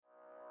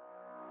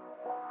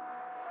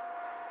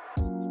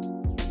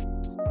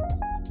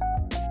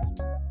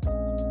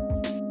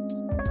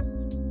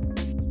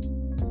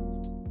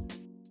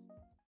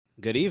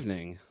Good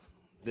evening.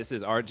 This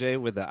is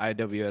RJ with the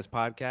IWS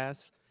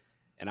podcast,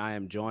 and I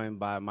am joined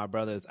by my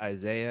brothers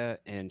Isaiah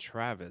and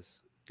Travis.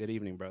 Good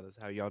evening, brothers.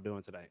 How y'all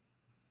doing today?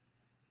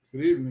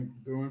 Good evening.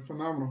 Doing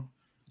phenomenal.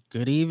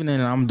 Good evening.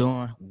 I'm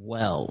doing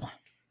well.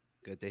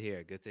 Good to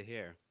hear. Good to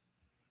hear.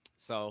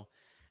 So,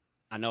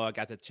 I know I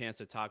got the chance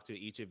to talk to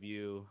each of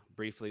you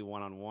briefly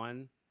one on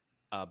one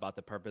about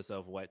the purpose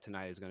of what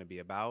tonight is going to be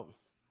about.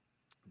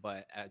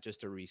 But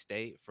just to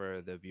restate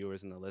for the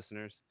viewers and the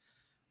listeners,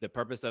 the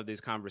purpose of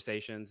these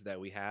conversations that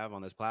we have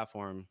on this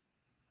platform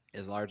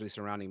is largely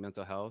surrounding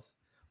mental health,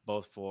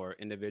 both for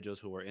individuals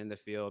who are in the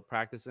field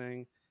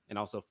practicing and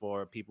also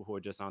for people who are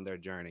just on their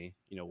journey,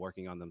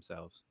 working on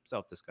themselves,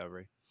 self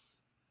discovery.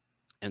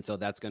 And so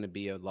that's going to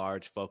be a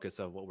large focus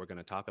of what we're going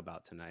to talk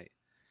about tonight.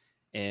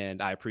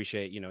 And I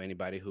appreciate,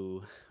 anybody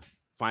who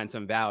finds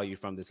some value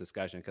from this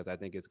discussion because I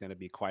think it's going to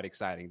be quite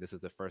exciting. This is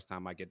the first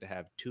time I get to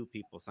have two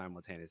people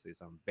simultaneously.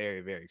 So I'm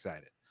very, very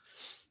excited.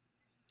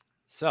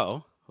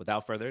 So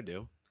without further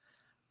ado,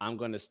 I'm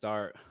going to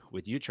start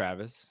with you,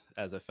 Travis,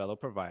 as a fellow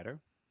provider.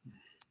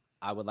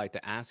 I would like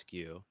to ask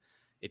you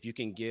if you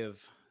can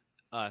give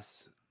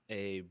us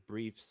a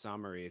brief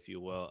summary, if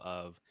you will,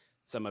 of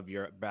some of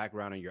your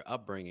background and your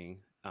upbringing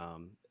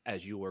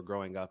as you were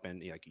growing up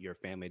and like your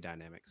family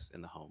dynamics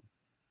in the home.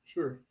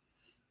 Sure.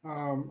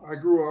 I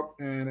grew up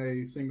in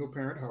a single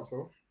parent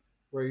household,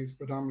 raised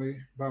predominantly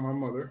by my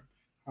mother,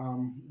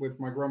 with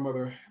my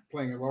grandmother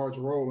playing a large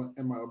role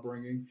in my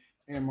upbringing,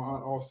 and my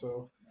aunt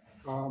also.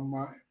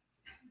 I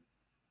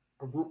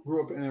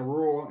grew up in a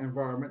rural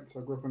environment.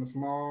 So I grew up in a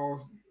small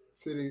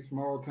city,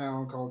 small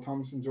town called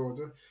Thomaston,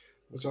 Georgia,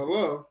 which I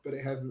love, but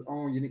it has its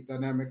own unique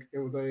dynamic. It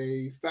was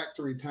a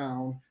factory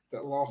town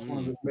that lost one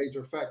of Mm, its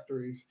major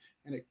factories,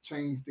 and it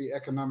changed the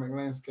economic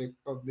landscape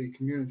of the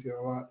community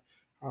a lot.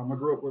 I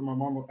grew up with my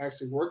mom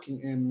actually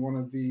working in one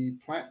of the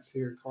plants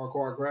here called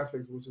Core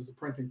Graphics, which is a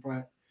printing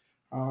plant,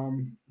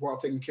 while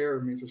taking care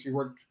of me. So she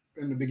worked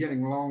in the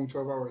beginning long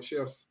 12-hour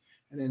shifts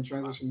and then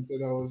wow. transitioned to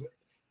those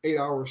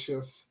 8-hour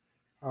shifts.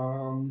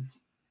 I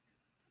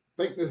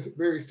think this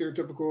very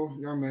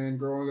stereotypical young man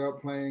growing up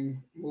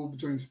playing, move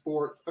between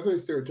sports. I say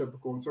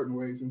stereotypical in certain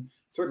ways. In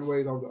certain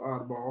ways, I was the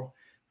oddball.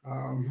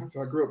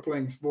 So I grew up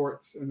playing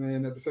sports, and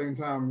then at the same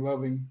time,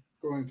 loving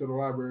going to the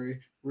library,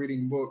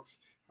 reading books.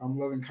 I'm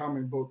loving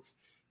comic books,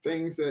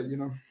 things that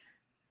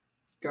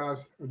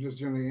guys are just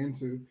generally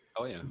into.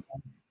 Oh, yeah.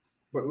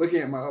 But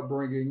looking at my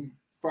upbringing,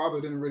 father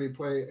didn't really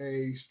play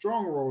a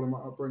strong role in my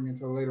upbringing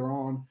until later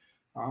on.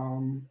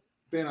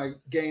 Then I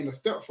gained a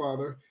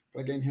stepfather,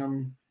 but I gained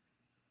him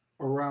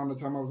around the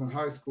time I was in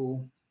high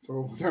school.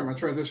 So during my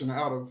transition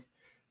out of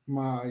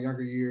my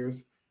younger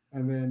years,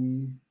 and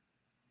then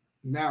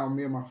now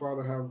me and my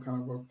father have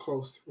kind of a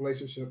close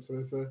relationship. So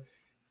it's a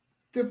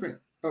different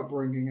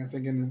upbringing, I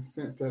think, in the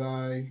sense that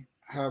I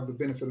have the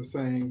benefit of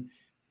saying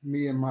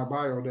me and my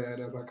bio dad,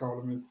 as I call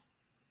him, is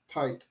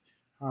tight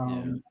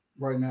Yeah.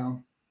 right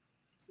now.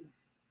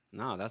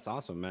 No, that's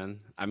awesome, man.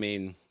 I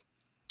mean,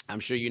 I'm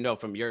sure you know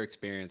from your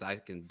experience, I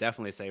can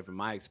definitely say from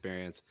my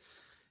experience,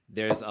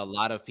 there's a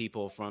lot of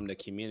people from the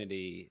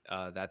community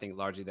that I think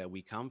largely that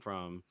we come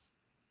from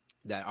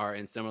that are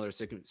in similar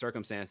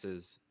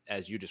circumstances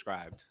as you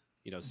described,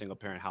 single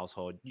parent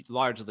household,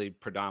 largely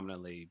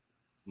predominantly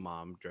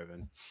mom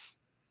driven.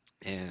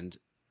 And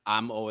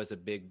I'm always a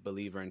big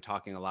believer in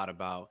talking a lot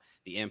about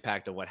the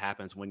impact of what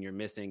happens when you're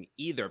missing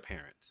either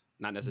parent,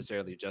 not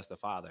necessarily just the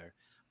father,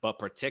 but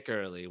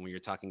particularly when you're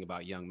talking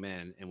about young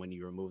men and when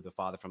you remove the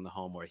father from the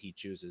home or he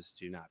chooses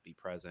to not be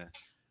present,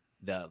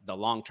 the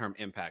long-term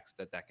impacts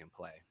that can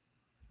play.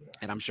 Yeah.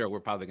 And I'm sure we're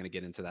probably going to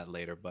get into that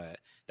later, but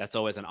that's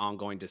always an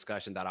ongoing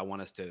discussion that I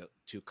want us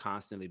to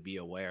constantly be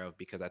aware of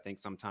because I think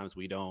sometimes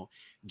we don't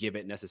give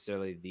it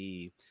necessarily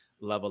the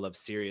level of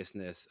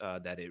seriousness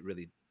that it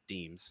really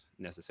deems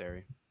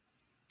necessary.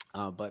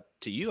 But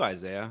to you,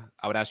 Isaiah,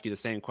 I would ask you the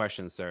same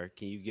question, sir.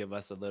 Can you give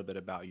us a little bit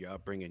about your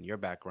upbringing, your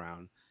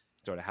background,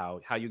 sort of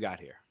how you got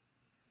here?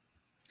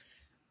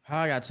 How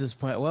I got to this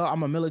point? Well,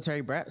 I'm a military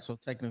brat, so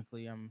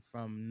technically I'm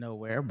from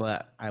nowhere,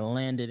 but I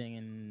landed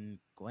in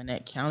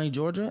Gwinnett County,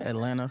 Georgia,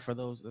 Atlanta, for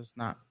those that's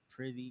not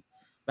privy.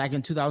 Back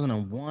in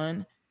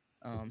 2001,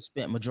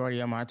 spent majority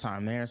of my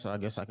time there, so I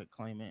guess I could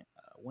claim it.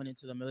 Went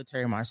into the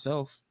military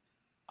myself,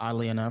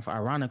 oddly enough,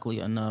 ironically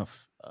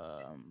enough,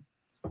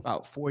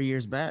 about 4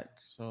 years back.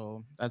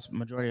 So that's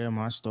majority of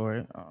my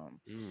story.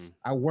 Mm,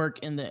 I work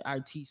in the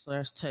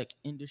IT/tech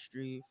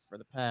industry for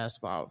the past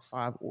about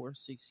 5 or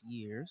 6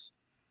 years.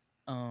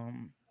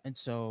 And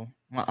so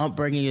my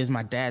upbringing is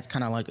my dad's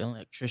kind of like an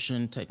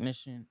electrician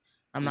technician.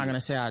 I'm not mm,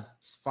 gonna say I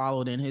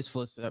followed in his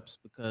footsteps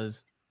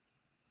because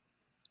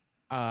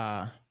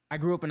I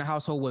grew up in a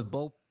household with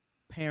both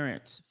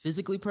parents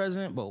physically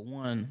present, but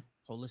one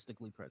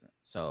holistically present.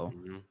 So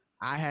mm,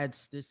 I had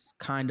this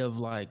kind of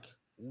like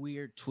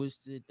weird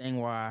twisted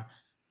thing where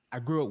I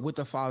grew up with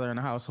a father in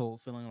the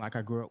household, feeling like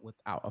I grew up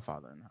without a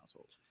father in the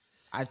household.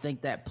 I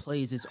think that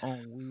plays its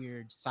own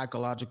weird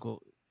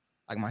psychological,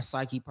 like my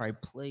psyche probably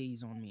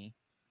plays on me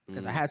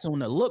because I mm. had someone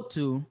to look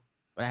to,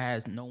 but I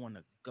had no one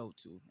to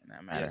go-to in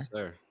that Yes, matter.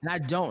 sir. And I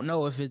don't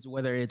know if it's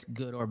whether it's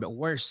good or but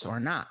worse or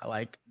not.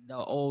 Like the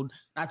old,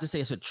 not to say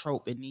it's a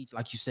trope. It needs,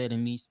 like you said, it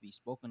needs to be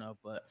spoken of.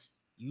 But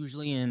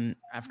usually in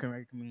African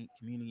American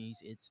communities,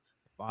 it's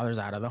the father's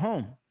out of the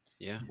home.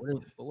 Yeah.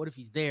 But what if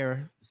he's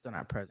there, still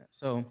not present?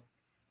 So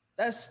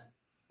that's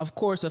of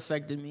course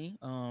affected me.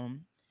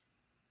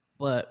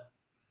 But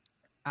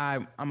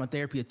I'm a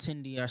therapy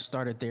attendee. I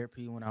started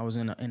therapy when I was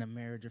in a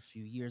marriage a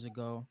few years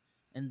ago,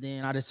 and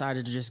then I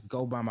decided to just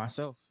go by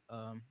myself.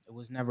 It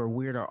was never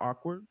weird or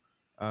awkward.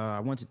 I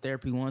went to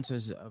therapy once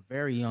as a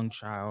very young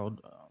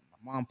child.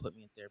 My mom put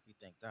me in therapy,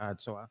 thank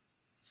God. So I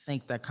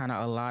think that kind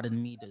of allowed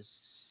me to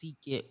seek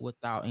it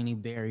without any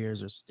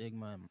barriers or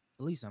stigma,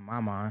 at least in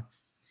my mind.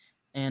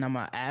 And I'm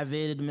an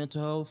avid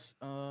mental health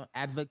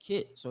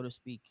advocate, so to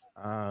speak.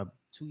 2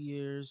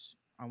 years,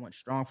 I went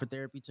strong for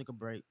therapy, took a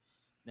break,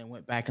 then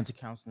went back into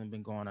counseling,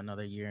 been going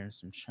another year and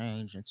some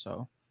change. And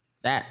so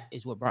that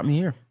is what brought me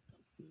here.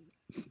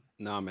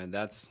 No, man,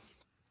 that's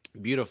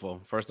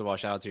beautiful. First of all,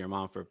 shout out to your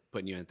mom for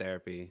putting you in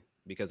therapy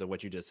because of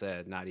what you just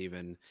said, not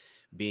even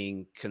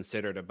being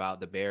considered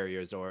about the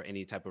barriers or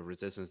any type of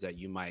resistance that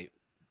you might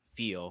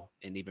feel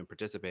in even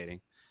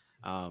participating.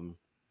 Um,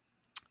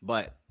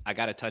 but I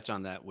got to touch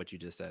on that, what you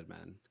just said,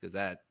 man, because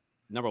that,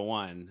 number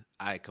one,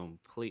 I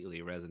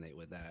completely resonate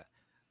with that.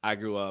 I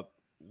grew up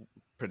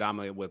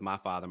predominantly with my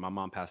father. My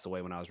mom passed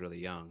away when I was really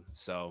young.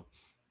 So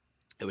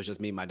it was just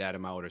me, my dad,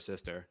 and my older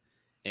sister.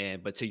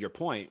 But to your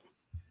point,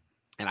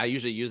 and I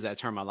usually use that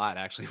term a lot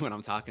actually when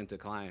I'm talking to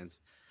clients.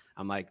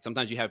 I'm like,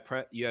 sometimes you have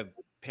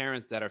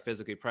parents that are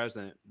physically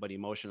present but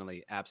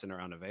emotionally absent or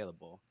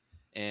unavailable,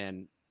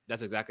 and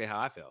that's exactly how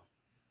I feel.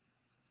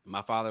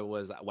 My father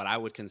was what I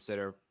would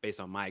consider, based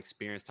on my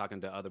experience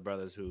talking to other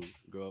brothers who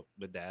grew up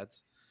with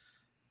dads,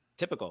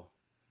 typical,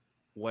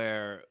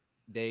 where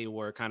they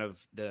were kind of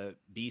the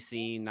be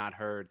seen, not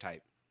heard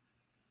type.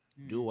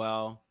 Do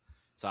well,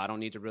 so I don't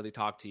need to really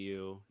talk to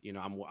you. You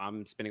know,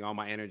 I'm spending all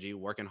my energy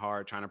working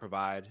hard trying to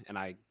provide, and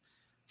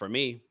for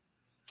me,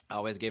 I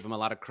always gave him a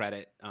lot of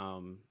credit.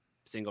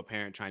 Single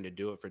parent trying to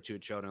do it for two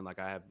children, like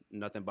I have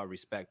nothing but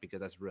respect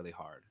because that's really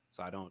hard.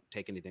 So I don't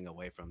take anything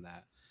away from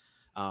that.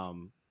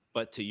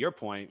 But to your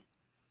point,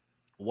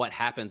 what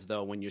happens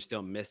though when you're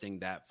still missing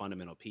that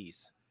fundamental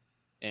piece?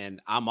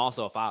 And I'm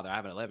also a father. I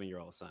have an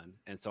 11-year-old son,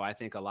 and so I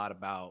think a lot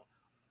about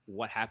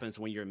what happens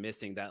when you're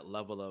missing that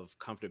level of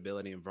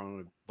comfortability and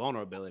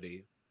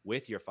vulnerability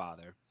with your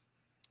father.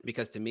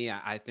 Because to me,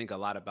 I think a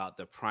lot about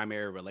the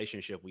primary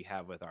relationship we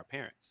have with our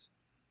parents,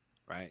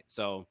 right?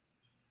 So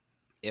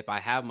if I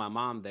have my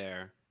mom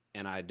there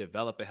and I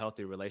develop a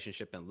healthy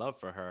relationship and love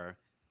for her,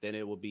 then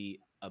it will be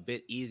a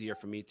bit easier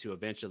for me to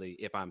eventually,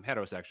 if I'm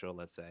heterosexual,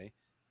 let's say,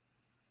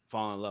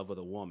 fall in love with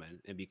a woman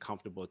and be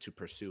comfortable to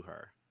pursue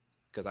her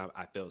because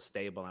I feel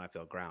stable and I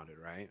feel grounded,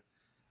 right?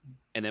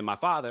 And then my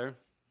father,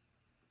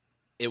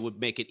 it would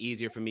make it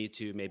easier for me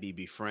to maybe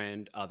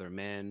befriend other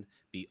men,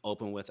 be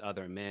open with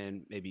other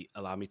men, maybe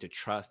allow me to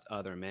trust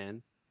other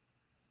men.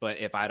 But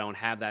if I don't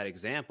have that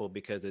example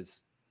because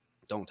it's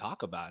don't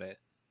talk about it,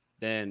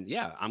 then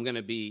yeah, I'm going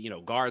to be,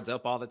 guards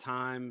up all the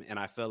time. And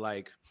I feel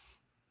like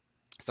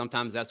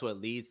sometimes that's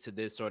what leads to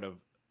this sort of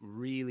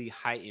really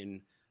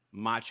heightened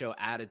macho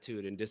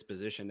attitude and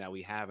disposition that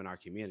we have in our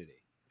community.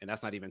 And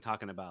that's not even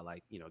talking about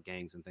like,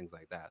 gangs and things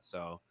like that.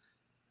 So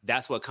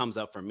that's what comes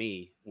up for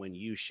me when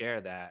you share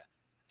that.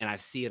 And I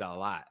see it a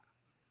lot.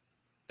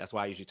 That's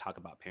why I usually talk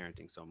about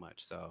parenting so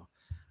much. So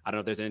I don't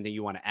know if there's anything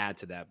you want to add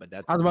to that, but I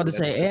was about to that's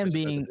say, a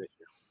sensitive issue.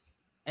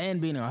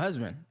 and being a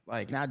husband,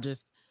 like not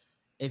just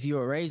if you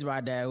were raised by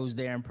a dad who's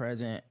there and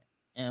present,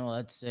 and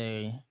let's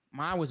say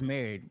mine was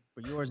married.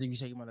 For yours, if you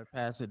say your mother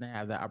passed, didn't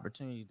have the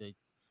opportunity to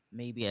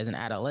maybe as an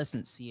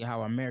adolescent see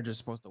how a marriage is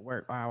supposed to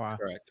work, or how a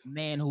Correct.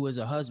 man who is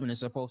a husband is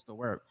supposed to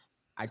work.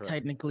 I Correct.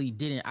 technically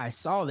didn't. I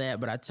saw that,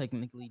 but I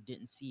technically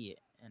didn't see it.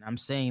 And I'm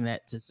saying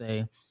that to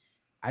say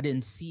I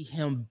didn't see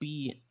him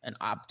be an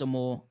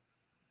optimal,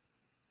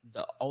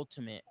 the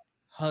ultimate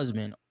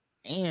husband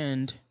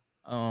and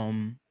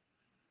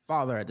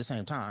father at the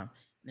same time.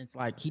 And it's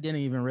like he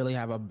didn't even really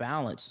have a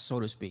balance, so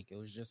to speak. It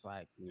was just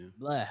like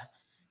blah.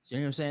 So you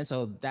know what I'm saying?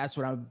 So that's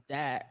what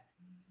that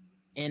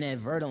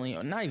inadvertently,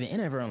 or not even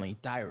inadvertently,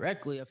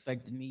 directly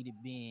affected me to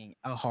being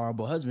a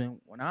horrible husband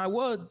when I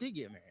did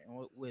get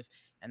married with,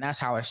 and that's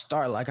how I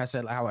started. Like I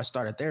said, like how I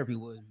started therapy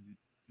was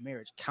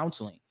marriage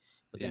counseling.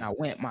 But then I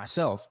went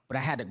myself, but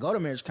I had to go to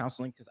marriage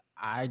counseling because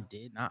I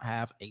did not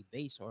have a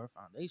base or a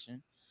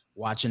foundation.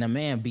 Watching a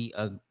man be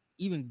a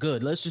even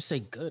good, let's just say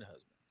good husband,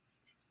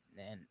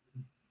 and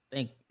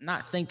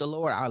thank the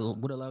Lord. I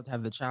would have loved to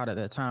have the child at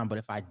that time, but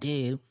if I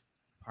did,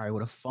 probably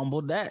would have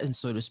fumbled that, and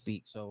so to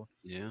speak. So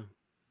yeah,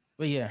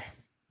 but yeah.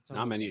 So,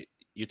 no, man,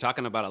 you're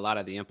talking about a lot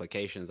of the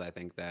implications. I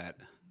think that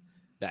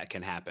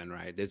can happen,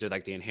 right? These are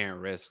like the inherent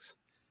risks,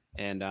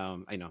 and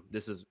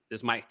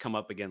this might come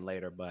up again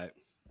later, but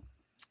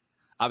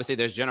obviously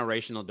there's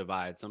generational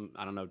divide.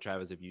 I don't know,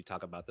 Travis, if you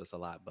talk about this a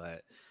lot,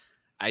 but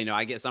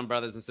I get some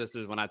brothers and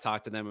sisters when I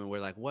talk to them and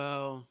we're like,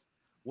 well,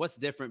 what's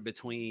different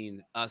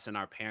between us and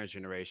our parents'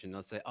 generation?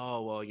 They'll say,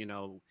 oh, well,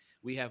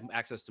 we have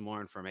access to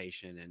more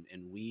information,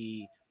 and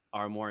we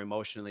are more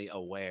emotionally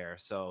aware.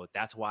 So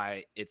that's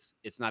why it's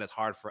not as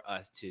hard for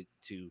us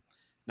to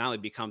not only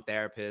become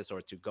therapists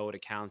or to go to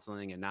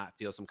counseling and not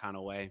feel some kind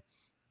of way,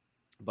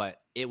 but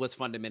it was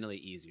fundamentally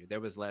easier. There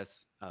was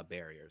less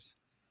barriers.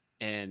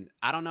 And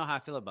I don't know how I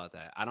feel about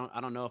that. I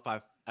don't know if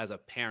I, as a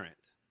parent,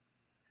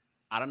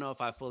 I don't know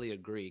if I fully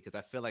agree, because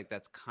I feel like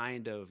that's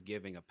kind of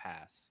giving a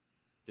pass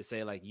to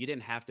say, like, you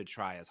didn't have to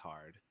try as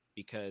hard,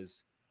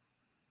 because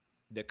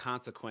the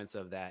consequence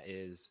of that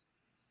is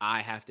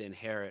I have to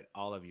inherit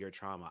all of your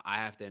trauma. I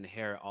have to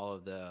inherit all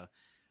of the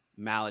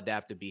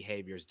maladaptive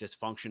behaviors,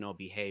 dysfunctional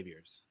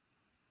behaviors,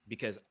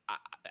 because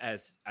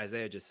as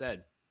Isaiah just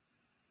said,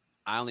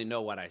 I only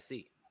know what I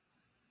see,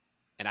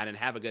 and I didn't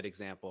have a good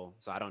example,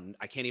 so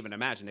I can't even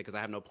imagine it because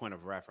I have no point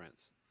of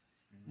reference.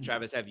 Mhm.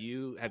 Travis, have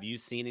you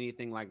seen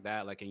anything like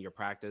that, like in your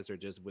practice or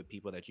just with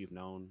people that you've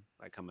known,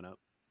 like coming up?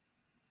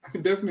 I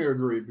can definitely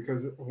agree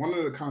because one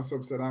of the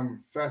concepts that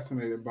I'm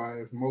fascinated by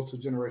is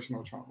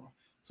multi-generational trauma.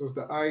 So it's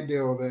the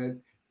ideal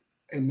that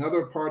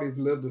another party's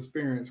lived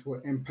experience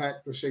will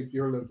impact or shape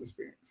your lived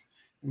experience.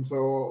 And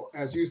so,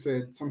 as you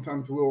said,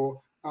 sometimes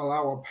we'll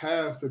allow a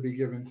pass to be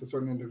given to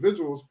certain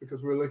individuals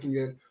because we're looking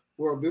at,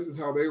 well, this is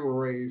how they were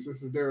raised,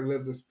 this is their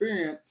lived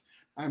experience.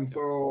 And Yep.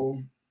 so,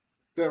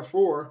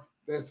 therefore,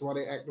 that's why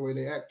they act the way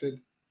they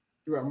acted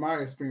throughout my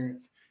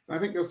experience. And I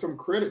think there's some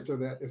credit to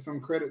that. There's some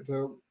credit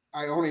to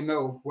I only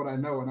know what I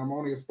know and I'm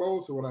only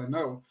exposed to what I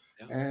know.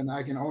 Yeah. And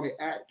I can only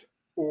act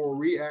or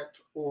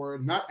react or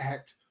not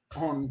act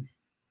on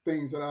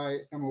things that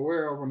I am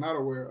aware of or not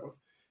aware of.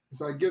 And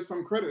so I give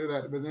some credit to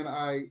that, but then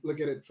I look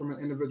at it from an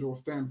individual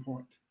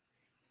standpoint.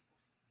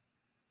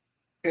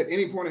 At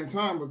any point in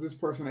time, was this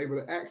person able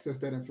to access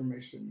that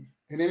information?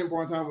 At any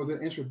point in time, was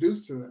it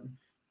introduced to them?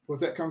 Was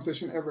that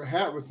conversation ever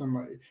had with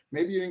somebody?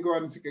 Maybe you didn't go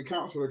out and seek a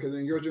counselor because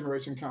in your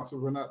generation,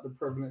 counselors were not the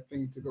prevalent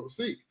thing to go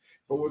seek.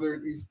 But were there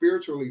these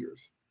spiritual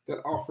leaders that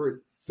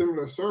offered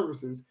similar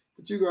services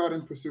that you go out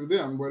and pursue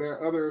them? Were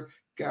there other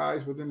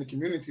guys within the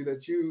community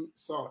that you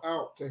sought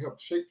out to help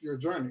shape your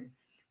journey?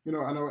 I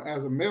know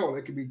as a male,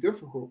 it could be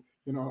difficult.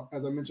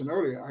 As I mentioned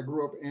earlier, I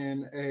grew up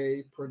in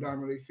a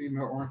predominantly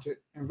female oriented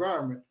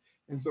environment.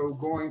 And so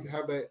going to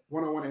have that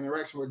one-on-one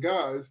interaction with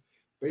guys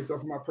based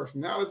off of my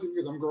personality,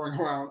 because I'm growing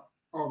around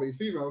all these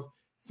females,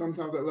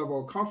 sometimes that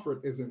level of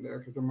comfort isn't there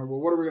because I'm like, well,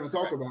 what are we going to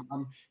talk Correct.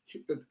 about?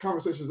 The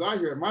conversations I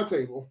hear at my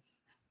table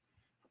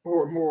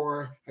or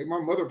more like my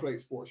mother played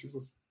sports. She was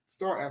a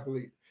star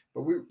athlete,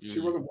 but she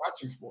Mm. wasn't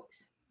watching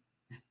sports.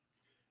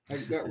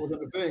 Like that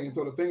wasn't the thing. And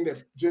so the thing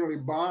that generally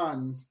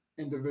bonds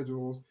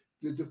individuals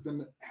to just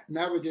to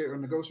navigate or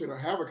negotiate or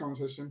have a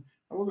conversation,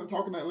 I wasn't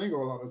talking that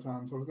lingo a lot of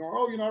times. So I was going,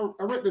 oh,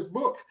 I read this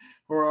book,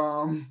 or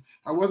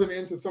I wasn't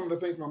into some of the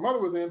things my mother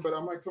was in, but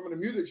I'm like some of the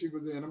music she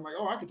was in. I'm like,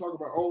 oh, I can talk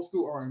about old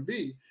school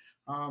R&B.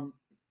 Um,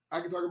 I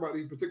can talk about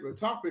these particular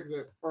topics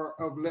that are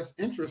of less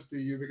interest to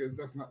you because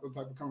that's not the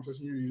type of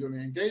conversation you're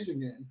usually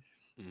engaging in.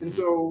 And Hmm.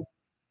 so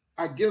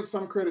I give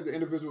some credit to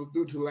individuals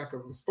due to lack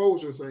of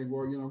exposure, saying,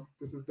 well,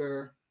 this is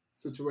their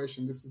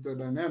situation, this is their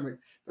dynamic.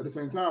 But at the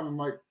same time, I'm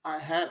like, I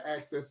had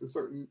access to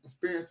certain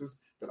experiences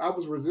that I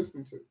was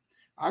resistant to.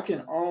 I can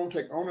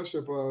take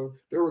ownership of.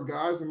 There were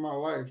guys in my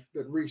life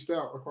that reached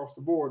out across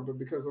the board, but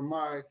because of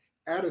my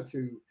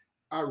attitude,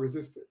 I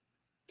resisted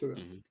to them.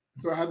 Hmm.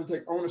 So I had to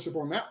take ownership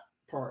on that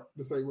part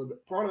to say, well,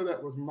 part of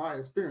that was my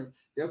experience.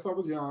 Yes, I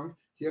was young.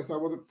 Yes, I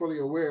wasn't fully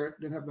aware,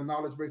 didn't have the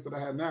knowledge base that I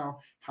had now.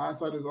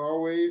 Hindsight is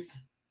always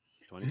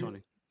 2020.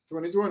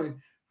 2020.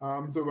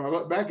 So when I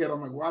look back at it,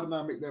 I'm like, why didn't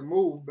I make that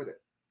move? But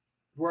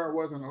where I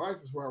was in life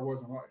is where I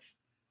was in life.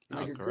 And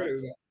I Oh, give credit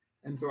correct. to that.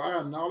 And so I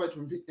acknowledge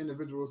when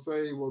individuals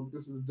say, well,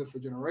 this is a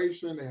different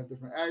generation, they have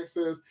different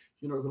access,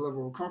 there's a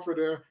level of comfort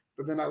there.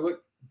 But then I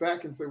look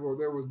back and say, well,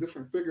 there was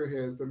different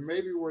figureheads that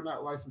maybe were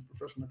not licensed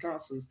professional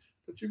counselors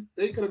that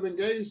they could have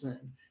engaged in.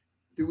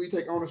 Do we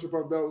take ownership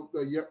of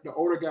the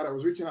older guy that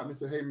was reaching out and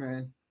say, hey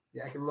man,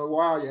 you acting a little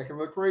wild, you acting a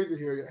little crazy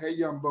here. Hey,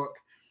 young buck,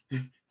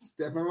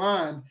 step in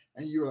line.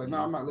 And you were like, no,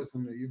 Hmm. I'm not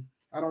listening to you.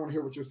 I don't want to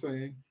hear what you're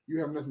saying. You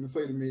have nothing to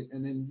say to me.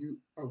 And then you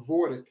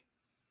avoided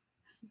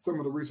some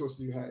of the resources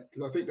you had.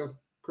 Because I think that's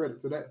credit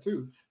to that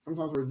too.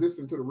 Sometimes we're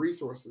resistant to the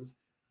resources.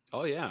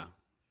 Oh yeah.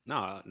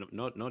 No,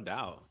 no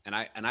doubt. And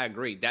I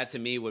agree. That to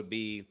me would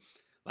be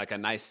like a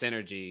nice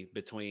synergy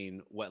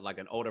between what like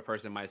an older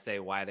person might say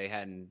why they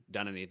hadn't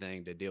done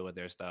anything to deal with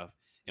their stuff,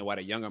 and what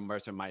a younger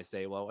person might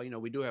say, well,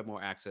 we do have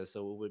more access,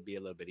 so it would be a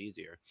little bit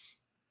easier.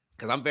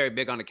 Because I'm very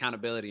big on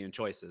accountability and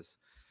choices.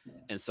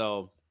 And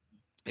so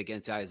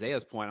again, to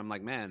Isaiah's point, I'm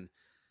like, man,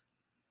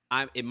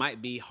 it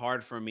might be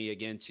hard for me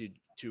again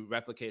to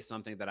replicate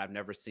something that I've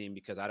never seen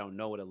because I don't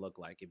know what it looked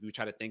like. If you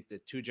try to think the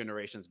two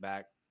generations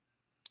back,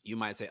 you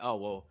might say, oh,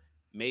 well,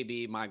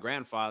 maybe my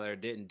grandfather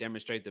didn't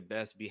demonstrate the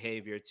best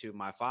behavior to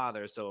my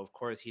father, so of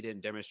course he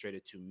didn't demonstrate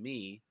it to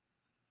me.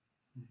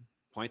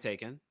 Point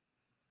taken.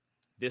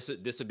 This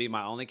would be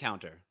my only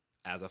counter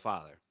as a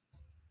father.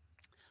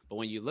 But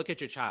when you look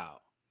at your child,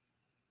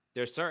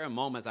 there's certain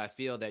moments I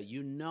feel that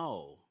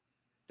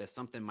that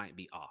something might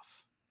be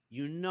off.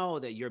 you know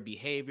that your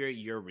behavior,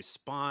 your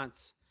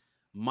response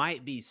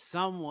might be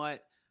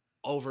somewhat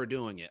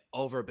overdoing it,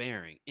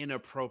 overbearing,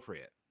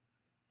 inappropriate.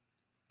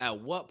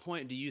 At what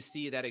point do you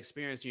see that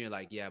experience and you're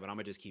like, yeah, but I'm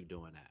gonna just keep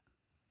doing that.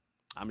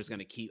 I'm just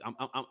gonna keep.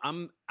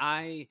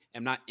 I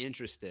am not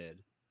interested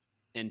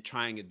in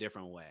trying a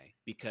different way,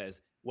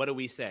 because what do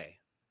we say?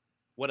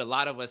 What a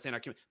lot of us in our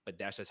community, but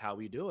that's just how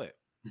we do it.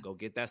 Go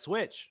get that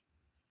switch.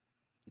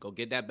 Go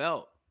get that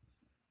belt.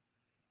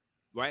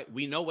 Right?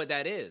 We know what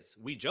that is.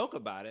 We joke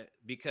about it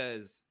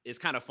because it's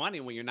kind of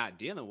funny when you're not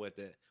dealing with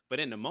it. But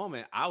in the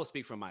moment, I will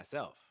speak for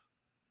myself.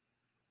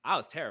 I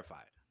was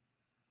terrified.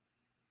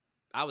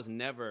 I was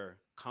never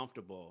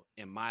comfortable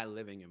in my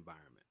living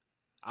environment.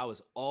 I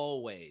was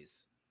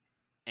always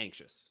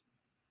anxious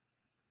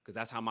because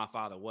that's how my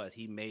father was.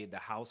 He made the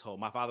household.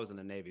 My father was in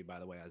the Navy, by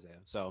the way, Isaiah.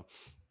 So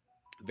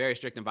very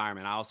strict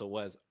environment. I also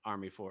was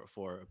Army for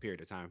a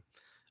period of time.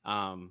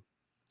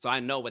 So I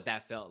know what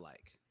that felt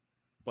like.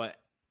 But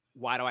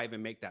why do I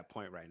even make that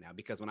point right now?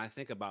 Because when I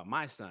think about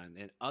my son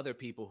and other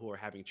people who are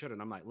having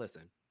children, I'm like,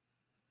 listen,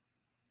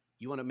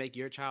 you want to make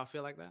your child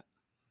feel like that?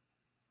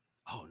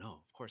 Oh, no,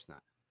 of course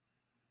not.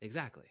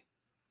 Exactly.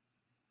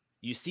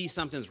 You see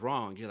something's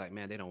wrong. You're like,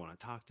 man, they don't want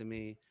to talk to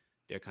me.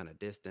 They're kind of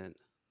distant.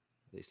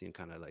 They seem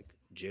kind of like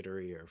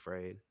jittery or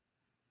afraid.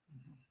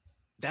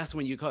 That's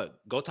when you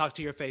go talk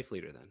to your faith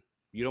leader then.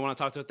 You don't want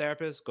to talk to a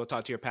therapist? Go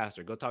talk to your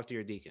pastor. Go talk to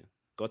your deacon.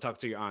 Go talk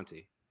to your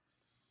auntie.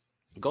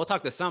 Go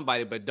talk to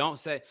somebody, but don't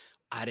say,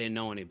 I didn't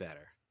know any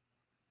better.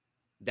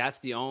 That's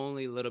the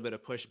only little bit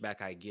of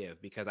pushback I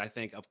give, because I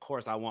think, of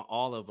course, I want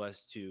all of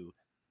us to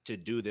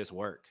do this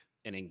work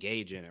and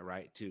engage in it,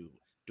 right? To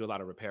do a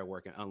lot of repair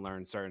work and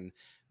unlearn certain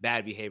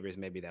bad behaviors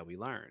maybe that we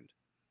learned.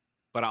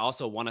 But I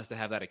also want us to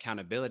have that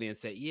accountability and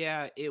say,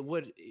 yeah,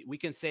 we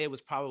can say it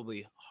was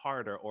probably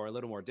harder or a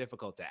little more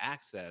difficult to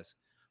access,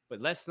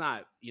 but let's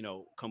not,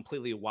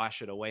 completely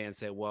wash it away and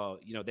say, well,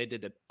 they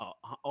did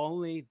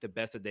only the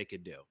best that they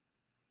could do.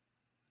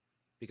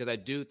 Because I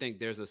do think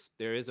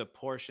there is a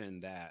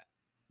portion that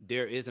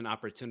there is an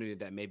opportunity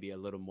that maybe a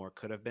little more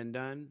could have been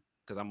done,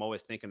 because I'm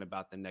always thinking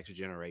about the next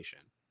generation.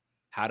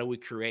 How do we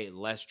create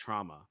less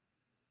trauma,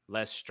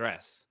 less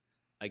stress,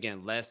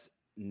 again, less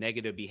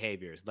negative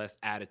behaviors, less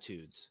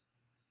attitudes?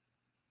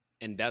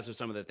 And those are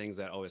some of the things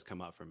that always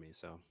come up for me.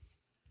 So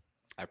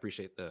I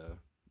appreciate the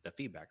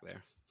feedback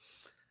there.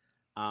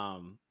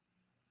 I'm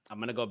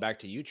going to go back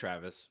to you,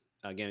 Travis.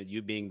 Again,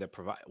 you being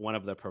one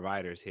of the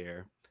providers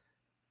here.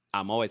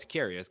 I'm always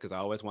curious because I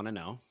always want to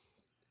know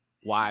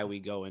why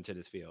we go into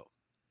this field.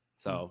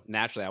 So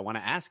naturally, I want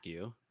to ask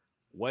you,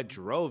 what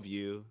drove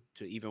you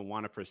to even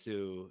want to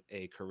pursue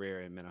a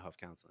career in mental health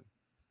counseling?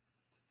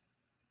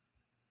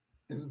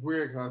 It's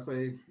weird because I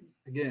say,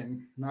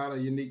 again, not a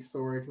unique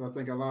story, because I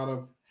think a lot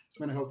of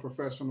mental health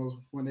professionals,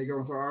 when they go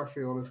into our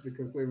field, is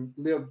because they've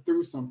lived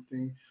through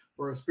something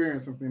or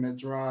experienced something that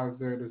drives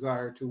their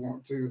desire to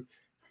want to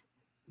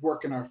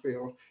work in our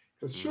field.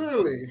 Because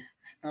surely,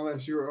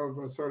 unless you're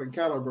of a certain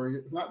caliber,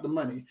 it's not the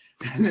money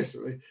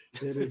initially.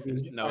 It is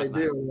the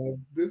ideal of,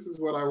 this is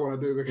what I want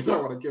to do because I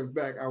want to give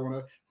back. I want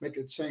to make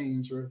a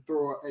change or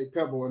throw a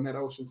pebble in that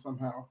ocean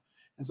somehow.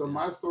 And so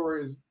my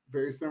story is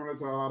very similar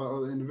to a lot of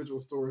other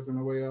individual stories, in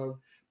the way of,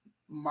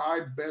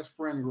 my best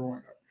friend growing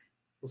up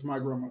was my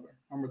grandmother,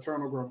 my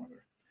maternal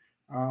grandmother.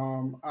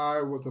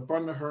 I was up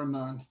under her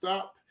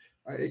nonstop.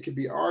 It could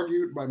be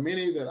argued by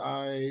many that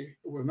I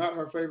was not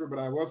her favorite, but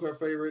I was her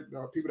favorite.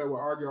 People that would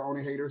argue are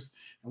only haters,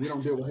 and we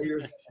don't deal with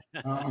haters,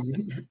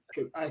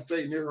 because I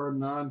stayed near her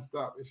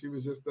nonstop. And she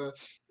was just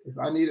if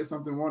I needed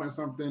something, wanted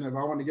something, if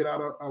I wanted to get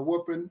out of a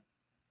whooping,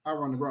 I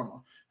run to grandma.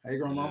 Hey,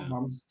 grandma,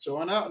 mom's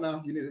showing out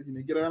now. You need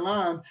to get her in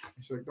line. And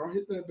she's like, don't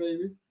hit that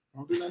baby.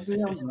 Don't do nothing to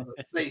him. And I was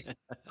like, safe,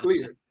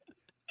 cleared.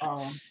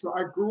 So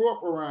I grew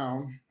up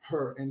around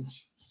her, and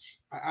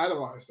I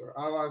idolized her.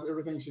 I idolized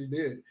everything she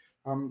did.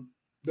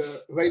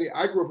 The lady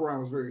I grew up around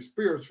was very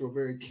spiritual,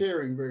 very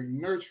caring, very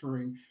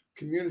nurturing,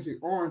 community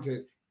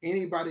oriented.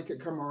 Anybody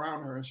could come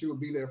around her and she would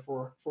be there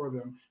for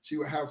them. She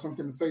would have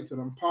something to say to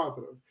them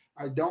positive.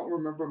 I don't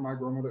remember my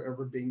grandmother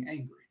ever being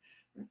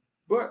angry.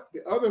 But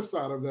the other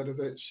side of that is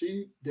that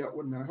she dealt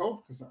with mental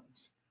health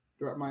concerns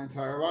throughout my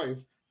entire life.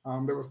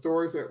 There were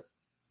stories that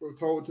was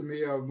told to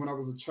me of when I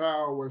was a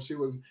child, where she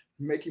was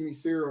making me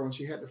cereal and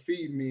she had to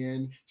feed me,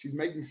 and she's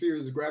making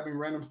cereal, just grabbing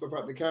random stuff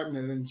out the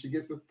cabinet, and she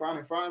gets to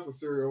finally finds the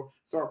cereal,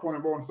 start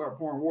pouring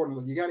water, and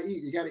like, you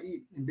gotta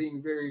eat, and being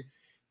very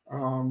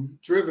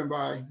driven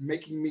by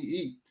making me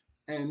eat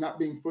and not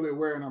being fully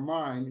aware in her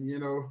mind.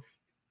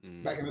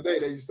 Back in the day,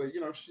 they used to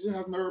say, she just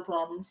has nerve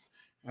problems.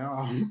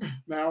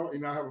 Now,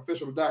 I have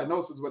official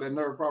diagnosis what that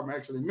nerve problem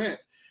actually meant.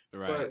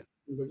 Right. But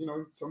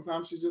so,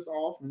 sometimes she's just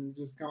off, and you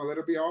just kind of let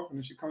her be off, and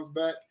then she comes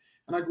back.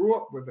 And I grew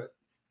up with it.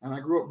 And I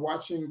grew up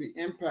watching the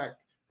impact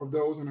of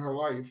those in her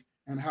life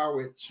and how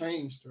it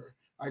changed her.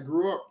 I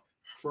grew up,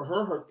 for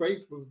her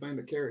faith was the thing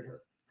that carried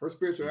her. Her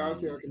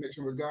spirituality, her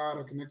connection with God,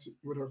 her connection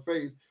with her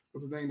faith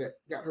was the thing that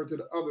got her to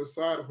the other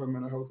side of her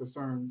mental health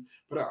concerns.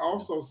 But I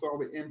also saw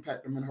the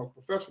impact of mental health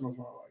professionals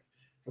in her life.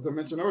 As I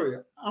mentioned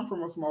earlier, I'm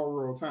from a small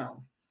rural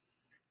town.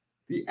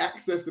 the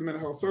access to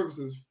mental health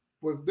services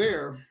was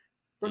there,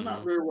 but not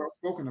Mm-hmm. very well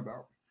spoken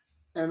about.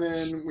 And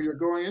then when you're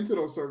going into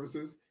those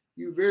services,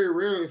 you very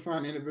rarely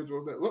find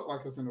individuals that look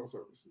like us in those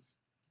services.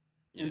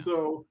 And Yeah.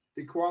 so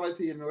the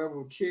quality and the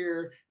level of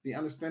care, the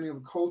understanding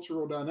of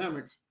cultural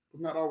dynamics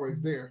was not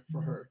always there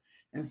for her.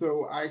 And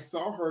so I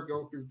saw her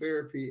go through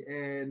therapy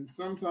and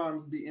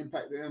sometimes be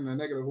impacted in a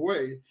negative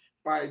way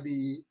by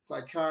the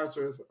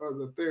psychiatrist or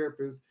the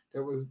therapist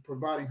that was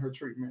providing her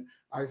treatment.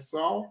 I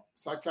saw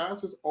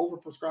psychiatrists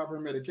overprescribe her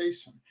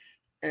medication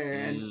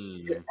and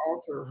it Mm.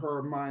 altered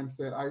her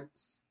mindset.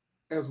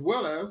 As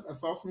well as I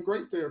saw some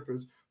great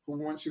therapists who,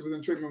 once she was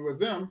in treatment with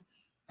them,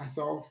 I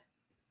saw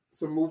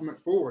some movement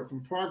forward,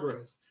 some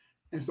progress.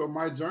 And so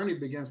my journey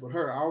begins with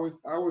her. I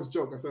always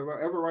joke. I said, if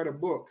I ever write a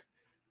book,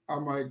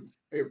 I'm like,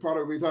 it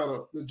probably be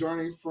titled "The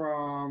Journey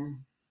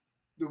from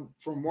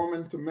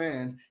Woman to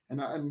Man,"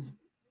 and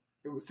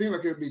it would seem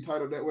like it would be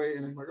titled that way.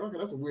 And I'm like, okay,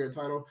 that's a weird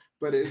title,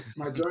 but it's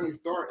my journey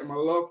start and my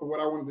love for what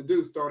I wanted to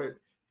do started.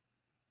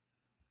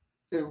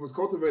 It was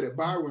cultivated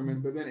by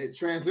women, but then it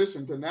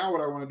transitioned to now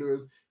what I want to do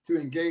is to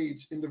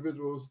engage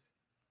individuals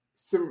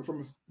similar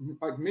from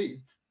like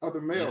me,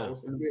 other Yeah.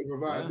 males, and be able to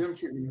provide Yeah. them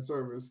treatment and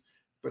service.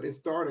 But it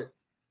started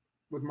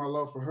with my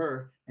love for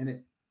her, and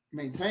it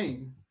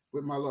maintained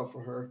with my love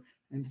for her.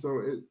 And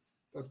so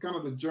that's kind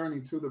of the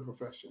journey to the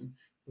profession.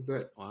 Was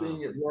that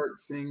seeing Wow. it work,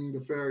 seeing the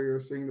failure,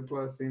 seeing the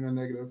plus, seeing the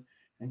negative,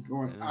 and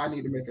going, Yeah. I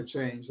need to make a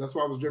change. That's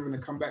why I was driven to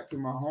come back to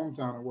my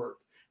hometown and work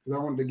because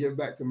I wanted to give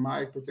back to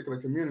my particular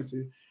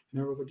community.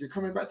 And it was like, you're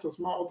coming back to a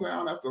small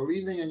town after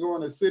leaving and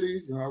going to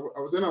cities. I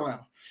was in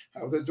Atlanta.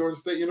 I was at Georgia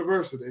State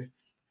University.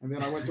 And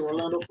then I went to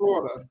Orlando,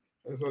 Florida.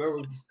 And so that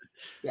was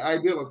the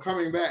ideal of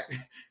coming back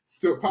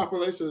to a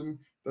population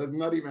that's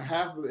not even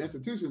half of the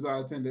institutions I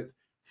attended.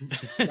 It's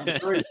kind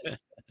of crazy.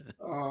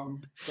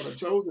 But I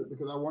chose it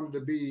because I wanted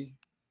to be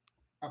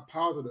a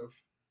positive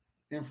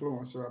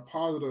influencer, a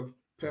positive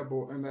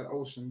pebble in that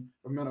ocean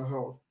of mental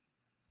health.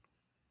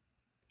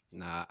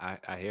 Nah,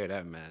 I hear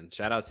that, man.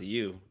 Shout out to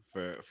you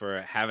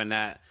for having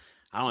that.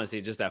 I don't want to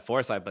say just that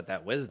foresight, but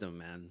that wisdom,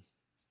 man.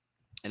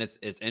 And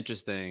it's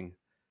interesting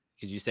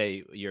because you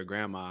say your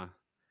grandma.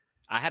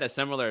 I had a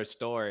similar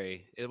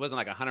story. It wasn't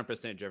like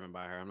 100% driven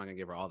by her. I'm not gonna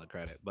give her all the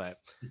credit, but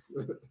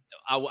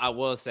I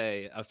will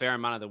say a fair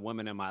amount of the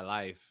women in my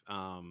life,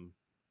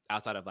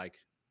 outside of like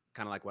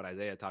kind of like what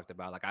Isaiah talked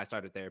about. Like I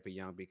started therapy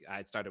young.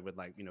 I started with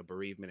like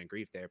bereavement and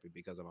grief therapy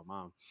because of my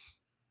mom.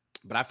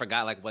 But I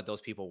forgot like what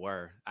those people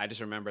were. I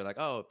just remember like,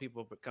 oh,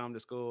 people come to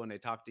school and they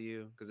talk to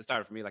you because it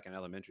started for me like in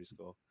elementary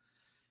school.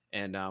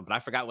 And but I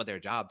forgot what their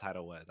job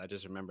title was. I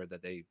just remember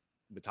that they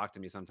would talk to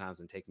me sometimes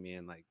and take me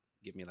in like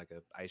give me like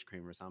a ice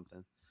cream or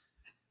something.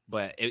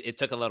 But it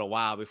took a little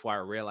while before I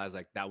realized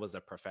like that was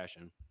a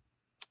profession.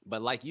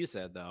 But like you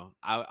said though,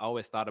 I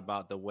always thought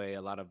about the way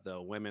a lot of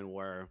the women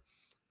were,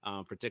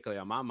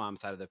 particularly on my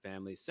mom's side of the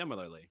family,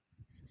 similarly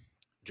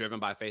driven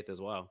by faith as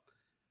well.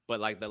 But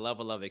like the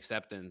level of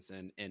acceptance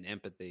and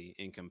empathy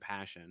and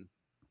compassion,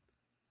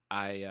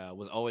 I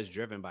was always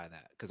driven by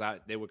that because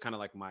they were kind of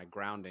like my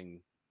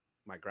grounding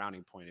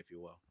point, if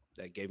you will,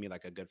 that gave me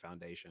like a good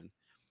foundation.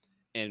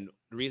 And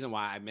the reason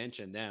why I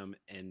mentioned them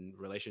in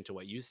relation to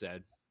what you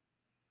said,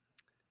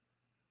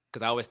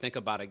 because I always think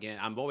about again,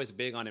 I'm always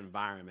big on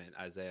environment.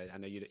 Isaiah, I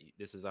know you.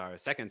 This is our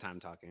second time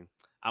talking.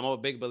 I'm a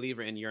big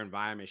believer in your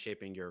environment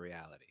shaping your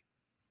reality.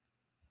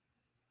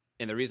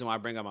 And the reason why I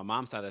bring up my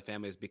mom's side of the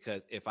family is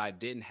because if I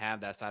didn't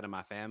have that side of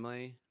my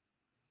family,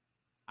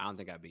 I don't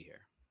think I'd be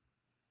here.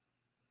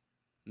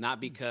 Not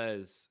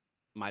because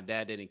my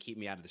dad didn't keep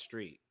me out of the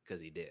street,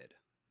 because he did,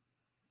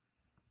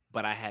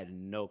 but I had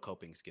no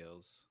coping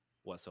skills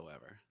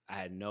whatsoever.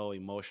 I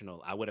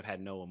would have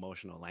had no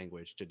emotional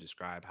language to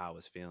describe how I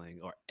was feeling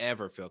or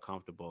ever feel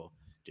comfortable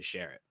to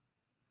share it.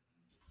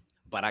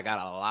 But I got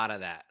a lot of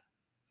that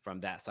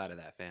from that side of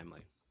that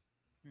family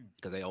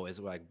because they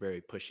always were like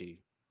very pushy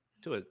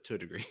to a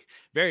degree,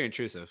 very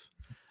intrusive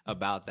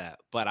about that.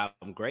 But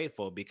I'm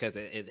grateful because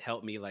it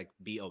helped me like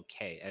be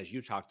okay. As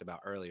you talked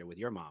about earlier with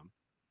your mom,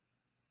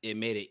 it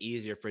made it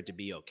easier for it to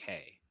be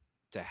okay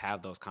to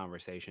have those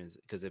conversations.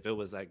 Because if it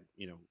was like,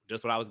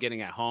 just what I was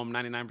getting at home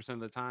 99% of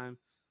the time,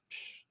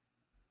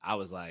 I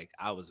was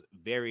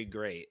very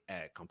great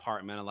at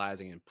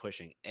compartmentalizing and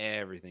pushing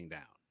everything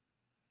down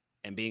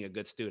and being a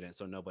good student.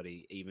 So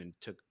nobody even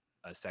took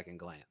a second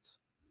glance.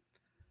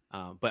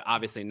 But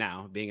obviously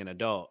now being an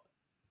adult,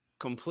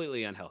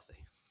 completely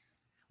unhealthy.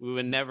 We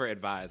would never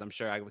advise, I'm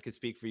sure I could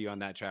speak for you on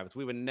that, Travis.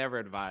 We would never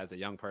advise a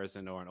young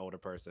person or an older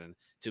person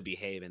to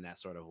behave in that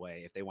sort of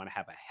way if they want to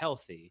have a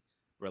healthy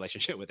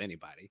relationship with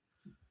anybody.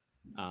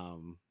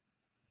 Um,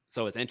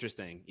 so it's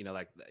interesting,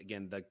 like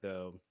again, like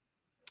the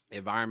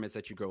environments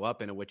that you grow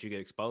up in and what you get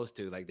exposed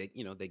to, like they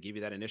give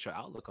you that initial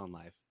outlook on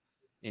life.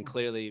 And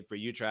clearly for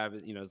you,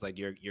 Travis, it's like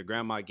your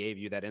grandma gave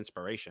you that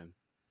inspiration.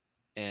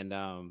 And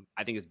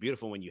I think it's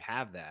beautiful when you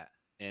have that.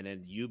 And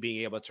then you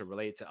being able to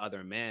relate to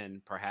other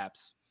men,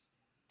 perhaps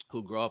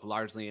who grow up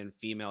largely in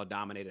female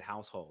dominated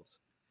households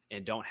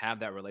and don't have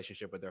that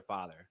relationship with their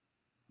father.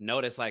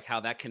 Notice like how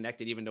that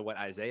connected even to what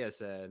Isaiah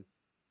said.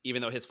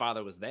 even though his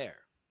father was there.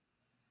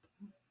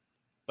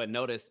 But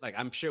notice, like,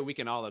 I'm sure we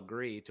can all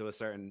agree to a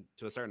certain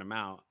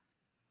amount,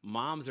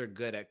 moms are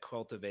good at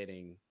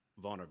cultivating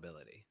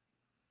vulnerability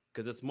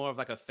because it's more of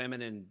like a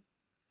feminine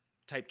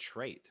type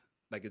trait.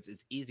 Like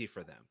it's easy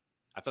for them.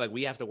 I feel like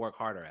we have to work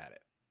harder at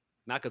it.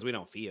 Not because we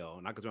don't feel,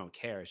 not because we don't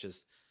care. It's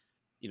just,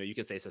 you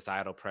can say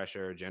societal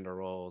pressure, gender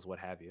roles, what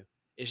have you.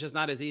 It's just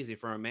not as easy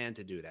for a man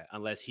to do that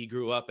unless he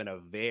grew up in a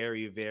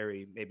very,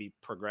 very maybe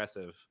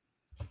progressive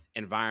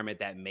environment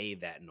that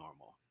made that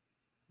normal.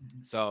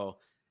 Mm-hmm. So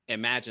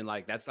imagine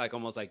like that's like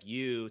almost like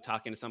you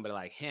talking to somebody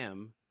like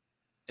him.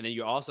 And then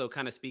you're also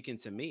kind of speaking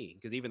to me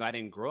because even though I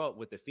didn't grow up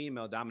with the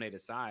female dominated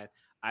side,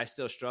 I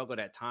still struggled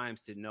at times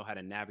to know how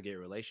to navigate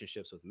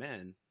relationships with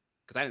men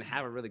because I didn't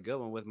have a really good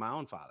one with my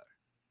own father.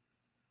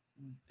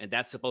 And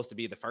that's supposed to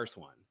be the first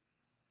one,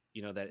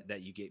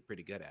 that you get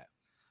pretty good at.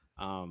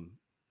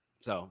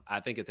 So I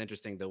think it's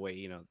interesting the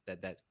way,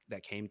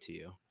 that came to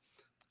you.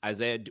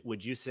 Isaiah,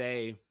 would you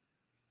say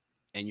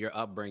in your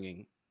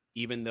upbringing,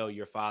 even though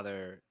your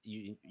father,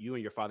 you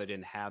and your father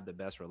didn't have the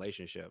best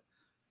relationship,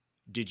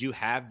 did you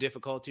have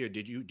difficulty or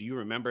do you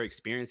remember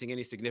experiencing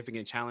any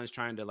significant challenge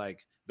trying to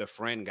like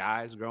befriend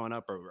guys growing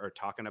up or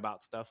talking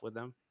about stuff with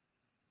them?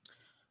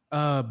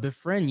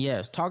 Befriend,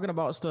 yes. Talking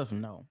about stuff,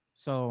 no.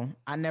 So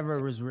I never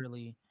was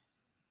really,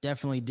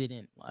 definitely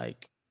didn't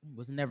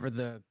was never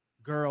the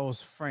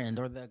girl's friend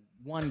or the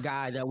one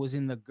guy that was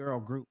in the girl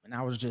group. And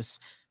I was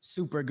just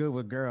super good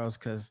with girls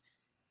because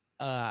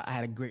I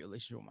had a great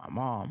relationship with my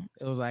mom.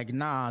 It was like,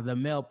 nah, the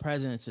male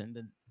presence and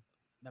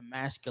the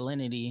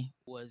masculinity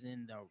was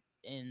in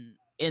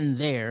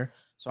there.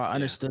 So I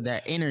understood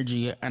that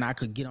energy and I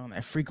could get on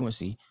that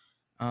frequency.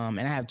 And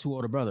I have 2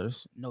 older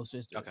brothers, no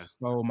sisters. Okay.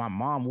 So my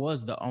mom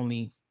was the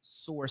only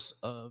source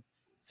of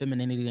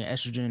femininity and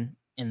estrogen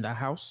in the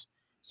house.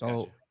 So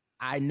gotcha.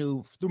 I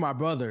knew through my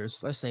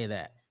brothers, let's say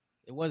that.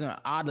 It wasn't,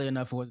 oddly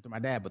enough, it wasn't through my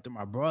dad, but through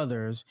my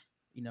brothers,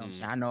 what I'm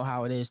saying? I know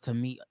how it is to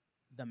meet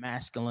the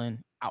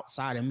masculine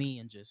outside of me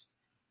and just,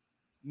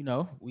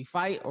 we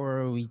fight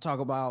or we talk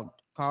about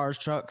cars,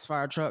 trucks,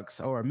 fire trucks,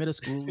 or middle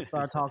school, we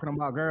start talking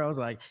about girls.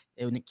 Like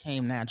it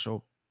came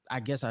natural. I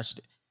guess I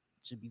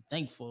should be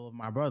thankful of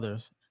my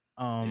brothers.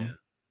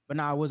 But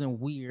no, it wasn't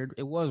weird.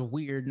 It was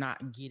weird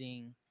not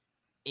getting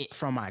it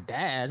from my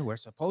dad. We're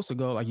supposed to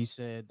go, like you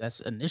said, that's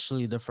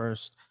initially the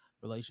first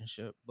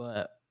relationship.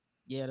 But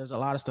yeah, there's a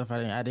lot of stuff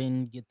I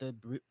didn't get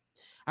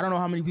I don't know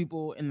how many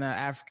people in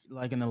the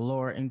in the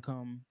lower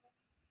income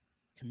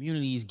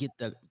communities get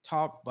the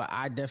talk, but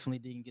I definitely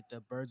didn't get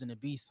the birds and the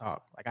bees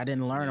talk. Like I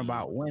didn't learn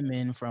about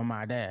women from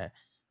my dad.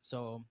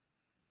 So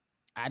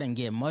I didn't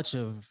get much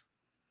of,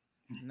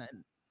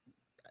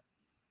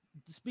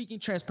 speaking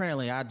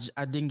transparently, I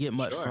didn't get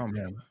much from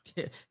him.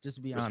 Just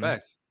to be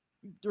honest.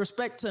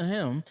 Respect to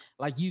him.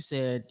 Like you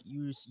said,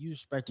 you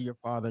respected your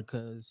father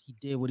because he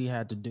did what he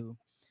had to do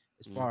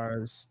as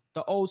far as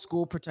the old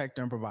school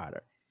protector and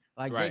provider.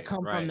 Like they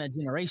come from that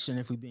generation,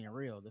 if we're being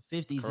real. The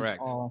 50s is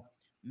all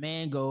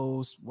man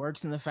goes,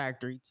 works in the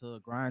factory till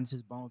grinds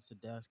his bones to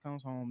dust,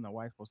 comes home, the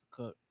wife's supposed to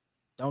cook.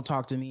 Don't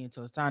talk to me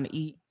until it's time to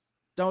eat.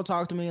 Don't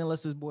talk to me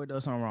unless this boy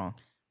does something wrong.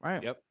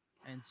 Right? Yep.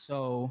 And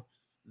so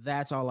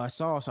that's all I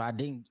saw. So I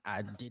did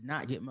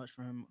not get much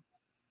from him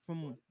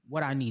from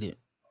what I needed.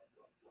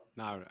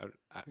 No,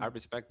 I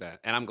respect that,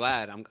 and I'm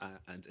glad.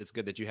 It's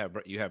good that you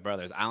have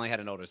brothers. I only had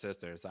an older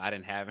sister, so I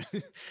didn't have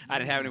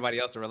anybody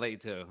else to relate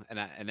to,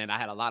 and then I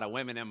had a lot of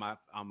women on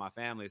my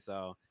family.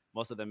 So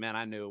most of the men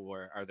I knew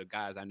were the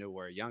guys I knew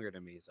were younger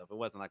than me. So if it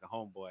wasn't like a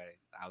homeboy,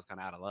 I was kind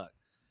of out of luck.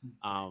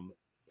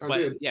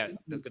 But yeah,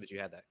 that's good that you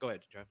had that. Go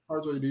ahead, Trev.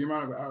 RJ, do you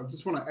mind? I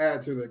just want to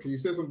add to that because you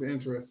said something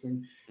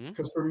interesting.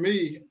 Because for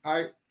me,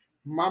 my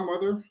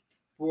mother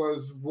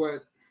was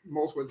what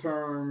most would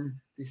term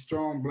the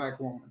strong Black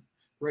woman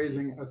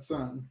raising a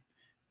son.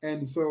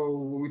 And so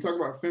when we talk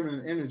about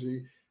feminine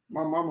energy,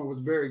 my mama was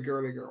very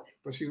girly girl,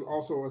 but she was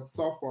also a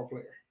softball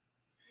player.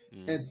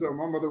 And so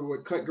my mother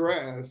would cut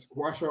grass,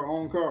 wash her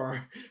own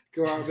car,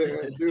 go out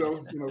there and do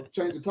those,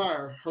 change the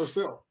tire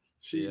herself.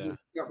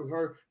 That was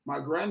her.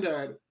 My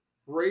granddad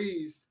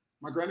and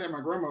my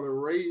grandmother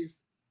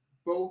raised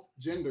both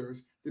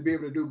genders to be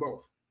able to do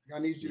both. I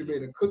need you to be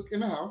able to cook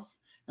in the house,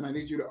 and I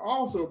need you to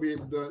also be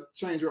able to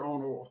change your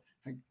own oil.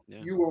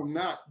 You will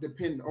not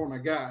depend on a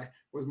guy,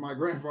 was my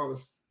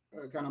grandfather's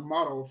kind of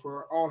motto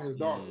for all his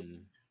daughters.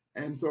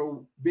 And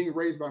so being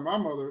raised by my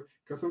mother,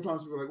 because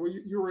sometimes people are like, well,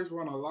 you're raised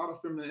around a lot of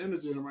feminine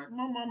energy. And I'm like,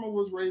 my mama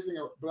was raising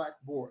a Black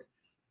boy.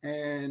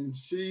 And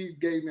she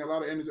gave me a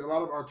lot of energy. A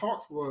lot of our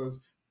talks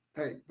was,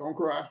 hey, don't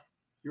cry.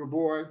 You're a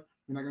boy.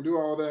 You're not going to do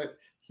all that.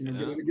 Get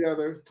it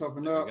together,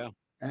 toughen up.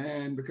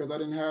 And because I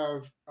didn't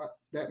have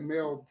that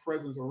male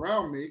presence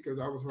around me, because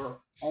I was her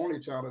only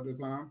child at the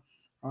time,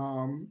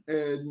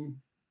 and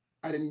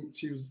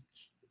she was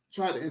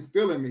trying to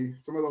instill in me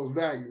some of those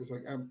values.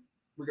 Like,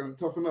 we're going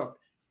to toughen up.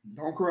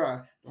 Don't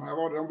cry.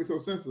 Don't be so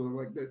sensitive.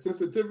 Like that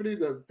sensitivity,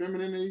 the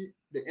femininity,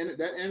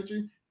 that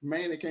energy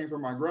mainly came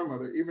from my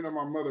grandmother. Even though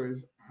my mother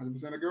is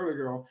 100% a girly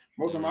girl,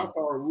 most of my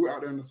saw her, we were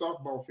out there in the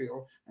softball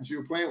field, and she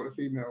was playing with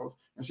the females,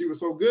 and she was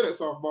so good at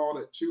softball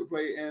that she would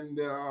play in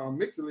the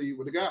mixed league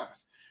with the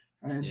guys.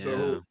 And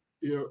so,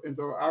 and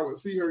so I would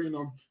see her,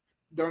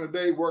 during the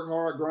day, work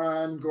hard,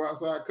 grind, go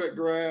outside, cut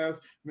grass.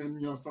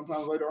 And then,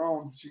 sometimes later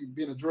on, she'd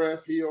be in a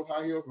dress, heels,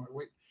 high heels. I'm like,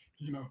 wait,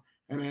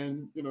 and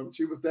then,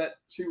 she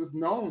was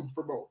known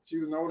for both. She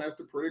was known as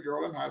the pretty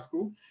girl in high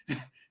school,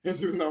 and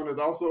she was known as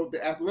also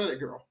the athletic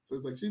girl. So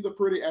it's like, she's the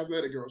pretty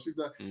athletic girl. She's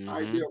the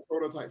ideal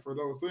prototype for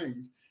those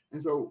things.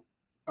 And so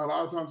a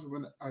lot of times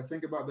when I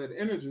think about that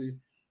energy,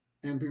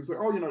 and people say,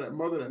 oh, that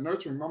mother, that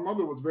nurturing, my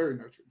mother was very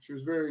nurturing. She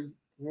was very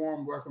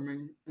warm,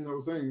 welcoming, and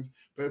those things.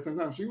 But at the same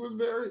time, she was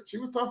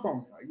tough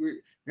on me. Like me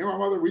and my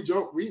mother, we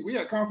joked, we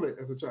had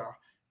conflict as a child.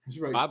 And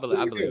she's like, I believe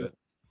it.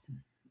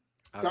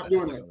 Stop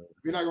doing that.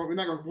 We're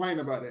not gonna complain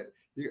about that.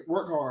 You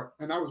work hard.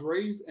 And I was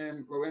raised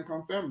in low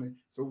income family,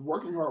 so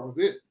working hard was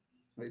it.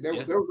 Like there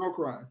was no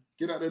crying.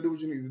 Get out there, do what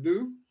you need to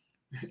do.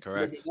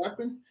 Correct. Make it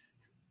happen.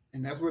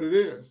 And that's what it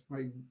is.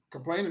 Like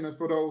complaining is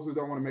for those who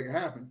don't want to make it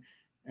happen.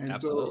 And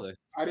Absolutely.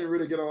 so I didn't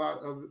really get a lot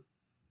of.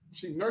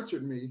 She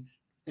nurtured me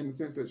in the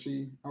sense that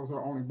I was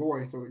her only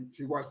boy, so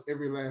she watched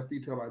every last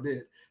detail I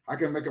did. I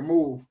couldn't make a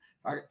move.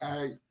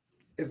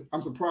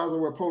 I'm surprised I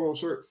wear polo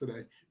shirts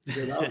today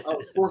because I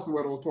was forced to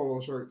wear those polo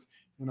shirts.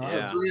 I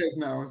have dreads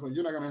now. It's like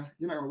you're not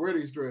gonna wear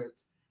these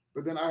dreads.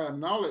 But then I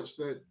acknowledged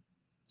that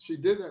she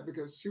did that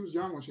because she was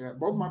young when she had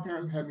both my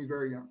parents had me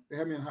very young. They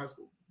had me in high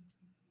school.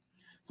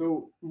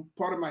 So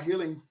part of my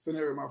healing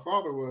scenario with my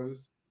father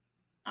was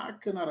I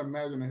could not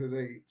imagine at his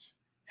age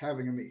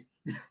having a me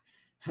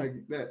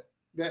like that.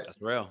 That's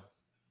real.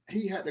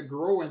 He had to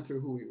grow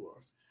into who he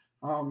was.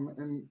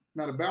 And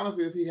now the balance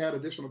is he had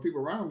additional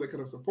people around him that could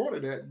have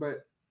supported that,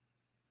 but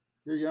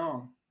you're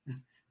young.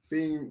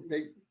 Being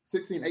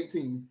 16,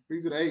 18,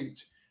 these are the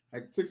age,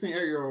 like 16,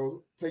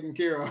 8-year-old taking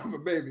care of a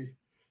baby.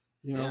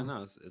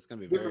 It's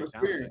going to be different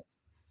experience.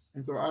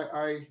 And so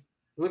I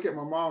look at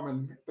my mom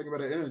and think about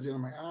that energy, and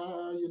I'm like,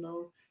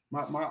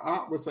 my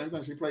aunt was the same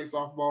thing. She played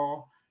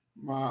softball.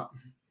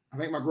 I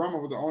think my grandma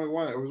was the only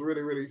one that was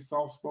really, really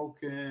soft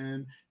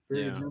spoken,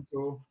 very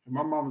gentle. And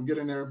my mom was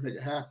getting there, make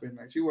it happen.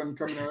 Like she wasn't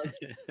coming there.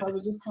 I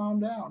was just calm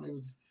down. It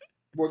was,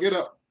 boy, get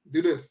up,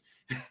 do this,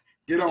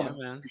 get on it,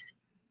 man.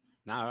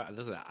 No,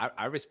 listen,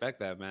 I respect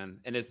that, man,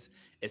 and it's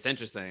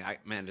interesting.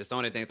 There's so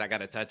many things I got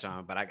to touch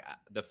on, but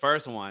the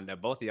first one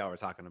that both of y'all were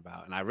talking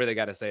about, and I really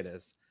got to say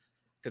this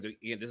because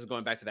this is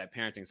going back to that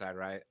parenting side,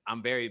 right?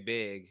 I'm very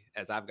big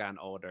as I've gotten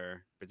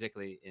older,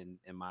 particularly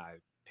in my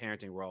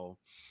parenting role,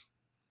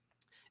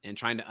 and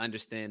trying to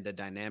understand the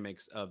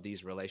dynamics of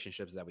these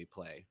relationships that we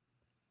play.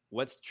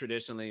 What's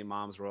traditionally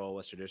mom's role?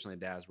 What's traditionally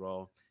dad's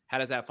role? How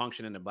does that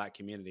function in the Black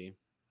community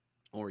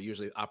when we're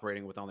usually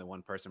operating with only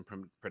one person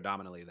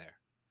predominantly there?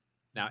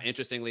 Now,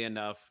 interestingly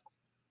enough,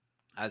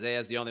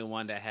 Isaiah's the only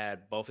one that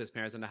had both his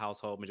parents in the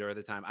household majority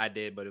of the time. I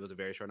did, but it was a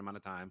very short amount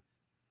of time.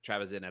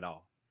 Travis didn't at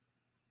all.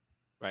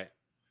 Right?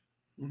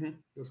 Mm-hmm.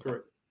 That's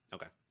correct.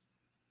 Okay.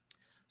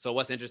 So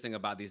what's interesting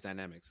about these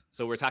dynamics?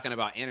 So we're talking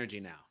about energy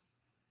now.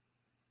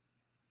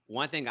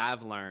 One thing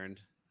I've learned,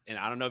 and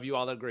I don't know if you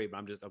all agree,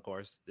 but of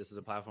course, this is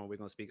a platform we're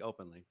going to speak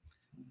openly.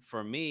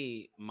 For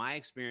me, my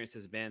experience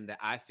has been that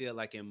I feel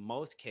like in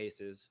most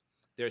cases,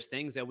 there's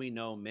things that we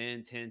know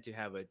men tend to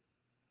have a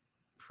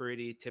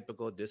pretty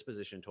typical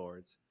disposition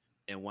towards,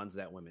 and ones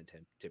that women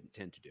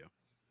tend to do.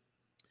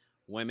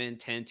 Women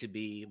tend to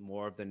be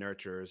more of the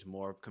nurturers,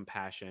 more of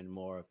compassion,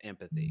 more of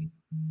empathy.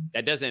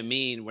 That doesn't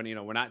mean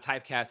we're not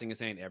typecasting and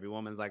saying every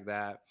woman's like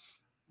that.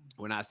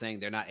 We're not saying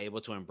they're not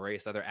able to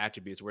embrace other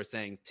attributes. We're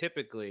saying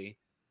typically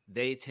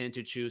they tend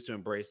to choose to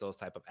embrace those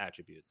type of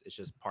attributes. It's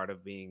just part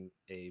of being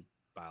a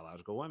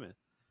biological woman.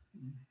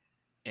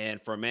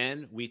 And for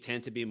men, we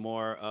tend to be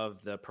more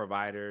of the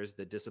providers,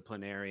 the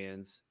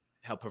disciplinarians,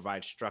 help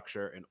provide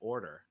structure and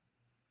order,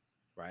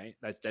 right?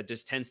 That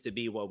just tends to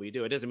be what we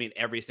do. It doesn't mean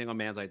every single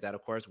man's like that.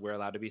 Of course, we're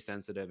allowed to be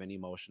sensitive and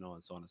emotional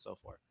and so on and so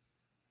forth.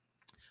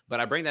 But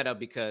I bring that up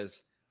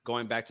because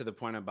going back to the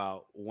point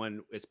about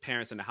when it's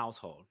parents in the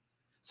household.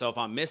 So if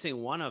I'm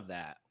missing one of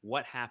that,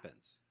 what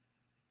happens?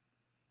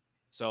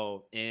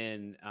 So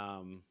in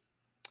I'm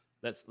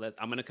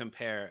going to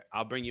compare,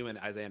 I'll bring you in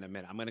Isaiah in a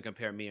minute. I'm going to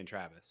compare me and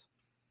Travis.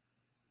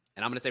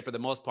 And I'm going to say for the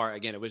most part,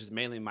 again, it was just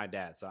mainly my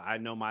dad. So I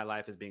know my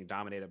life is being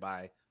dominated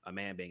by a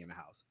man being in the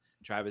house.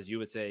 Travis, you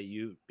would say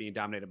you being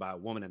dominated by a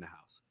woman in the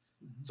house.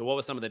 Mm-hmm. So what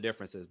were some of the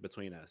differences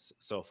between us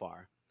so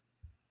far?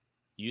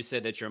 You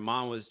said that your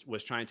mom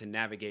was trying to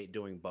navigate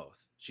doing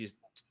both. She's,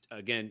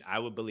 again, I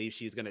would believe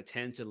she's going to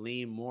tend to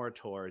lean more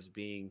towards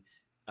being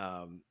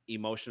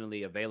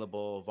emotionally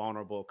available,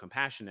 vulnerable,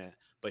 compassionate,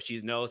 but she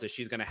knows that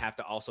she's going to have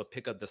to also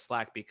pick up the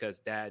slack because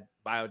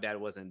bio dad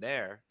wasn't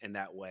there in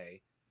that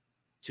way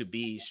to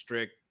be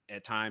strict,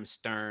 at times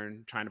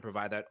stern, trying to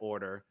provide that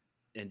order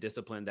and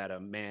discipline that a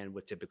man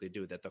would typically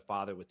do, that the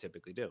father would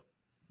typically do.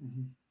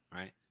 Mm-hmm.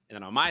 Right. And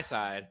then on my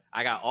side,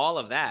 I got all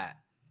of that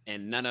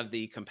and none of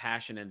the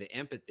compassion and the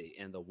empathy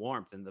and the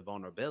warmth and the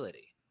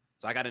vulnerability.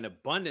 So I got an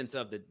abundance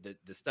of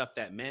the stuff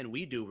that men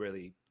we do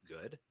really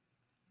good,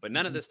 but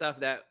none of the stuff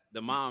that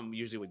the mom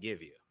usually would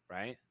give you,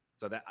 right?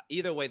 So that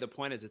either way, the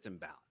point is it's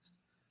imbalanced.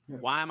 Yeah.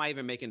 Why am I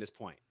even making this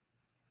point?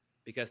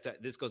 Because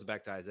this goes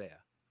back to Isaiah.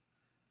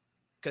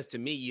 Because to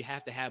me, you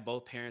have to have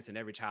both parents in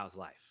every child's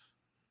life.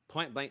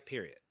 Point blank,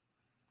 period.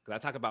 Because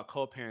I talk about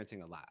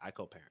co-parenting a lot. I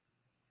co-parent.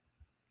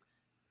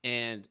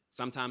 And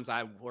sometimes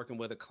I'm working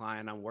with a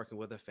client, I'm working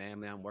with a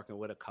family, I'm working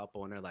with a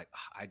couple, and they're like,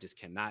 oh, I just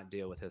cannot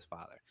deal with his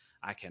father.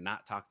 I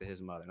cannot talk to his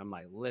mother. And I'm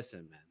like,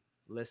 listen,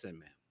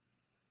 man.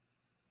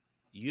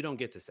 You don't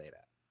get to say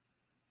that.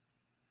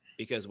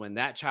 Because when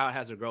that child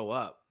has to grow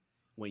up,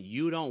 when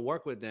you don't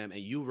work with them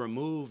and you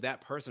remove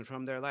that person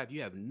from their life,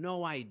 you have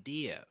no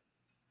idea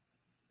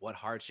what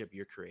hardship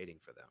you're creating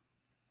for them.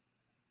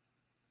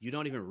 You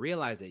don't even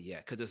realize it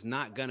yet because it's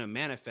not going to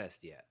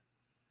manifest yet.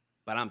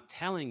 But I'm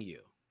telling you,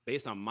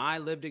 based on my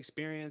lived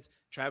experience,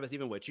 Travis,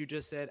 even what you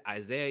just said,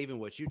 Isaiah, even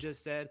what you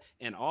just said,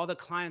 and all the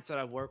clients that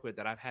I've worked with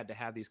that I've had to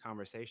have these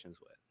conversations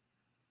with,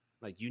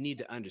 like, you need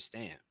to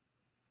understand,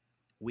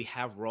 we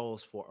have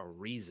roles for a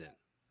reason.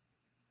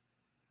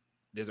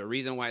 There's a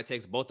reason why it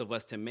takes both of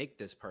us to make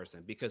this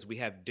person, because we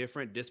have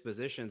different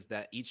dispositions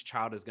that each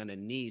child is going to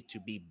need to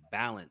be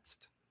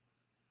balanced.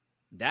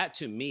 That,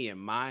 to me, in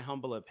my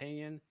humble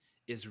opinion,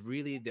 is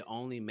really the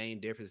only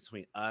main difference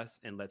between us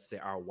and, let's say,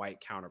 our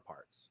white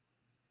counterparts,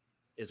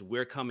 is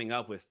we're coming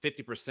up with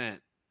 50%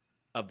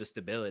 of the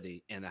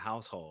stability in the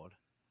household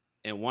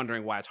and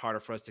wondering why it's harder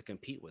for us to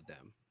compete with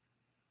them.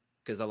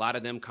 Because a lot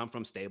of them come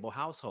from stable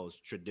households,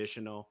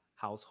 traditional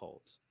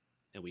households,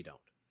 and we don't.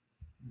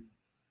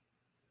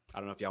 I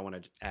don't know if y'all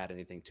want to add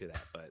anything to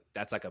that, but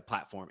that's like a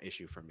platform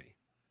issue for me.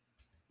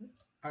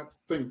 I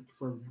think,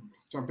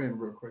 jump in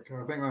real quick,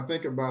 I think when I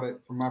think about it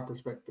from my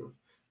perspective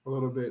a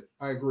little bit,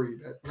 I agree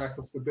that lack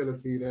of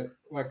stability, that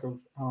lack of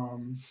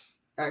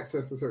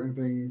access to certain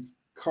things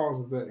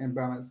causes that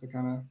imbalance to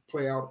kind of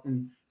play out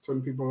in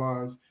certain people's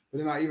lives. But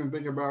then I even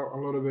think about a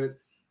little bit,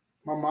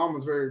 my mom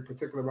was very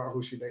particular about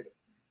who she dated.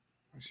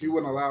 She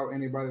wouldn't allow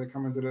anybody to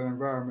come into that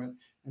environment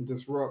and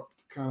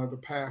disrupt kind of the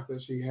path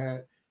that she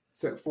had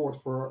set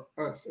forth for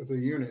us as a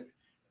unit.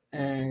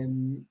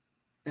 And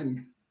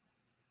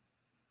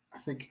I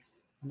think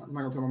I'm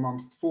not going to tell my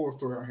mom's full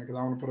story out here because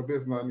I want to put a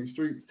business out in these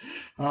streets.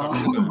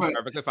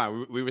 Perfectly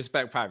fine. We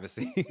respect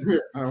privacy. Yeah,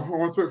 I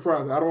want to respect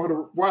privacy. I don't want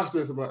to watch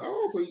this and be like,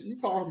 oh, so you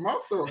talk my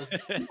story.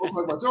 You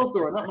talk about your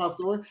story, not my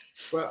story.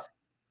 But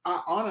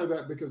I honor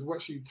that because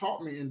what she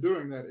taught me in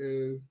doing that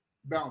is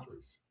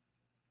boundaries.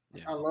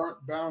 Yeah. I learned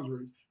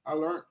boundaries. I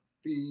learned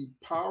the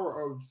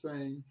power of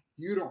saying,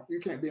 you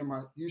shouldn't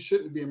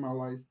be in my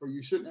life, or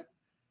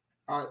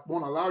I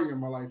won't allow you in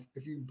my life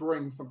if you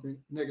bring something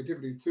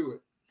negativity to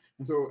it.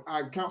 And so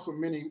I counsel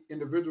many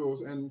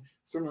individuals, and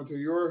similar to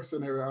your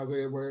scenario,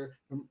 Isaiah, where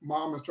the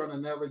mom is trying to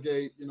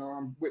navigate,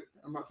 I'm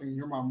not saying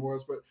your mom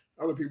was, but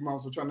other people's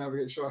moms were trying to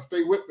navigate, should I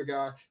stay with the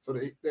guy so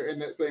they're in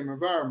that same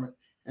environment?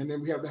 And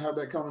then we have to have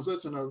that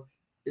conversation of,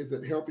 is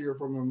it healthier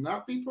for them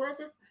not be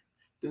present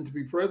than to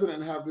be present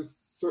and have this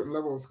certain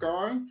level of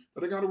scarring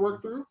that they got to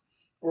work through?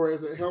 Or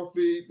is it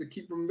healthy to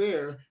keep them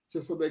there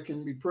just so they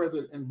can be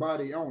present in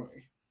body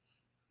only?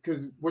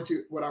 Because what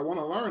I want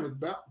to learn is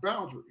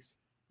boundaries.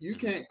 You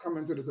can't come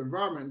into this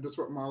environment and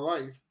disrupt my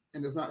life,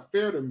 and it's not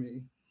fair to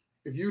me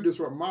if you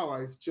disrupt my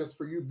life just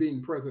for you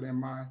being present in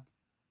my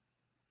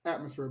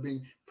atmosphere,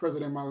 being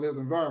present in my lived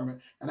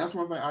environment. And that's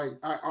one thing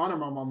I honor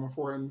my mama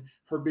for, and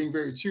her being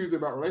very choosy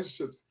about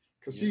relationships,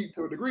 because she,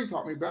 to a degree,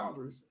 taught me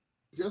boundaries.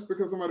 Just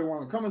because somebody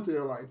wants to come into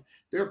your life,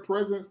 their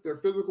presence, their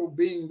physical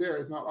being there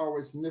is not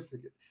always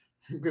significant,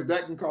 because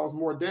that can cause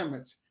more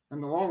damage in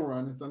the long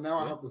run. And so now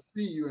I have to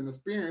see you and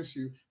experience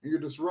you, and you're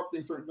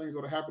disrupting certain things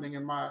that are happening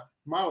in my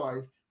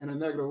life in a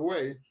negative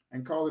way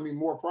and causing me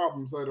more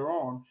problems later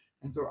on.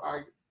 And so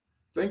I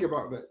think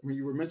about that when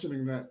you were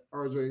mentioning that,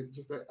 RJ,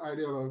 just that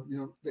idea of,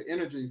 the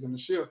energies and the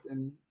shift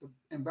and the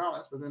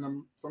imbalance. But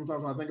then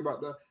sometimes I think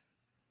about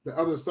the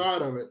other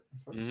side of it.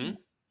 It's like,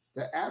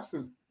 the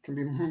absent can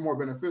be more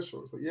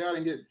beneficial. So yeah, I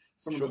didn't get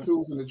some of the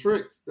tools and the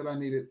tricks that I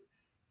needed,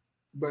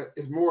 but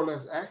it's more or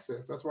less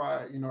access. That's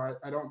why,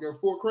 I don't give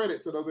full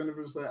credit to those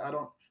individuals that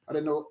I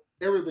didn't know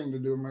everything to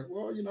do. I'm like,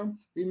 well,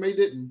 we may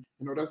didn't,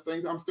 that's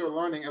things I'm still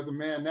learning as a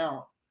man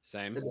now.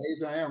 Same. At the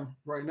age I am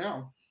right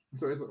now. And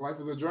so life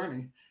is a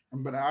journey,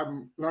 but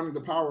I'm learning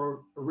the power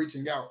of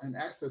reaching out and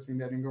accessing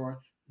that and going,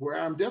 where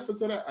I'm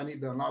deficit at, I need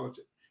to acknowledge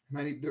it. And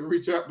I need to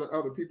reach out to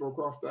other people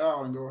across the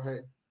aisle and go, hey,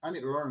 I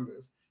need to learn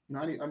this.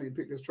 I need to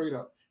pick this trait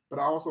up. But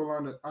I also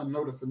learned that I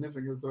know the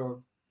significance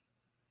of,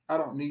 I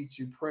don't need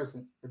you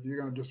present if you're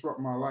going to disrupt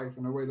my life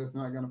in a way that's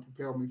not going to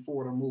propel me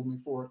forward or move me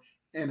forward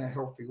in a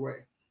healthy way.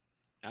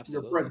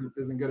 Absolutely. Your presence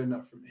isn't good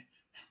enough for me.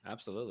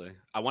 Absolutely.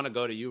 I want to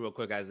go to you real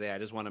quick, Isaiah. I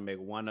just want to make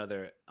one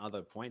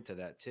other point to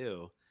that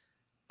too.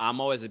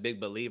 I'm always a big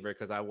believer,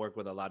 because I work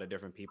with a lot of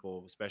different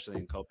people, especially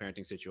in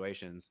co-parenting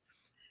situations.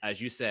 As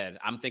you said,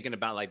 I'm thinking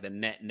about like the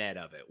net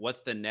of it.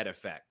 What's the net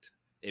effect?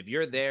 If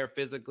you're there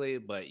physically,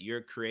 but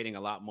you're creating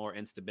a lot more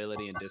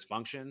instability and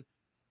dysfunction,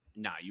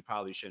 you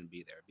probably shouldn't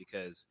be there,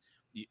 because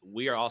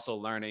we are also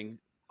learning,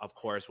 of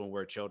course, when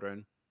we're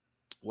children,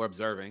 we're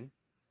observing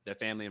the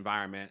family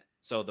environment.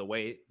 So the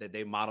way that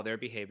they model their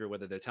behavior,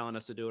 whether they're telling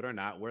us to do it or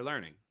not, we're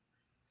learning.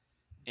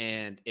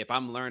 And if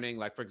I'm learning,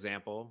 like, for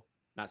example,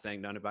 not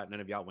saying none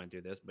of y'all went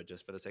through this, but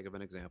just for the sake of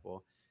an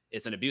example,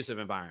 it's an abusive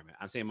environment.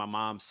 I'm seeing my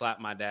mom slap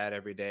my dad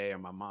every day, or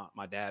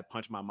my dad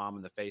punch my mom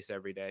in the face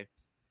every day.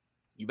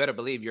 You better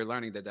believe you're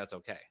learning that that's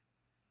okay.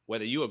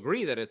 Whether you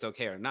agree that it's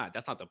okay or not,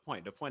 that's not the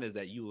point. The point is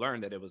that you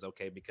learned that it was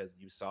okay because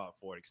you saw it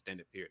for an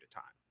extended period of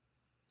time.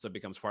 So it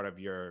becomes part of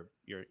your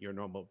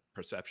normal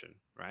perception,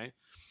 right?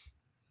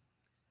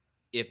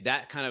 If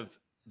that kind of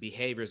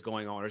behavior is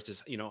going on, or it's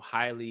just,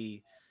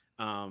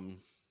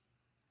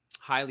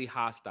 highly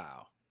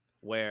hostile,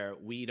 where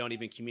we don't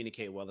even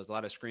communicate well, there's a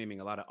lot of screaming,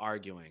 a lot of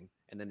arguing,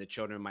 and then the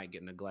children might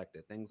get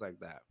neglected, things like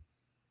that.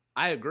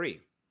 I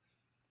agree.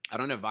 I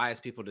don't advise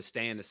people to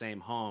stay in the same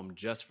home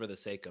just for the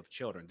sake of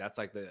children. That's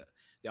like the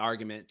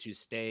argument to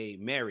stay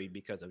married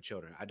because of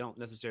children. I don't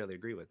necessarily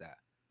agree with that.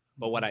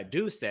 But what I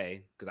do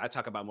say, because I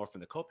talk about more from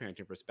the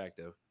co-parenting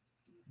perspective,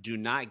 do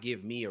not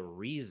give me a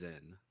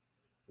reason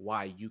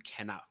why you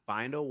cannot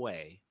find a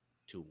way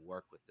to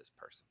work with this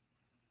person.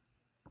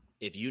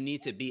 If you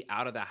need to be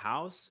out of the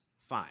house,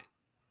 fine.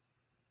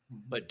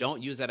 But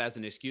don't use that as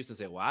an excuse and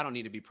say, well, I don't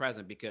need to be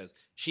present because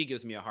she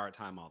gives me a hard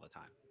time all the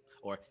time,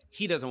 or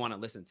he doesn't want to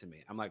listen to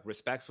me. I'm like,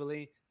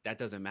 respectfully, that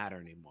doesn't matter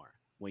anymore.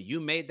 When you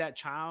made that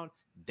child,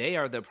 they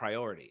are the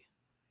priority.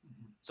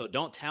 So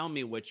don't tell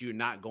me what you're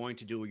not going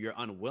to do or you're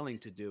unwilling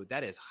to do.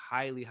 That is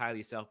highly,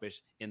 highly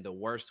selfish in the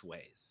worst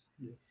ways.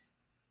 Yes.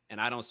 And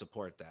I don't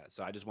support that.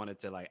 So I just wanted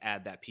to like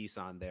add that piece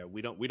on there.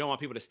 We don't want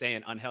people to stay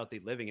in unhealthy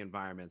living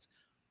environments,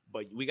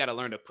 but we got to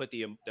learn to put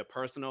the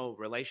personal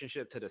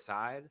relationship to the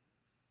side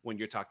when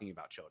you're talking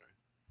about children.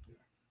 Yeah.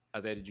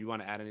 Isaiah, did you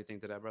want to add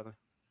anything to that, brother?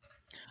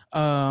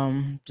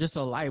 Just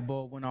a light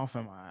bulb went off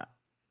in my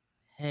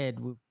head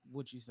with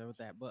what you said with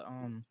that. But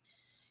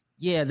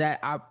yeah, that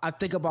I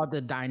think about the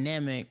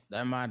dynamic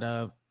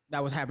that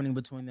was happening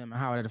between them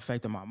and how it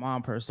affected my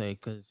mom per se.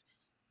 Because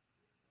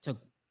to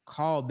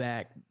call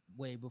back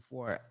way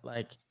before,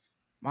 like,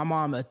 my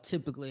mom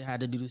typically had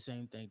to do the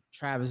same thing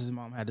Travis's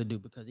mom had to do,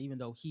 because even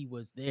though he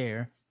was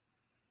there,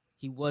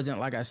 he wasn't,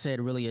 like I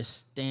said, really a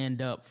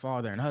stand-up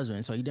father and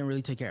husband. So he didn't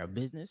really take care of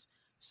business.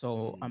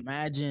 So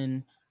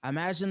imagine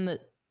the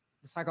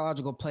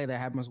psychological play that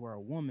happens where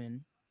a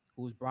woman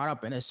who's brought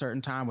up in a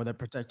certain time with a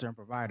protector and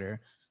provider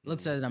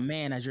looks at a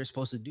man as, you're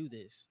supposed to do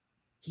this.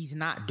 He's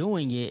not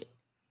doing it,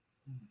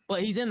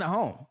 but he's in the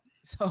home.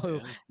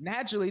 So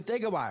naturally,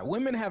 think about it.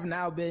 Women have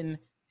now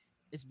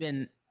it's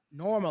been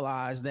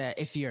normalized that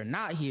if you're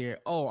not here,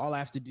 all I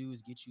have to do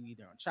is get you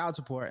either on child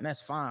support, and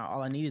that's fine.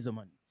 All I need is the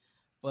money.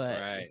 But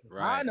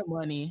find the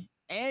money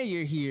and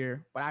you're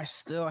here, but I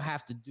still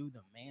have to do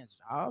the man's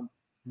job.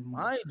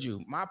 Mind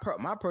you, my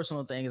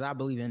personal thing is I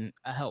believe in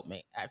a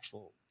helpmate,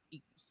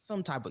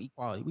 some type of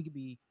equality. We could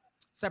be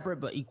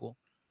separate but equal.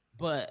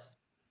 But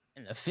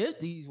in the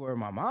 50s, where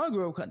my mom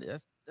grew up,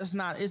 that's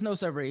not, it's no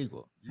separate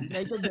equal. You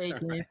make the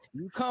bacon,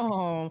 you come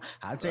home,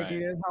 I take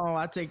care of home,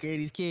 I take care of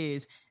these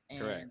kids,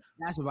 and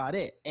that's about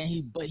it. And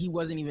he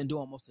wasn't even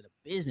doing most of the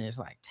business,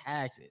 like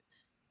taxes,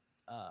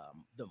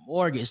 the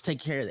mortgage, take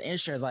care of the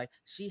insurance. Like,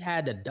 she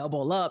had to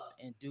double up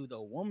and do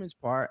the woman's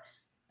part,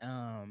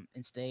 and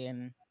stay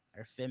in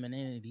her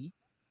femininity.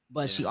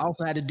 But she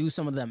also had to do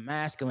some of the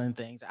masculine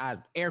things. I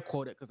air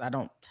quote it because I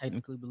don't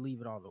technically believe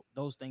it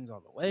those things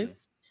all the way.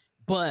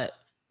 But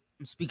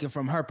I'm speaking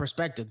from her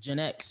perspective, Gen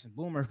X,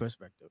 boomer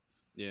perspective.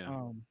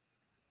 Yeah.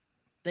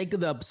 Think of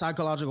the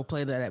psychological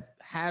play that it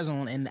has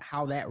on and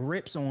how that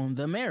rips on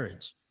the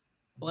marriage.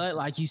 But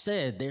like you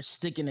said, they're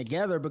sticking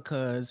together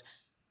because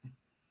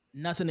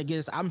nothing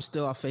against, I'm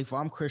still faithful,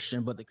 I'm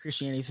Christian, but the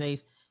Christianity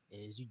faith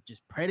is you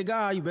just pray to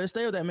God, you better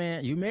stay with that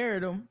man. You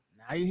married him.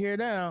 Now you're here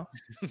now.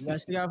 You gotta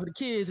stay out for the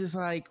kids. It's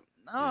like,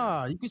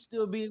 you can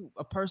still be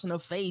a person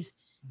of faith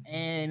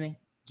and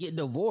get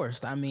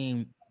divorced. I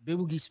mean,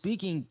 biblically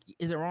speaking,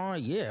 is it wrong?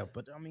 Yeah,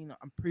 but I mean,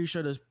 I'm pretty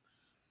sure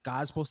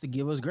God's supposed to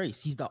give us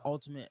grace. He's the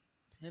ultimate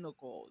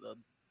pinnacle,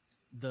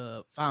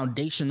 the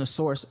foundation, the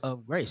source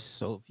of grace.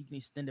 So if he can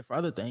extend it for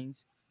other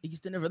things, he can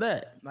extend it for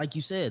that. Like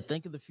you said,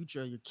 think of the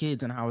future of your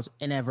kids and how it's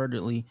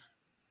inadvertently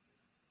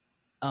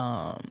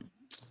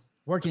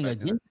working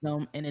against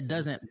them, and it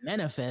doesn't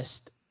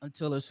manifest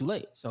until it's too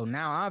late. So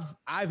now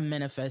I've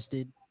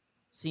manifested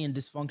seeing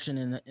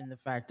dysfunction in the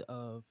fact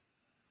of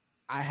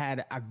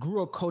I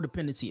grew a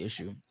codependency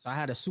issue. So I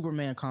had a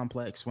Superman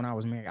complex when I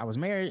was married. I was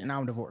married and now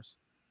I'm divorced.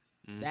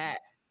 That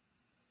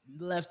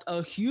left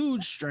a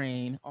huge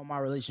strain on my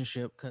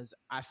relationship because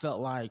I felt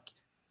like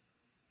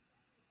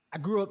I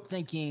grew up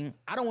thinking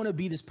I don't want to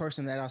be this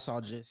person that I saw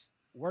just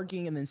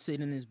working and then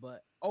sitting in his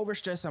butt,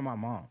 overstressed on my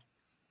mom.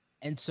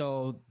 And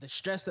so the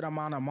stress that I'm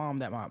on our mom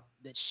that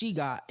she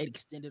got, it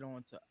extended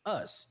on to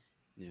us.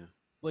 Yeah.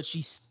 But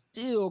she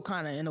still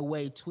kind of in a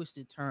way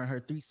turned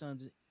her 3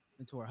 sons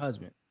into her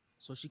husband.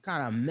 So she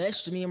kind of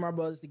meshed me and my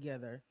brothers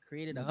together,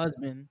 created a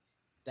husband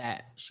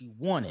that she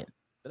wanted.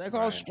 But that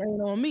caused strain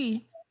on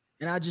me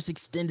and I just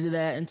extended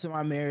that into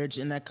my marriage,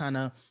 and that kind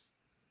of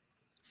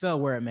fell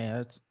where it may.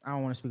 I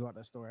don't want to speak about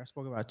that story. I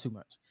spoke about it too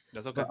much.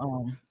 That's okay. But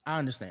I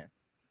understand.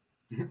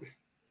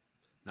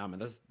 No,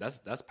 man,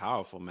 that's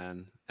powerful,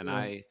 man. And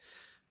Yeah.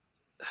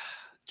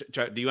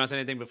 do you want to say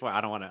anything before?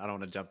 I don't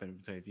want to jump in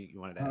between if you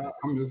wanted to add.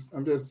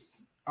 I'm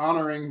just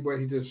honoring what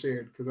he just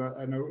shared, because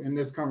I know in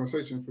this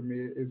conversation for me,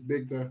 it's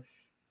big to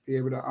be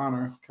able to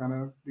honor kind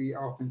of the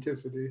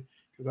authenticity.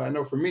 Because I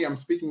know for me, I'm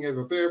speaking as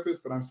a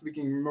therapist, but I'm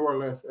speaking more or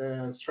less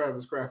as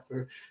Travis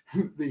Crafter,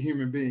 the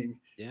human being.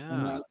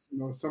 And Yeah. that's,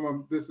 some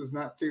of this is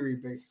not theory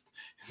based.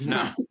 It's No,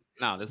 not.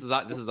 no, this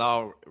is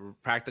all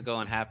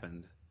practical and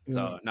happened. Yeah.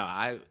 So no,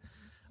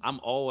 I'm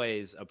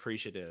always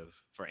appreciative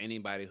for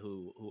anybody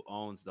who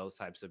owns those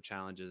types of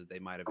challenges that they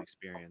might have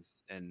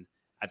experienced. And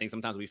I think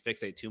sometimes we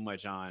fixate too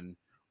much on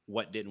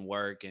what didn't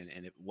work and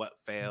what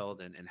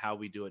failed and how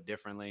we do it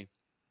differently.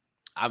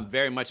 I'm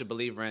very much a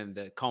believer in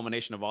the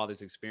culmination of all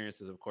these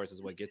experiences, of course, is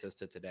what gets us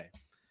to today.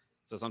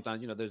 So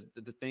sometimes, there's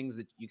the things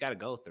that you got to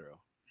go through.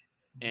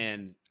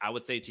 And I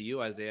would say to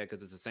you, Isaiah,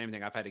 because it's the same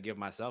thing I've had to give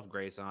myself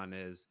grace on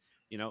is,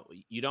 when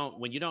you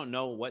don't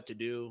know what to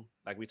do,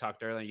 like we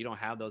talked earlier, you don't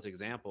have those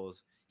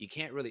examples, you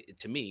can't really,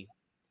 to me,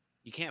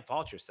 you can't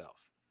fault yourself.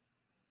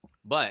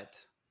 But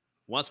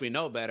once we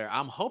know better,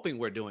 I'm hoping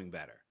we're doing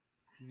better.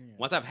 Yeah.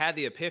 Once I've had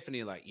the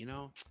epiphany, like,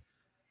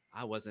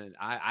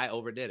 I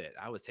overdid it.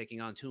 I was taking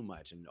on too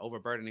much and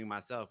overburdening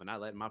myself and not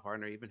letting my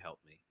partner even help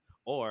me.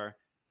 Or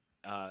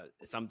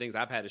some things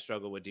I've had to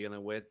struggle with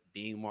dealing with,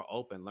 being more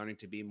open, learning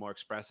to be more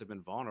expressive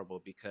and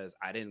vulnerable because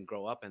I didn't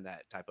grow up in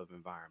that type of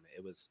environment.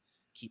 It was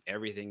keep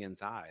everything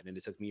inside. And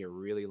it took me a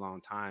really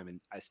long time.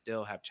 And I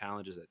still have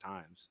challenges at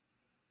times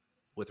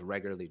with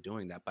regularly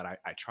doing that. But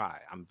I try.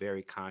 I'm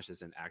very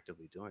conscious and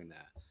actively doing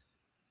that.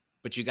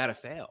 But you got to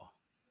fail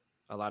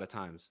a lot of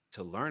times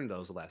to learn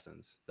those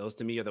lessons. Those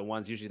to me are the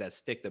ones usually that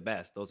stick the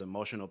best. Those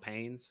emotional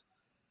pains,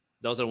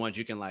 those are the ones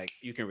you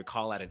can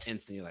recall at an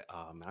instant. You're like,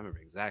 oh man, I remember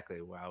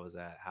exactly where I was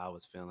at, how I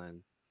was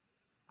feeling.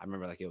 I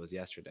remember like it was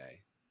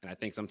yesterday. And I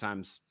think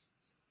sometimes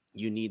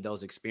you need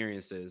those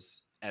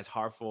experiences, as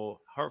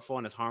hurtful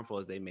and as harmful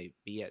as they may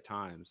be at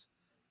times,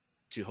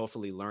 to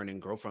hopefully learn and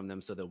grow from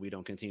them so that we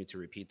don't continue to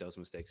repeat those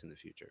mistakes in the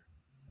future.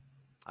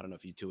 I don't know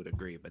if you two would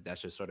agree, but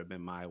that's just sort of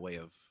been my way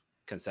of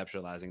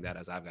conceptualizing that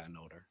as I've gotten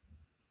older.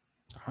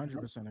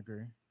 100%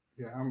 agree.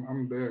 Yeah,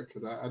 I'm there,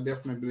 because I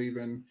definitely believe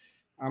in.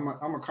 I'm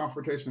a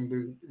confrontation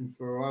dude, and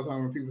so a lot of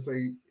times when people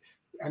say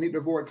I need to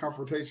avoid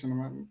confrontation, I'm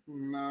like,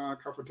 nah,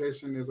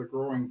 confrontation is a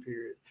growing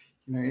period.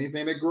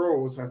 Anything that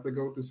grows has to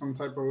go through some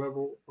type of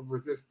level of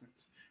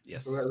resistance.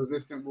 Yes. So that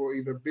resistance will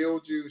either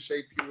build you,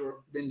 shape you, or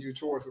bend you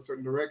towards a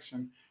certain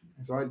direction.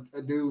 And so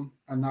I do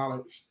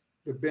acknowledge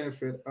the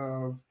benefit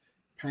of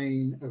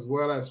pain as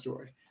well as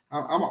joy.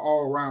 I'm an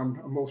all-around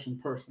emotion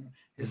person.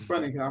 It's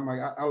funny because I'm like,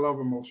 I love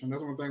emotion.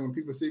 That's one thing when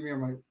people see me,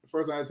 I'm like, the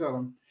first thing I tell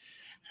them,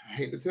 I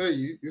hate to tell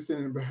you, you're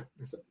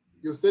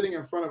sitting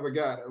in front of a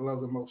guy that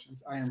loves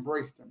emotions. I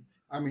embrace them.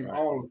 I mean, Right.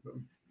 all of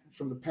them,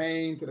 from the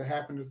pain to the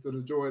happiness to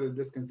the joy to the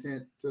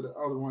discontent to the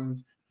other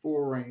ones,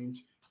 full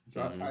range.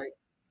 So Mhm.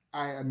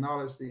 I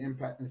acknowledge the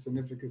impact and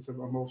significance of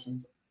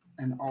emotions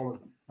and all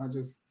of them, not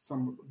just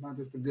some of them, not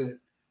just the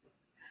good.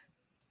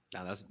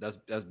 Now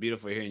that's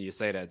beautiful hearing you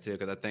say that too,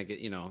 because I think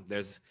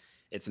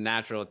it's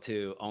natural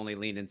to only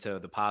lean into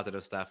the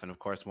positive stuff and of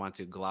course want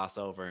to gloss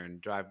over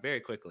and drive very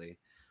quickly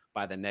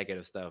by the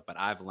negative stuff. But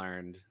I've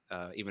learned,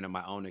 even in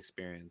my own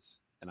experience,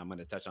 and I'm going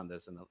to touch on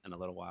this in a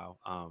little while.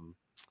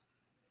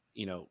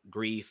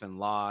 Grief and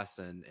loss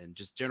and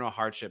just general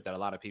hardship that a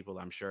lot of people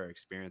I'm sure are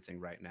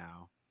experiencing right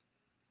now,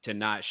 to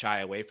not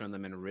shy away from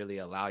them and really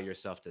allow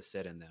yourself to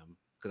sit in them,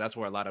 because that's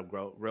where a lot of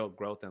real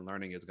growth and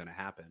learning is going to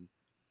happen.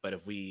 But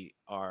if we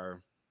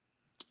are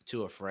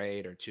too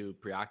afraid or too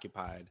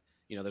preoccupied,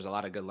 there's a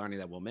lot of good learning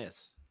that we'll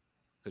miss,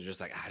 because you're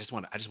just like, I just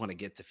want to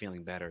get to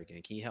feeling better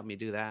again. Can you help me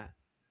do that?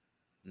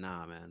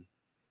 Nah, man.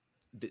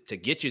 To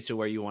get you to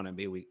where you want to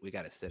be, we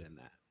got to sit in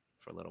that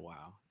for a little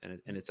while, and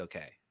it's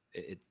okay.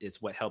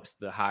 It's what helps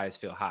the highs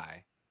feel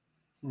high,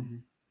 Mm-hmm.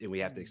 and we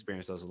have to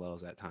experience those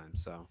lows at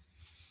times. So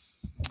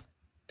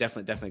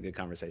definitely good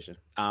conversation.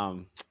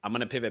 I'm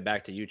gonna pivot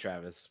back to you,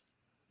 Travis.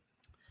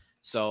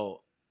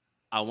 So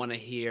I want to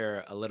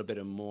hear a little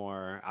bit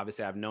more.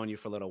 Obviously, I've known you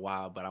for a little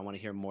while, but I want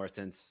to hear more,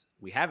 since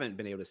we haven't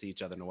been able to see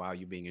each other in a while,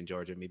 you being in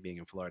Georgia, me being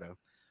in Florida.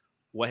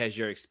 What has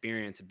your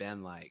experience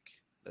been like,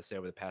 let's say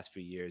over the past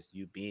few years,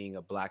 you being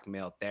a Black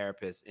male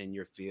therapist in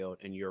your field,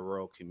 in your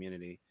rural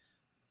community?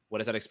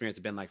 What has that experience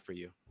been like for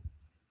you?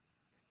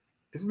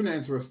 It's been an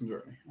interesting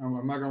journey.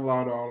 I'm not gonna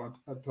lie to all.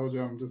 I told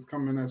you I'm just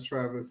coming as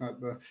Travis, not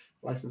the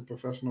licensed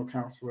professional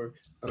counselor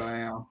that I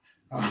am.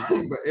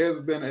 But it's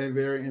been a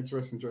very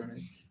interesting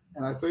journey,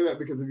 and I say that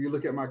because if you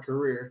look at my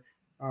career,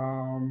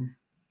 um,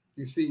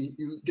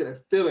 you get a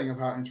feeling of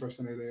how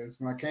interesting it is.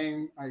 When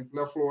I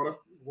left Florida,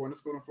 went to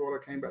school in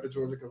Florida, came back to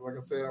Georgia because, like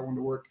I said, I wanted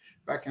to work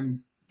back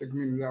in the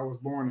community that I was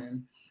born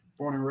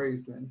and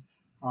raised in.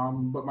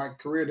 But my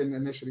career didn't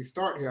initially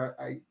start here.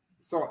 I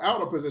sought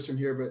out a position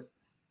here, but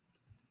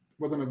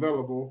wasn't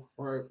available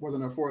or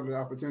wasn't afforded the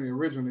opportunity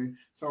originally.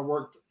 So I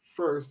worked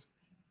first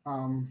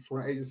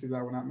for an agency that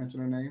I will not mention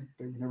their name.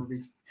 They would never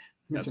be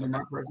mentioned in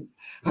my presence.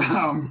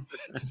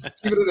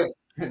 Just keep it at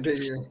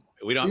that.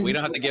 We don't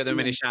have to give them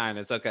any shine.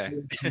 It's okay.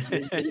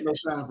 No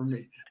shine from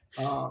me.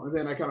 And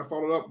then I kind of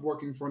followed up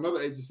working for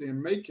another agency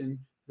in Macon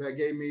that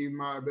gave me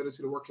my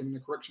ability to work in the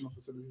correctional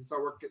facility. So I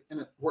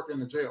worked in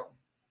the jail.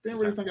 Didn't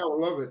really think I would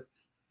love it,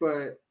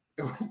 but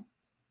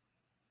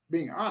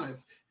being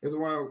honest, is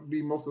one of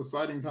the most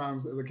exciting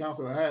times as a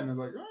counselor I had. And it's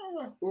like,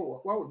 oh,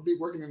 well, why would be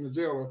working in the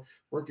jail or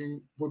working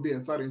would be an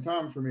exciting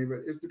time for me? But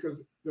it's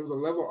because there was a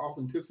level of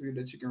authenticity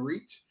that you can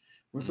reach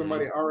when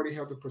somebody already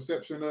has the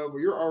perception of,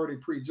 well, you're already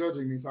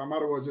prejudging me, so I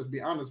might as well just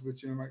be honest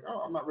with you. I'm like, oh,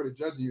 I'm not really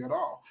judging you at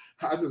all.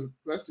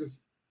 Let's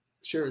just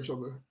share each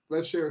other.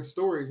 Let's share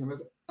stories and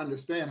let's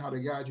understand how to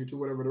guide you to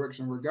whatever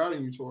direction we're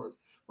guiding you towards,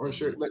 or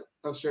let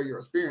us share your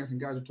experience and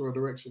guide you toward a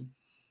direction.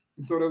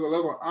 And so there's a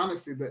level of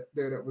honesty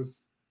that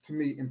was, to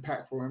me,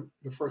 impactful in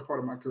the first part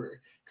of my career,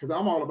 because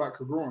I'm all about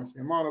congruency.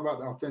 I'm all about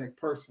the authentic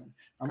person.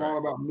 I'm all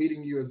about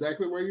meeting you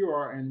exactly where you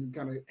are and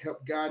kind of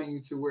help guiding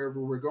you to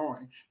wherever we're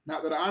going.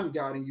 Not that I'm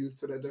guiding you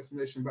to that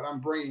destination, but I'm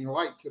bringing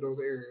light to those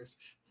areas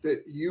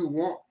that you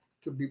want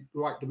to be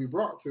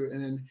brought to,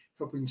 and then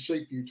helping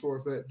shape you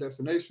towards that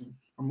destination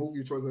or move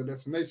you towards that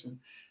destination.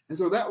 And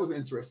so that was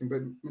interesting.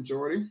 But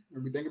majority,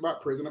 if we think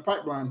about prison and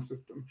pipeline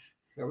system,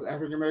 that was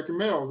African American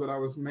males that I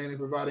was mainly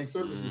providing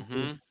services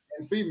to,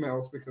 and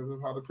females because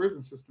of how the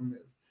prison system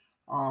is.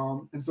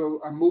 And so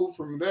I moved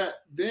from that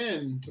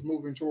then to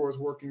moving towards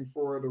working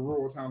for the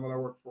rural town that I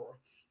work for,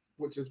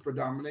 which is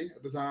predominantly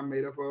at the time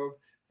made up of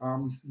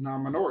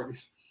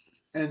non-minorities.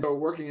 And so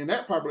working in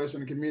that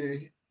population and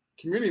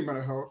community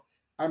mental health,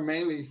 I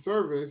mainly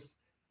service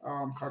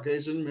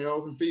Caucasian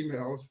males and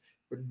females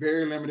with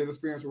very limited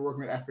experience with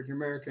working with African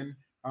American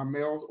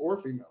males or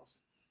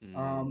females.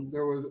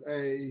 There was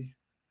a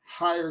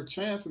higher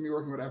chance of me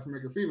working with African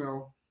American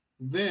female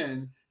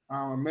than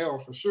a male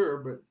for sure,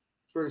 but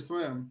very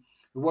slim.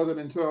 It wasn't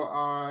until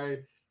I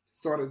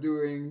started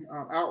doing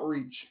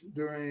outreach,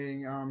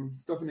 doing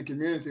stuff in the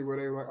community where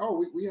they were like,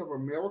 oh, we have a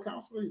male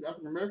counselor. He's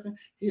African American.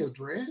 He has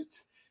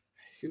dreads.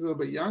 He's a little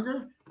bit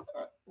younger.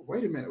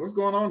 Wait a minute, what's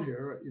going on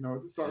here?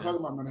 To start talking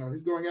about mental health.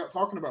 He's going out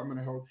talking about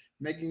mental health,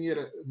 making it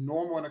a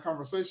normal in a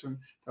conversation,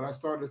 that I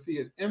started to see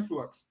an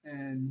influx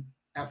in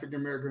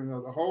African Americans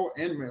as a whole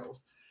and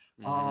males.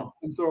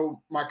 And so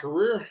my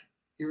career,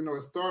 even though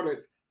it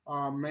started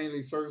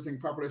mainly servicing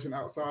population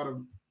outside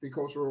of the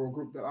cultural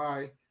group that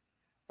I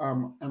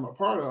am a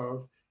part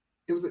of,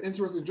 it was an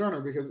interesting journey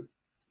because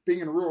being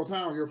in a rural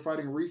town, you're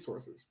fighting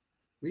resources.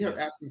 We have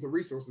absence of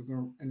resources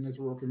in this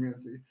rural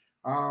community.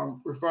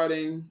 We're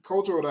fighting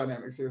cultural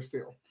dynamics here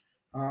still.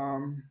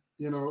 And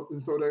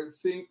so they're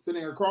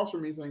sitting across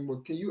from me saying,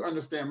 well, can you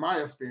understand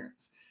my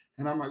experience?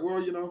 And I'm like,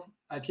 well,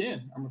 I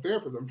can. I'm a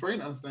therapist. I'm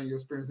trained to understand your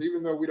experience.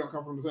 Even though we don't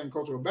come from the same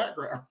cultural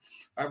background,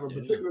 I have a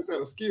particular set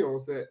of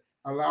skills that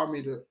allow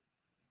me to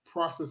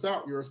process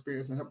out your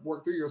experience and help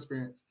work through your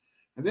experience.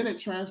 And then it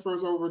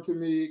transfers over to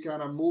me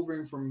kind of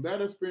moving from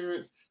that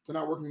experience to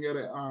now working at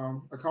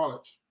a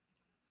college.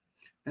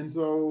 And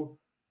so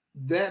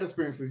that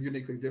experience is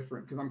uniquely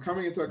different because I'm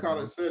coming into a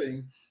college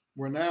setting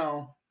where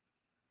now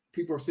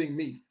people are seeing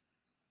me,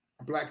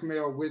 a Black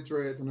male with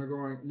dreads, and they're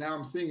going, now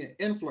I'm seeing an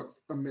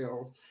influx of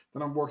males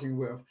that I'm working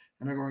with,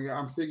 and they're going,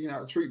 I'm seeking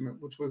out treatment,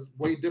 which was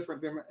way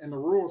different than in the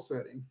rural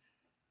setting.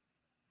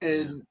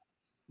 And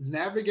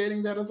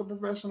navigating that as a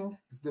professional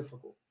is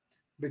difficult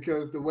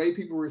because the way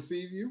people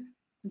receive you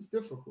is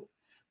difficult.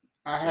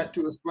 I had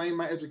to explain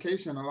my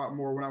education a lot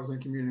more when I was in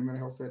community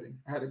mental health setting.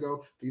 I had to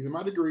go, these are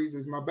my degrees,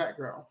 this is my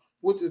background,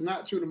 which is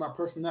not true to my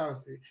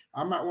personality.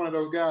 I'm not one of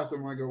those guys that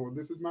want to go, well,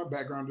 this is my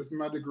background, this is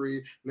my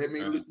degree. Let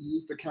me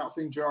use the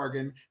counseling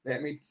jargon.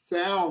 Let me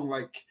sound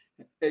like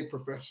a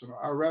professional.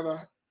 I'd rather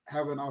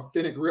have an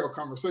authentic, real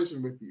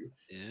conversation with you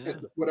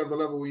at whatever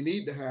level we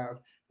need to have.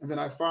 And then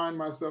I find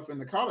myself in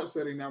the college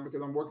setting now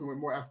because I'm working with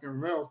more African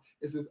males.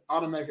 It's this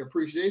automatic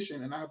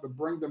appreciation, and I have to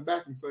bring them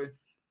back and say,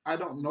 I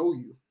don't know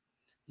you.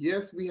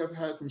 Yes, we have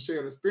had some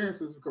shared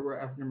experiences because we're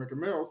African American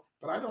males,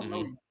 but I don't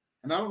know you.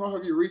 And I don't know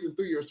how you reason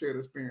through your shared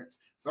experience.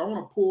 So I want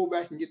to pull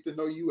back and get to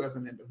know you as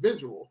an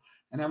individual.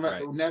 And I'm going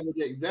to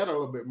navigate that a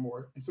little bit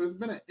more. And so it's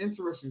been an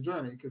interesting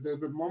journey because there's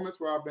been moments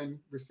where I've been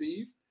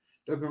received.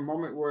 There's been a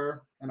moment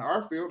where in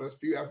our field, there's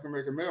few African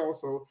American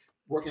males. So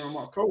working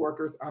amongst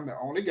coworkers, I'm the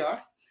only guy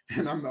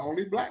and I'm the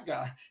only Black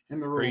guy in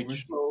the room. And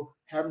so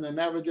having to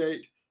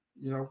navigate,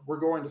 we're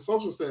going to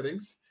social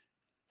settings.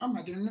 I'm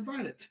not getting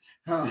invited.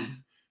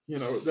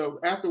 The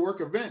after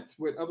work events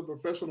with other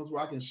professionals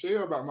where I can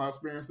share about my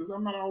experiences,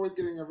 I'm not always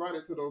getting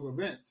invited to those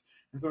events.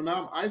 And so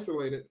now I'm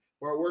isolated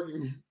while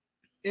working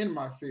in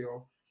my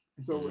field.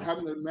 And so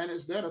having to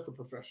manage that as a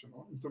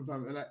professional and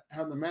sometimes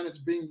having to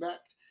manage being back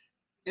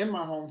in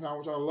my hometown,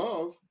 which I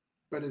love,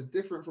 but it's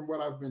different from what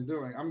I've been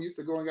doing. I'm used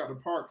to going out to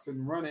parks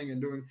and running and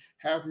doing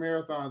half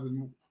marathons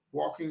and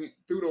walking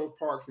through those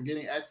parks and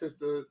getting access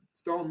to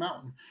Stone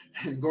Mountain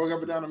and going up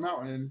and down the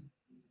mountain. And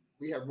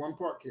we have one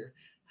park here.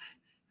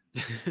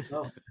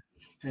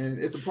 And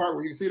it's a part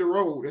where you see the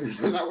road, and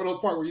it's not one of those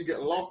parts where you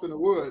get lost in the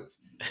woods.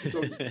 And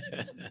so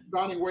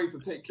finding ways to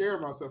take care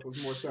of myself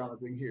was more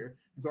challenging here.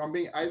 And so I'm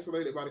being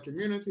isolated by the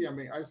community. I'm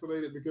being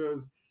isolated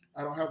because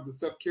I don't have the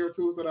self-care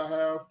tools that I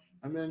have.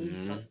 And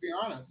then let's be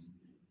honest,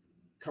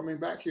 coming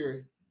back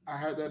here, I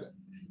had that.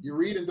 You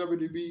read in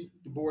W.B.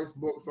 Du Bois'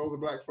 book, Souls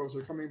of Black Folks,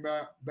 you're coming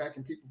back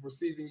and people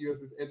perceiving you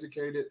as this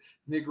educated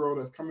Negro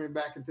that's coming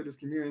back into this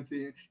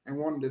community and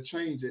wanting to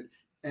change it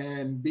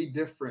and be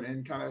different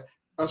and kind of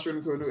usher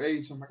into a new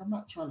age. I'm like, I'm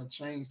not trying to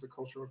change the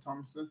culture of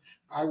Thomaston.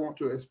 I want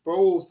to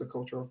expose the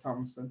culture of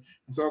Thomaston.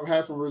 And so I've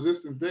had some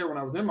resistance there when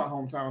I was in my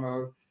hometown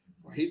of,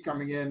 well, he's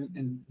coming in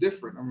and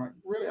different. I'm like,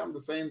 really? I'm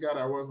the same guy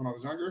that I was when I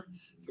was younger,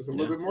 just a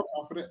little bit more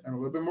confident and a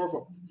little bit more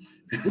vocal.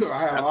 So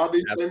I had a lot of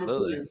these same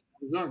opinions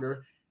when I was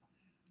younger.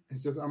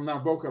 It's just I'm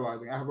not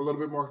vocalizing. I have a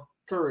little bit more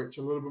courage,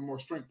 a little bit more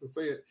strength to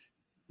say it,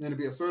 and to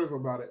be assertive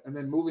about it. And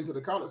then moving to the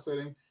college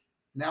setting,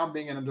 now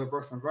being in a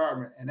diverse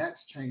environment, and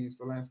that's changed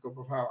the landscape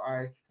of how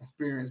I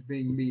experience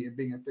being me and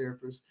being a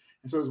therapist.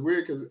 And so it's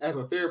weird because as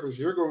a therapist,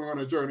 you're going on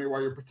a journey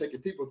while you're taking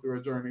people through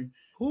a journey.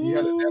 You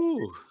had to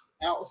navigate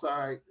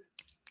outside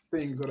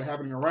things that are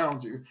happening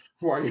around you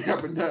while you're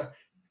helping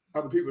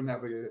other people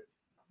navigate it.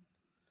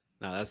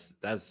 No,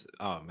 that's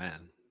oh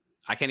man.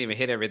 I can't even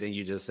hit everything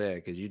you just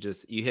said because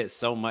you hit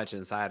so much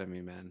inside of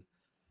me, man.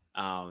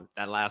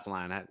 That last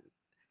line,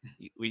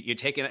 you're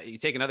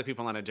taking other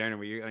people on a journey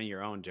where you're on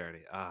your own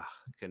journey.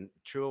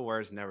 Truer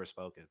words never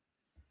spoken.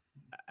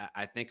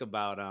 I think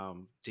about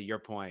to your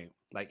point,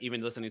 like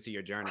even listening to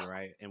your journey,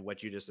 right, and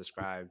what you just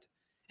described,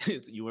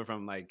 you went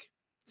from like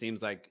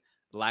seems like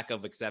lack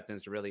of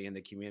acceptance really in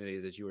the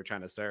communities that you were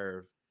trying to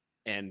serve,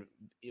 and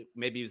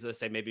maybe let's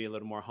say maybe a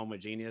little more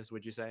homogeneous.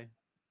 Would you say?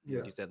 Yeah.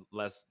 Like you said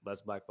less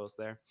Black folks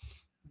there,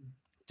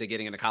 to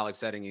getting in a college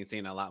setting and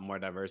seeing a lot more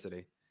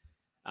diversity.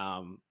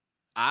 I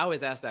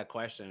always ask that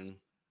question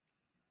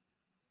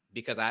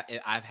because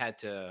I've had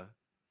to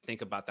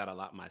think about that a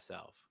lot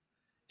myself.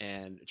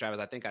 And Travis,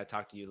 I think I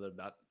talked to you a little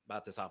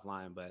about this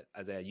offline, but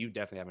Isaiah, you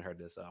definitely haven't heard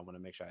this, so I want to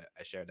make sure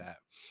I share that.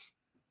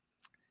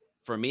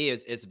 For me,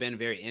 it's been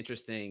very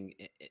interesting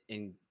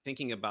in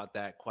thinking about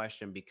that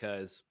question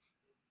because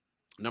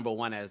number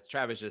one, as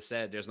Travis just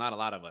said, there's not a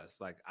lot of us.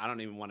 Like, I don't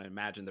even want to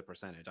imagine the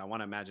percentage. I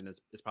want to imagine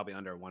it's probably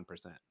under 1%,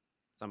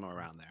 somewhere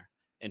around there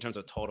in terms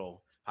of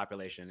total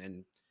population.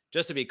 And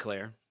just to be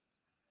clear,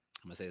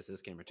 I'm going to say this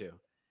disclaimer too.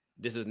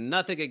 This is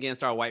nothing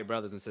against our white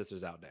brothers and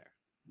sisters out there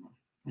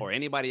or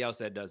anybody else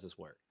that does this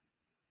work.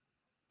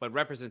 But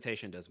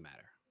representation does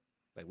matter.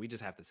 Like, we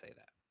just have to say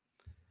that.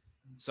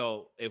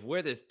 So if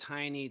we're this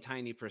tiny,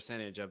 tiny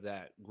percentage of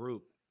that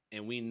group,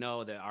 and we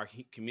know that our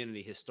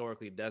community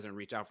historically doesn't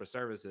reach out for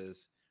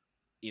services,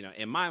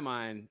 in my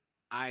mind,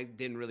 I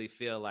didn't really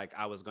feel like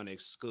I was going to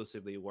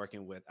exclusively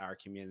working with our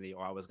community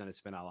or I was going to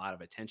spend a lot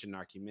of attention in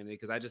our community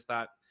because I just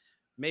thought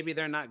maybe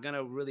they're not going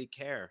to really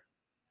care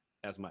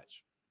as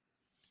much.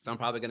 So I'm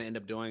probably going to end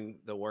up doing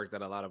the work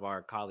that a lot of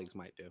our colleagues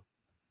might do.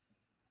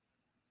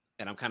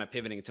 And I'm kind of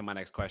pivoting to my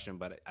next question,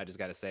 but I just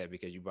got to say it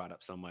because you brought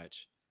up so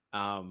much.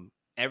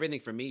 Everything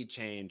for me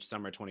changed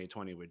summer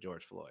 2020 with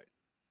George Floyd.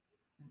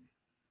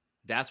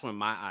 That's when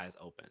my eyes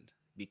opened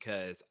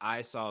because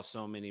I saw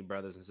so many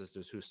brothers and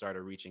sisters who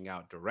started reaching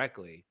out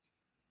directly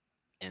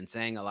and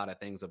saying a lot of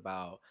things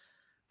about,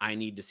 I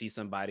need to see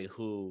somebody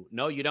who,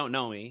 no, you don't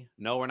know me.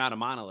 No, we're not a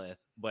monolith,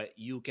 but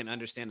you can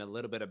understand a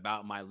little bit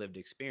about my lived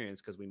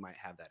experience because we might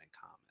have that in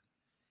common.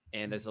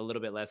 And there's a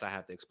little bit less I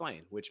have to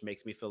explain, which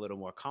makes me feel a little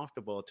more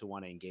comfortable to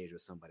want to engage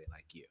with somebody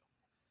like you.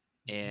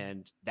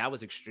 And that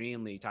was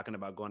extremely, talking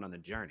about going on the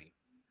journey,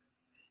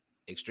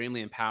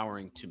 extremely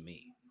empowering to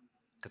me.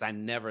 Because I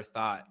never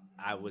thought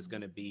I was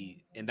going to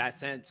be, in that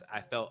sense, I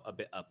felt a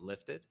bit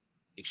uplifted,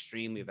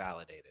 extremely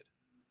validated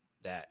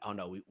that, oh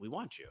no, we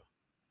want you.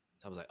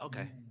 So I was like,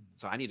 okay,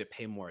 so I need to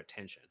pay more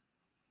attention.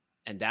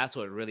 And that's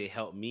what really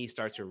helped me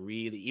start to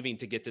really, even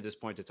to get to this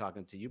point to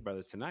talking to you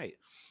brothers tonight,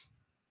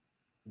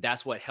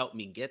 that's what helped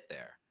me get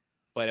there.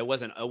 But it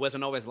wasn't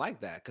always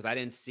like that because I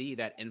didn't see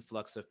that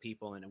influx of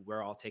people and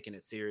we're all taking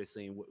it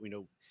seriously.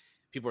 And,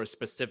 people are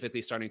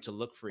specifically starting to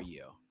look for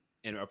you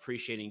and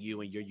appreciating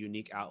you and your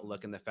unique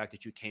outlook and the fact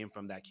that you came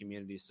from that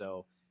community.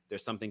 So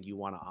there's something you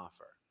want to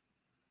offer.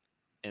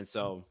 And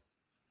so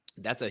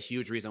that's a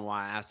huge reason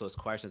why I ask those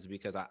questions,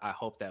 because I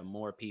hope that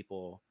more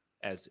people,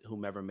 as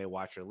whomever may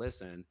watch or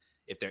listen,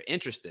 if they're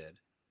interested,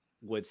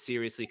 would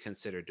seriously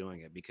consider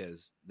doing it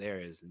because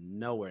there is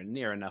nowhere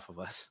near enough of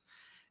us.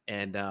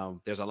 And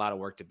there's a lot of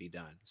work to be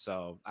done.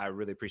 So I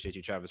really appreciate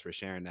you, Travis, for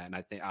sharing that.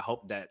 And I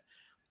hope that,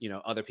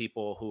 other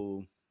people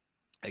who,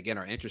 again,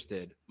 are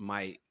interested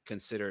might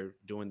consider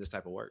doing this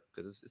type of work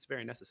because it's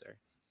very necessary.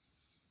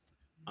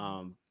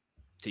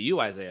 To you,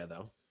 Isaiah,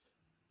 though,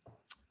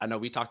 I know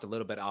we talked a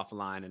little bit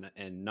offline,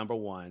 and number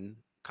one,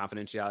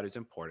 confidentiality is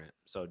important.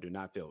 So do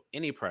not feel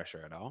any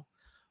pressure at all.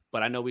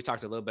 But I know we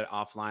talked a little bit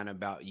offline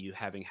about you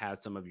having had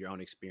some of your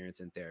own experience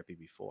in therapy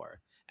before.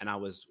 And I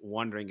was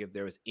wondering if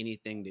there was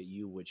anything that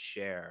you would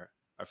share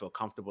or feel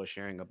comfortable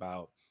sharing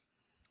about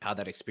how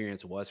that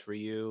experience was for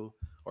you,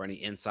 or any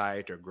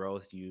insight or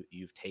growth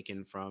you've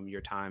taken from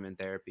your time in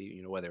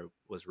therapy, whether it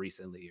was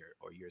recently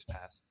or years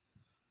past.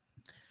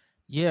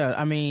 Yeah,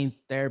 I mean,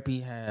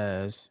 therapy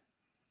has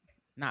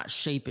not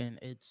shaping,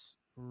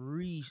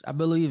 I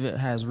believe it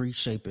has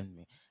reshaping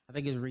me. I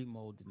think it's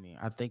remolded me.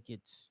 I think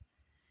it's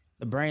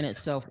the brain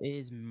itself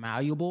is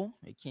malleable.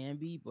 It can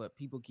be, but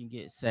people can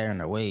get set in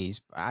their ways.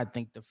 But I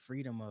think the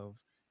freedom of,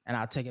 and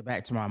I'll take it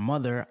back to my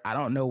mother. I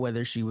don't know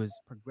whether she was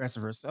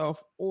progressive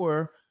herself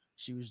or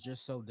she was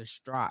just so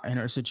distraught in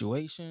her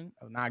situation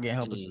of not getting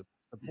help or Mm,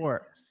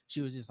 support.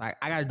 She was just like,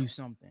 I got to do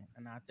something.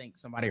 And I think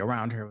somebody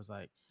around her was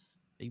like,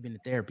 you've been to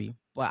therapy.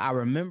 But I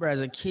remember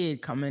as a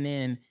kid coming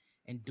in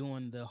and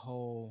doing the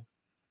whole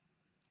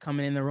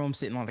coming in the room,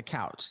 sitting on the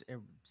couch.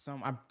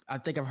 I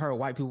think I've heard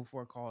white people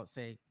before call it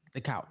say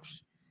the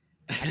couch.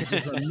 I could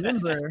just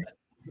remember.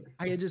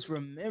 I could just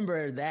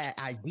remember that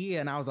idea,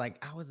 and I was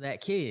like, I was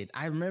that kid.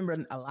 I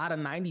remember a lot of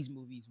 '90s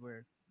movies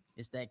where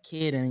it's that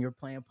kid and you're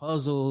playing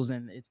puzzles,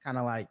 and it's kind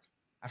of like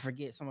I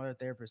forget some other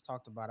therapists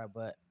talked about it,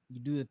 but you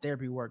do the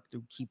therapy work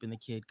through keeping the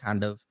kid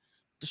kind of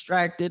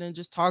distracted and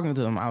just talking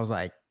to them. I was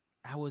like,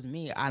 that was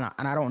me, and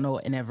I don't know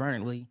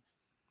inadvertently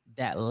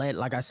that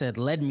like I said,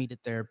 led me to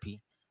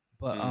therapy.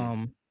 But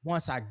mm,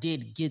 once I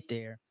did get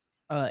there,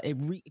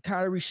 it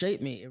kind of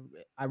reshaped me.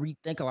 I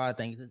rethink a lot of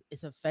things.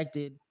 It's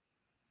affected.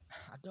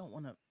 I don't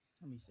want to.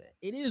 Let me say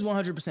it is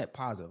 100%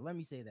 positive. Let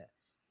me say that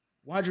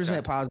 100%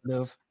 okay.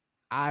 positive.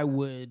 I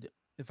would,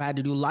 if I had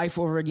to do life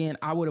over again,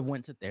 I would have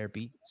went to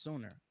therapy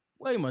sooner,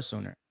 way much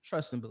sooner.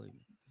 Trust and believe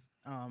me.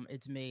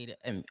 It's made,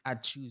 and I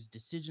choose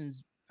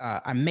decisions.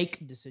 I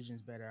make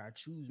decisions better. I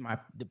choose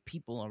the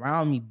people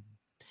around me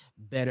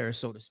better,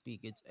 so to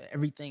speak. It's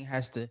everything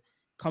has to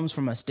comes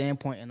from a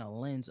standpoint and a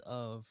lens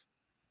of,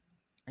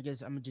 I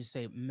guess I'm gonna just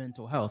say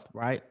mental health,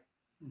 right?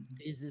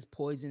 Mhm. Is this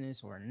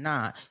poisonous or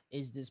not?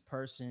 Is this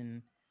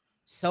person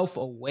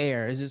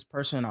self-aware? Is this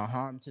person a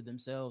harm to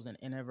themselves and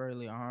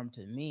inadvertently a harm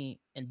to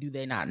me? And do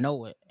they not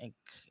know it? And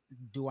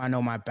do I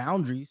know my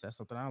boundaries? That's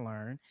something I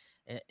learned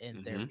in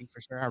Mm-hmm. therapy for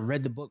sure. I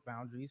read the book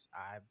Boundaries.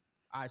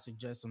 I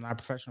suggest, I'm not a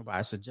professional, but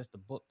I suggest the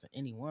book to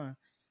anyone.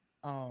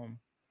 Um,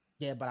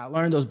 yeah, but I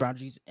learned those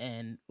boundaries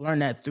and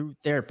learned that through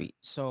therapy.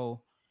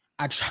 So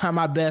I try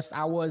my best.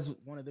 I was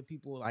one of the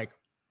people, like,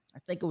 I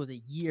think it was a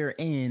year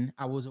in,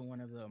 I wasn't one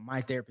of the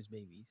my therapist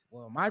babies.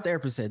 Well, my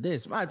therapist said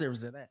this, my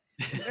therapist said that.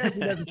 The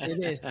therapy doesn't say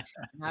this.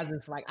 And I was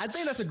just like, I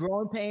think that's a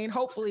growing pain.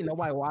 Hopefully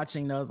nobody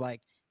watching knows,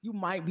 like, you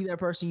might be that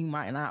person, you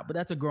might not, but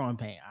that's a growing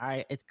pain. All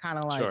right. It's kind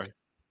of Sure. like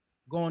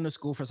going to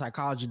school for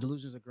psychology,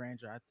 delusions of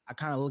grandeur. I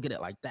kind of look at it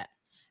like that.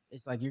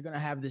 It's like you're gonna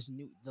have this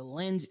new the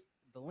lens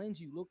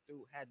you look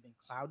through had been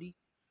cloudy,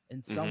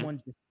 and Mm-hmm.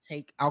 someone just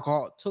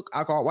took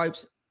alcohol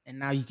wipes, and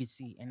now you can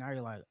see, and now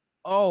you're like,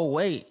 oh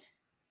wait,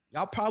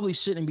 y'all probably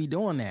shouldn't be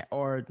doing that,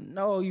 or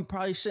no, you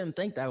probably shouldn't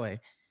think that way.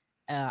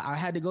 I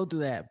had to go through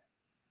that,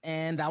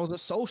 and that was a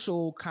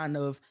social kind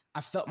of.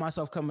 I felt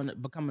myself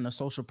becoming a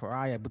social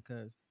pariah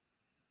because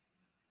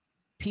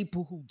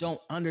people who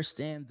don't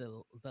understand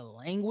the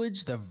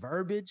language, the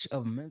verbiage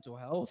of mental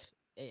health,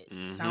 it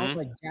sounds Mm-hmm.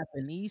 like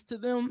Japanese to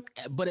them,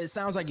 but it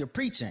sounds like you're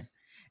preaching.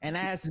 And that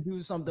has to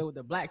do something with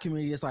the black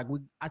community. It's like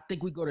I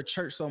think we go to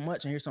church so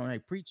much and hear someone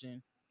like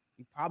preaching,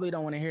 you probably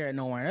don't want to hear it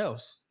nowhere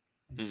else.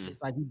 Mm.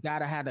 It's like you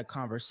gotta have a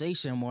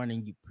conversation more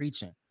than you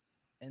preaching.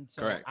 And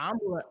so Correct.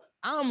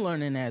 I'm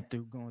learning that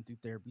through going through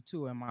therapy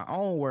too, in my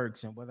own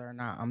works, and whether or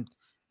not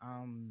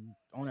I'm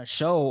on a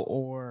show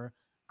or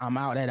I'm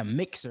out at a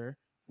mixer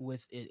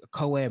with a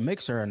co-ed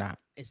mixer or not.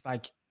 It's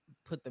like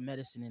put the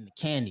medicine in the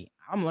candy.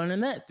 I'm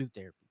learning that through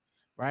therapy,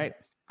 right?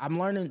 I'm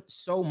learning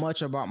so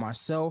much about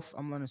myself.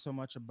 I'm learning so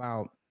much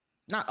about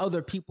not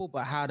other people,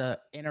 but how to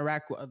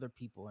interact with other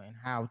people and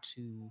how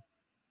to.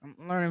 I'm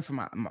learning from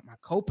my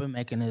coping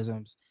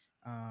mechanisms.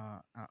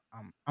 I'm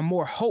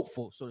more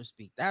hopeful, so to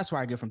speak. That's where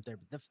I get from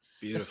therapy.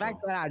 The fact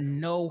Beautiful. that I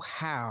know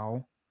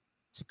how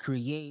to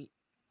create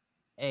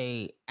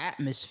a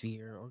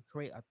atmosphere or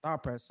create a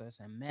thought process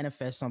and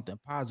manifest something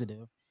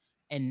positive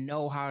and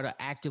know how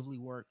to actively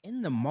work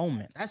in the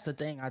moment. That's the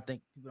thing I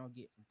think people don't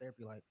get from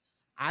therapy. Like,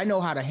 I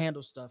know how to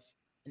handle stuff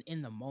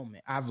in the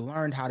moment. I've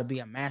learned how to be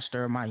a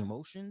master of my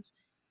emotions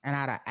and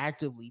how to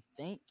actively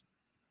think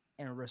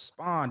and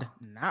respond,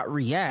 not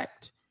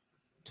react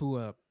to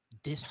a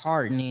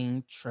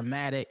disheartening,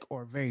 traumatic,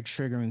 or very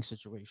triggering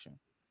situation.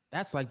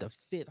 That's like the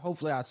fifth.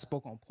 Hopefully, I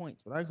spoke on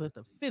points, but that's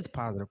the fifth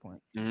positive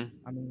point. Hmm.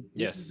 I mean,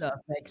 this is Yes. the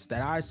effects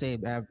that I say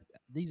that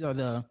these are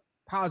the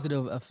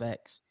positive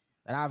effects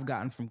that I've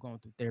gotten from going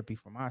through therapy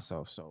for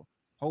myself. So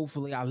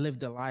hopefully, I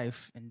lived a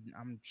life, and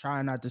I'm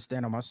trying not to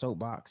stand on my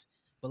soapbox,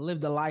 but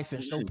live the life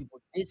and show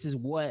people this is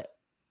what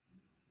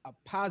a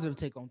positive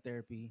take on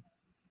therapy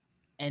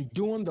and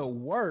doing the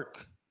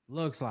work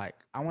looks like.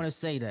 I want to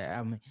say that.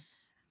 I mean,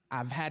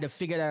 I've had to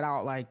figure that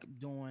out, like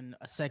doing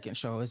a second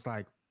show. It's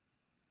like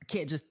I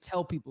can't just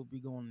tell people be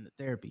going to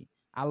therapy.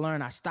 I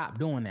learned I stopped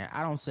doing that.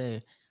 I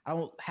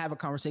don't have a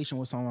conversation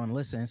with someone,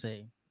 listen and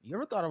say, you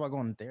ever thought about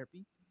going to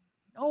therapy?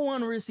 No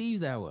one receives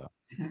that well.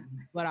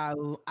 But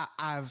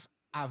I've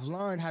I've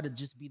learned how to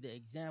just be the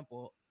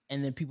example,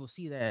 and then people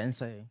see that and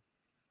say,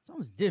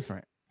 something's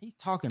different. He's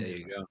talking There you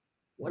different. go.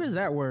 What does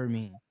that word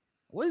mean?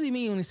 What does he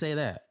mean when he say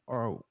that?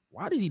 Or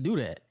why does he do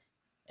that?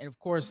 And of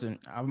course,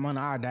 I'm on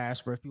our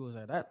diaspora. People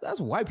say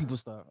that's white people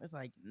stuff. It's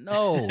like,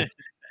 no,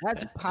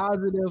 that's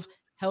positive,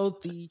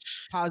 healthy,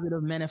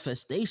 positive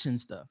manifestation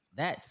stuff.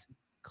 That's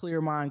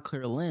clear mind,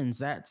 clear lens.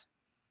 That's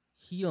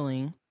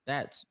healing.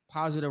 That's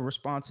positive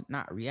response,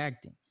 not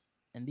reacting.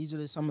 And these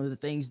are some of the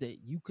things that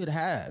you could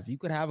have. You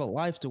could have a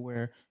life to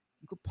where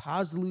you could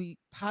positively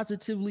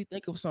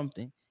think of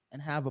something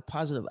and have a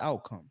positive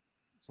outcome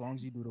as long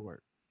as you do the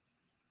work.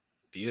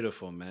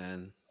 Beautiful,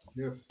 man.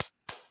 Yes.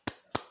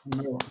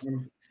 No,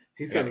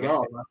 he Yeah, said it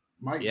all.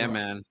 Mike. Yeah,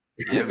 man.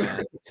 Yeah,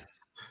 man.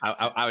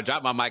 I would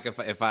drop my mic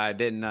if I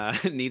didn't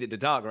need it to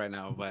talk right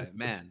now. But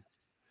man,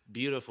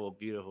 beautiful,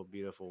 beautiful,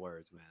 beautiful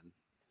words,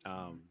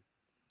 man.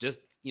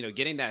 Just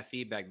getting that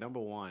feedback. Number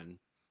one,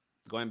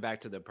 going back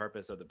to the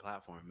purpose of the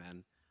platform,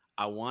 man.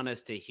 I want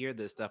us to hear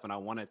this stuff, and I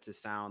want it to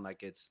sound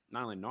like it's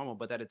not only normal,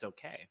 but that it's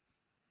okay,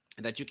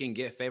 and that you can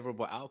get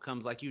favorable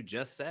outcomes, like you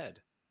just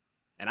said.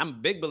 And I'm a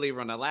big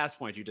believer on the last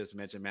point you just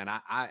mentioned, man.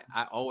 I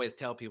always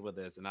tell people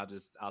this, and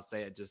I'll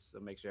say it just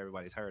to make sure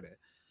everybody's heard it.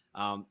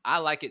 I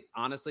like it,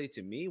 honestly,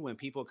 to me, when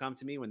people come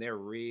to me when they're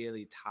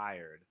really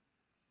tired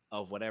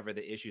of whatever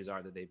the issues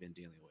are that they've been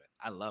dealing with.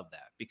 I love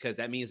that, because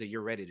that means that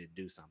you're ready to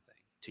do something.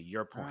 To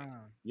your point,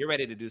 you're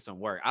ready to do some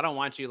work. I don't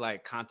want you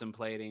like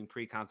contemplating,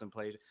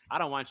 pre-contemplation. I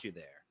don't want you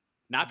there.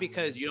 Not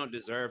because you don't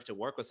deserve to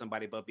work with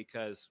somebody, but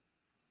because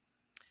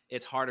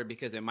it's harder,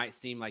 because it might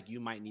seem like you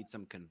might need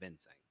some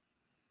convincing.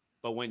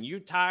 But when you're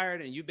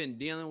tired and you've been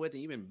dealing with it,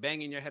 you've been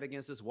banging your head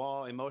against this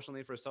wall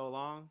emotionally for so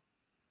long,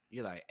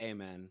 you're like, hey,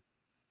 man,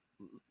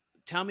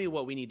 tell me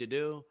what we need to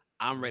do.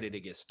 I'm ready to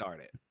get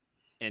started.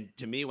 And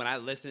to me, when I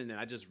listened and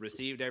I just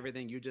received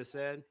everything you just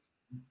said,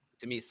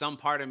 to me, some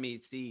part of me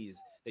sees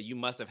that you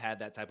must have had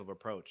that type of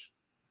approach,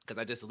 because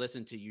I just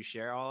listened to you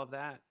share all of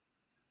that.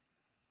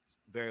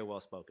 Very well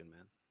spoken,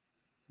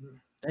 man.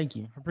 Thank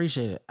you.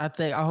 Appreciate it.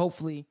 I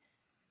hopefully,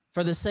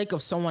 for the sake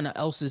of someone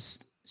else's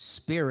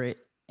spirit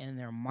and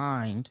their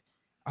mind,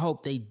 I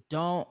hope they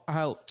don't.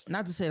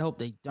 Not to say I hope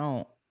they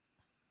don't.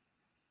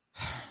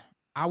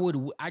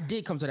 I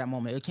did come to that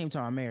moment. It came to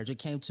our marriage. It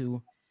came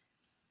to,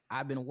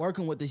 I've been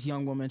working with this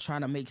young woman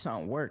trying to make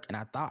something work, and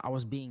I thought I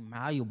was being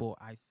malleable.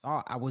 I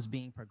thought I was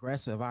being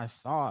progressive. I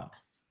thought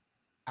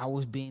I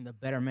was being the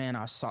better man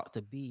I sought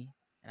to be.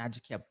 And I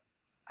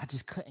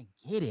just couldn't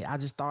get it. I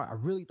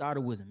really thought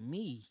it was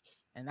me.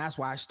 And that's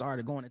why I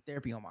started going to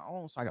therapy on my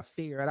own, so I could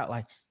figure it out.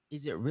 Like,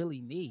 is it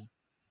really me?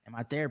 And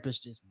my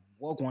therapist just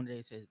woke one day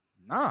and said,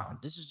 nah,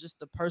 this is just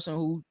the person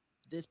who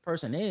this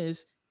person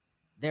is.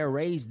 They're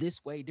raised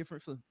this way,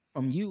 different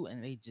from you,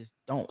 and they just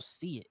don't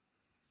see it.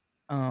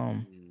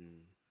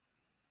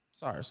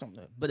 Sorry,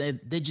 something, but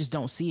they just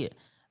don't see it.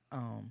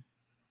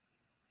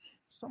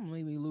 Something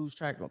made me lose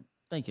track of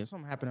thinking.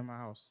 Something happened in my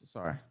house.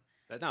 Sorry.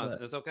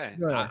 It's okay.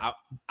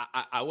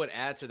 I would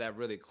add to that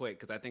really quick,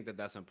 because I think that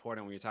that's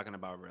important when you're talking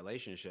about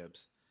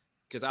relationships.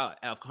 Because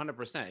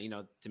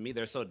 100%, to me,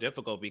 they're so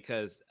difficult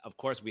because, of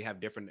course, we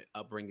have different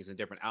upbringings and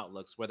different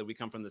outlooks, whether we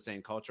come from the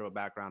same cultural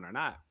background or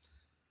not.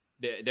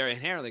 They're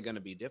inherently going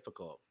to be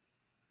difficult.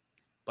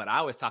 But I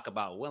always talk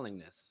about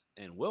willingness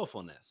and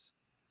willfulness.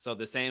 So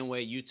the same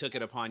way you took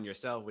it upon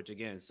yourself, which,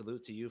 again,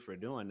 salute to you for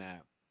doing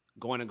that,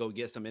 going to go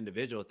get some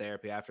individual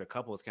therapy after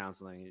couples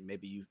counseling, and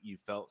maybe you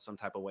felt some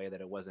type of way that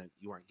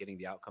you weren't getting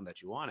the outcome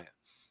that you wanted,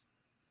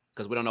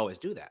 because we don't always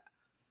do that.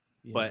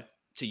 Yeah. But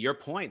to your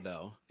point,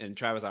 though, and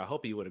Travis, I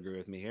hope you would agree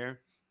with me here,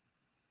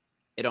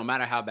 it don't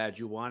matter how bad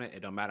you want it.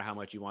 It don't matter how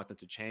much you want them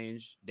to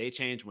change. They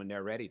change when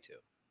they're ready to.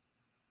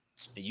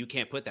 And you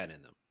can't put that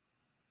in them.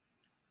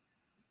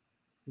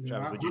 Yeah,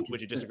 Travis,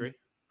 would you disagree?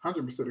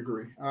 100%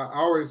 agree.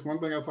 One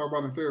thing I talk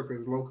about in therapy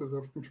is locus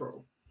of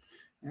control.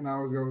 And I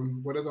always go,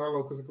 what is our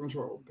locus of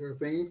control? There are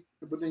things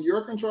within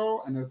your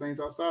control, and there are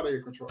things outside of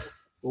your control.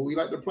 What we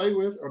like to play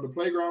with, or the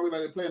playground we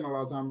like to play in, a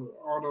lot of times,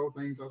 all those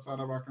things outside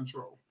of our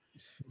control.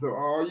 So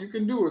all you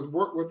can do is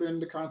work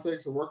within the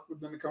context, or work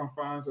within the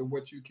confines of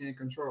what you can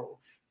control.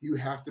 You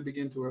have to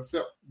begin to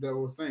accept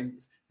those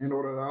things in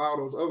order to allow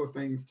those other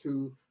things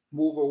to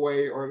move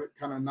away, or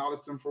kind of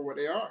acknowledge them for what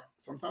they are.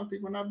 Sometimes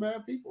people are not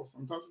bad people.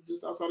 Sometimes it's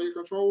just outside of your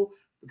control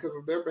because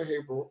of their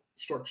behavioral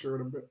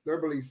structure, their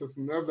belief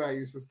system, their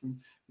value system.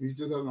 You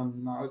just have to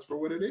acknowledge for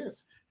what it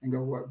is and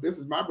go, well, this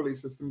is my belief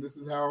system. This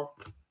is how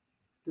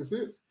this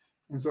is.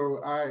 And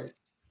so I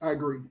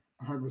agree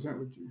 100%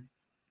 with you.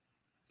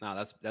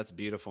 No, that's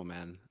beautiful,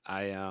 man.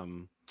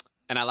 And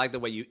I like the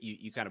way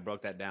you kind of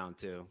broke that down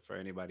too, for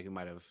anybody who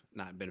might have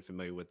not been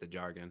familiar with the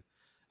jargon.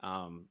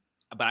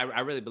 But I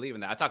really believe in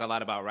that. I talk a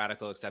lot about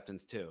radical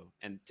acceptance too.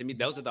 And to me,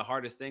 those are the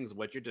hardest things.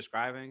 What you're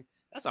describing,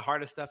 that's the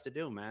hardest stuff to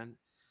do, man.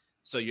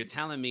 So you're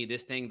telling me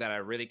this thing that I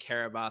really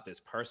care about, this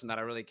person that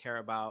I really care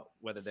about,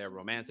 whether they're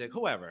romantic,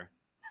 whoever,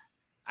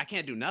 I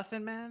can't do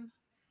nothing, man.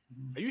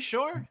 Are you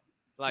sure?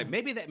 Like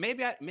maybe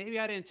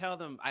I didn't tell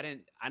them.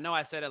 I know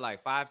I said it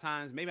like 5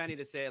 times. Maybe I need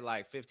to say it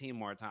like 15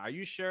 more times. Are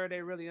you sure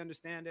they really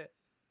understand it?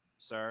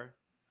 sir,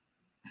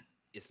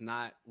 it's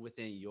not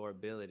within your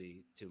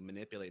ability to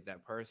manipulate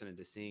that person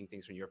into seeing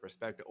things from your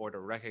perspective or to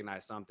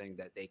recognize something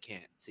that they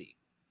can't see.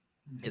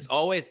 It's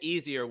always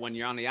easier when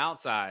you're on the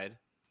outside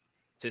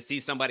to see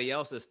somebody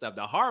else's stuff.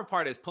 The hard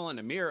part is pulling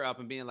the mirror up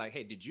and being like,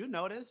 hey, did you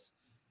notice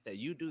that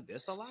you do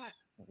this a lot?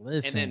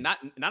 Listen. And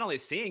then not only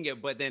seeing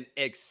it, but then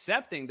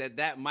accepting that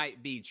that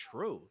might be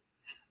true,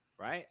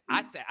 right?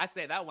 I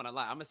say that one a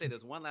lot. I'm gonna say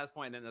this one last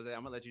point, and then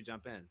I'm gonna let you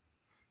jump in.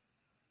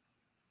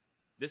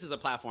 This is a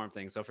platform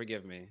thing, so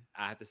forgive me.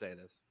 I have to say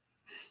this.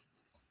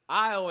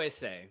 I always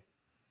say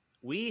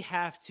we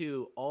have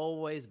to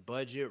always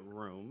budget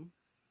room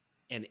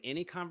in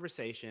any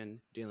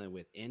conversation dealing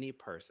with any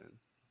person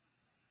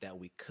that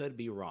we could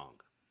be wrong.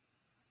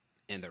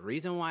 And the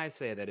reason why I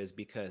say that is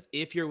because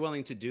if you're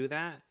willing to do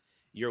that,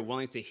 you're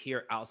willing to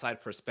hear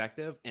outside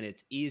perspective, and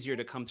it's easier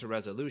to come to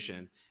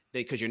resolution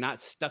because you're not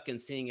stuck in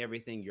seeing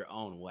everything your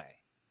own way.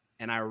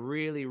 And I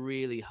really,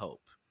 really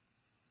hope,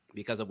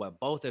 because of what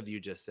both of you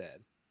just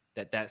said,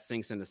 that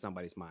sinks into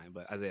somebody's mind.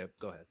 But Isaiah,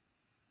 go ahead.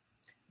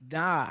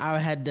 Nah, I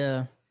had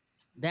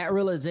that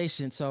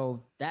realization.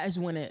 So that is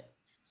when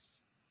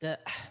I'm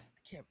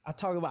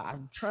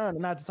trying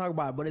not to talk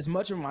about it, but it's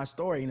much of my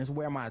story and it's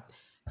where my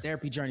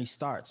therapy journey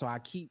starts. So I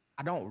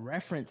don't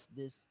reference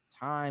this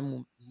time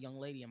with this young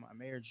lady in my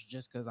marriage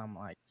just because I'm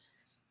like,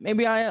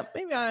 maybe I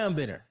am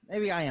bitter.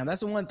 Maybe I am. That's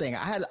the one thing.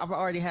 I've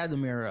already had the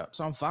mirror up,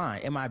 so I'm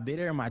fine. Am I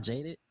bitter? Am I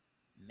jaded?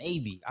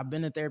 Maybe. I've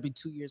been in therapy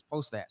 2 years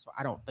post that, so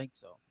I don't think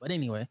so. But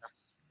anyway,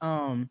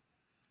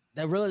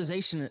 that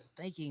realization of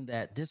thinking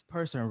that this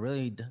person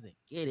really doesn't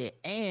get it,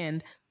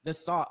 and the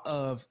thought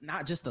of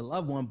not just a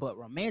loved one, but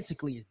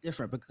romantically is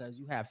different because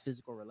you have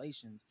physical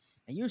relations.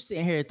 And you're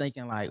sitting here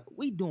thinking like,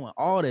 we doing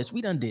all this.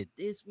 We done did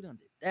this. We done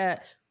did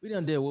that. We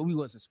done did what we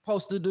wasn't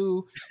supposed to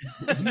do.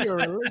 If you're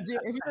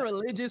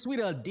religious, we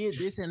done did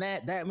this and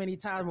that many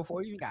times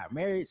before you got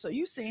married. So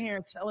you sitting here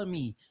and telling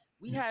me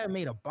we haven't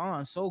made a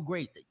bond so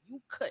great that you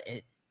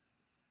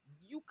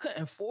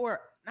couldn't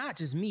for not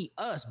just me,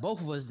 us, both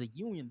of us, the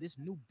union, this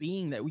new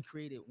being that we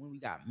created when we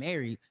got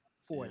married,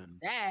 for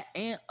that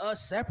and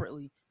us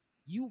separately.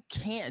 You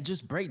can't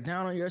just break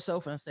down on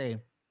yourself and say,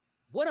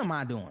 what am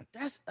I doing?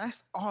 That's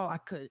all I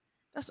could.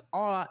 That's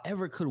all I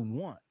ever could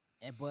want.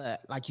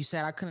 But like you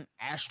said, I couldn't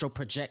astral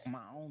project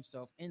my own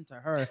self into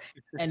her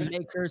and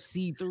make her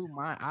see through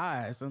my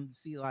eyes and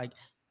see like,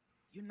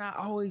 you're not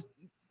always.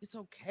 It's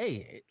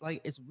okay.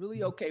 Like, it's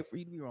really okay for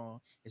you to be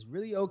wrong. It's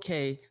really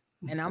okay.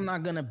 And I'm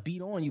not gonna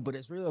beat on you, but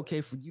it's really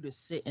okay for you to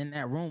sit in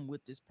that room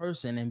with this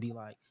person and be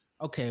like,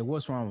 okay,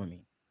 what's wrong with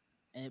me?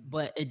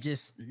 But it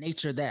just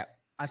nature that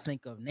I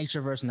think of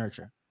nature versus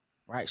nurture,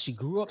 right? She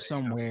grew up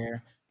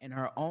somewhere in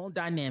her own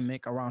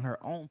dynamic around her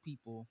own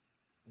people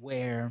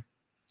where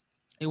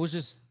it was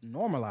just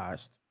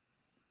normalized.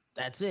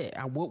 That's it.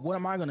 What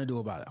am I going to do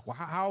about it?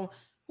 Well,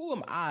 who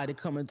am I to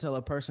come and tell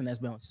a person that's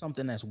been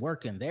something that's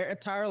working their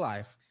entire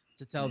life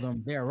to tell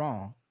them they're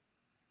wrong?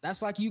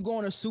 That's like you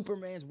going to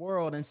Superman's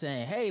world and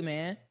saying, hey,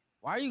 man,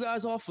 why are you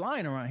guys all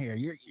flying around here?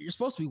 You're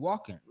supposed to be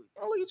walking.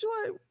 Oh, look at you.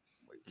 Like,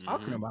 what are you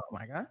talking about,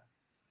 my guy?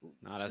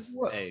 No, that's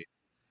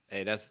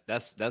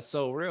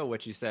so real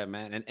what you said,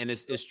 man. And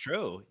it's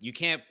true. You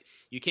can't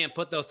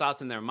put those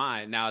thoughts in their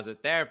mind. Now, as a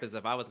therapist,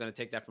 if I was going to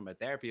take that from a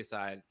therapy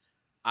side,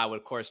 I would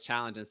of course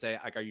challenge and say,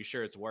 like, are you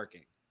sure it's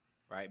working?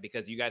 Right?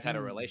 Because you guys had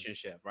a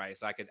relationship, right?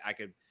 So I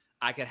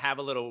could have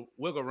a little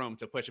wiggle room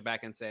to push it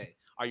back and say,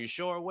 are you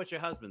sure? What's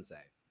your husband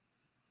say?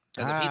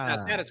 Because if he's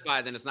not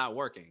satisfied, then it's not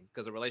working,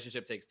 because a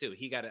relationship takes two.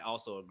 He got to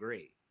also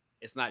agree.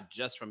 It's not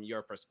just from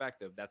your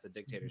perspective. That's a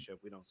dictatorship.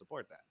 We don't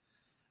support that.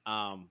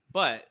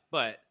 But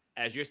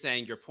as you're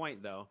saying, your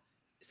point though,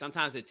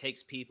 sometimes it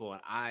takes people,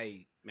 and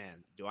I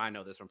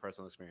know this from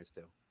personal experience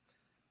too.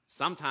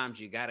 Sometimes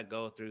you got to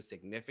go through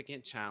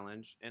significant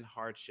challenge and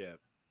hardship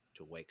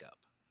to wake up.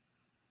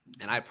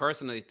 And I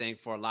personally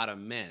think for a lot of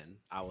men,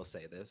 I will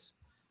say this,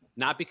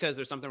 not because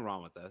there's something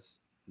wrong with us,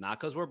 not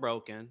because we're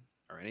broken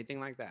or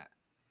anything like that.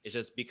 It's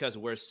just because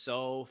we're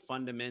so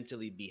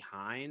fundamentally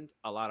behind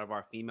a lot of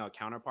our female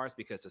counterparts,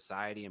 because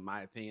society, in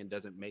my opinion,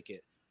 doesn't make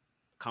it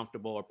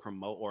comfortable or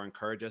promote or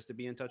encourage us to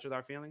be in touch with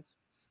our feelings.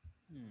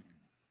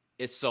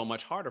 It's so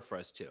much harder for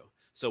us too.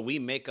 So we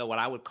make what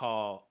I would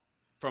call,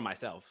 for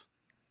myself,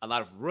 a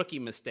lot of rookie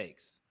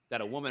mistakes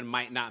that a woman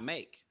might not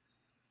make,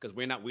 because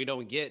we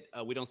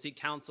don't seek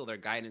counsel or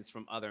guidance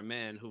from other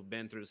men who've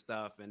been through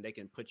stuff, and they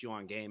can put you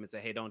on game and say,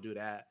 hey, don't do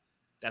that.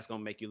 That's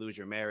going to make you lose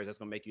your marriage. That's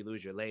going to make you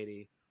lose your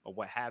lady, or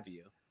what have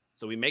you.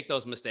 So we make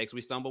those mistakes.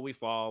 We stumble, we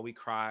fall, we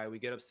cry, we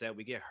get upset,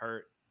 we get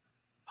hurt,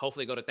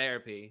 hopefully go to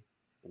therapy,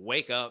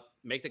 wake up,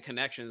 make the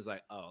connections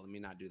like, oh, let me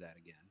not do that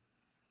again.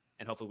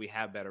 And hopefully we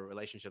have better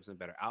relationships and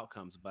better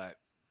outcomes. But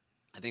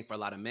I think for a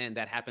lot of men,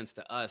 that happens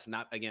to us,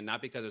 not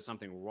because there's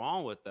something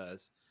wrong with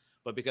us,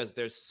 but because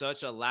there's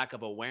such a lack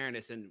of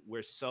awareness, and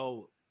we're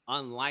so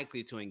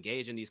unlikely to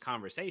engage in these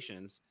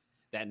conversations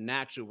that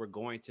naturally we're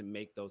going to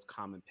make those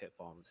common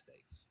pitfall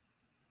mistakes.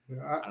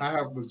 Yeah, I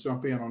have to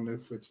jump in on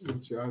this with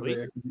you,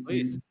 Isaiah.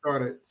 Please. You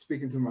started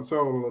speaking to my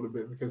soul a little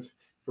bit, because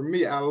for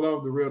me, I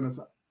love the realness.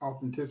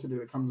 authenticity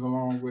that comes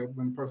along with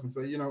when a person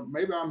say,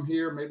 maybe I'm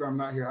here, maybe I'm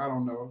not here, I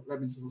don't know.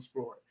 Let me just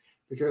explore it.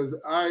 Because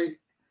I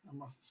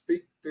must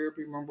speak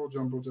therapy mumbo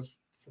jumbo just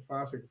for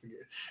 5 seconds again.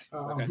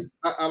 Okay.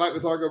 I like to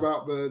talk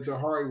about the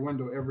Johari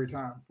window every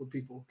time with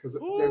people because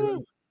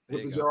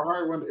with the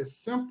Johari window, it's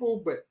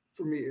simple, but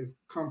for me, it's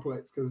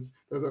complex because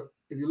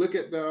if you look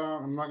at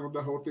I'm not going to go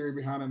the whole theory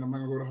behind it, I'm not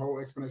going to go the whole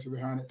explanation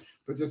behind it,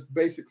 but just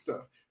basic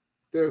stuff.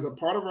 There's a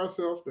part of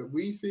ourselves that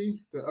we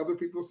see, that other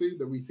people see,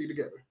 that we see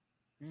together.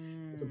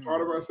 It's a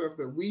part of ourselves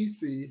that we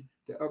see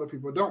that other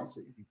people don't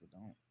see.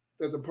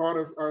 There's a part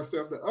of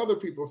ourselves that other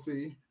people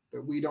see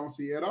that we don't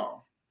see at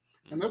all.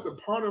 And that's a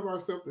part of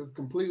ourselves that's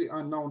completely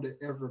unknown to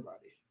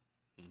everybody.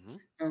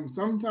 And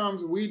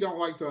sometimes we don't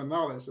like to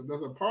acknowledge that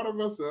there's a part of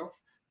ourselves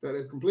that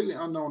is completely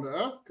unknown to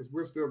us because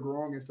we're still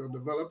growing and still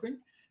developing.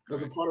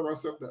 There's a part of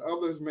ourselves that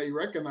others may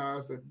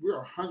recognize that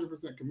we're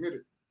 100%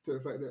 committed to the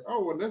fact that,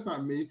 oh, well, that's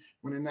not me,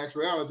 when in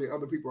actuality,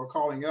 other people are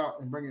calling it out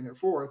and bringing it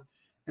forth.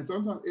 And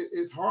sometimes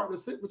it's hard to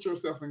sit with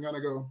yourself and kind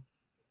of go,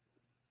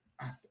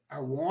 I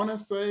want to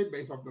say,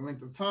 based off the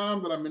length of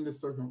time that I'm in this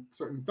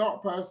certain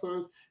thought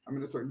process, I'm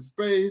in a certain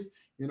space.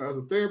 As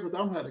a therapist,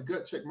 I've had to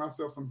gut check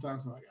myself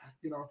sometimes. I'm like,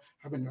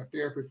 I've been in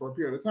therapy for a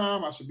period of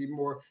time. I should be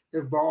more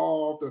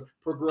evolved or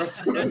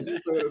progressive, as you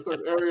said, in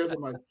certain areas.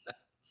 I'm like,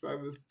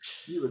 Travis,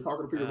 you've been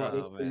talking to people about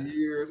this for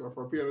years or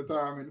for a period of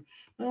time,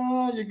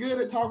 and you're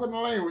good at talking the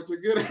language, you're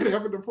good at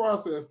having the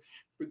process,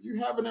 but you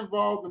haven't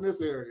evolved in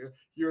this area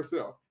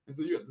yourself. And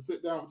so you have to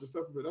sit down with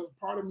yourself and say, that's a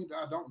part of me that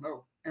I don't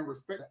know, and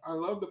respect it. I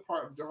love the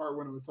part of Johari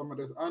when it was talking about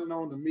that's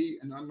unknown to me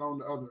and unknown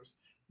to others,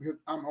 because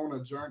I'm on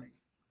a journey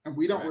and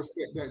we don't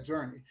respect that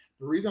journey.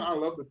 The reason I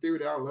love the theory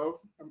that I love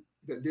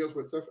that deals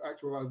with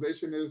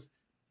self-actualization is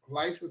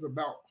life is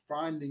about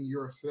finding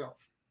yourself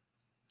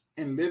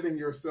and living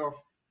yourself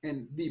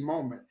in the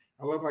moment.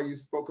 I love how you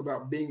spoke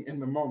about being in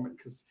the moment,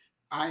 because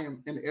I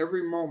am in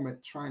every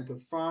moment trying to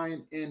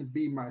find and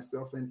be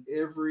myself in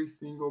every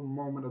single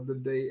moment of the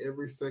day,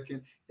 every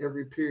second,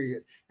 every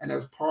period. And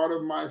there's part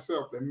of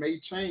myself that may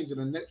change in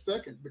the next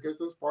second because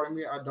there's part of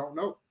me I don't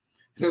know.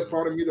 There's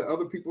part of me that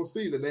other people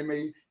see that they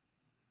may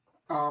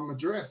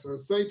address or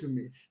say to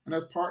me. And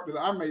that's part that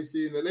I may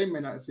see that they may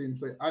not see and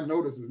say, I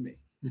know this is me.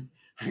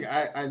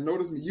 I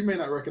notice me. You may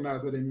not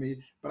recognize it in me,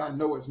 but I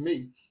know it's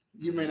me.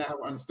 You may not have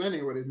an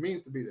understanding of what it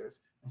means to be this.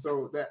 And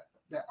so that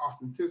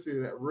authenticity,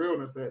 that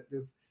realness, that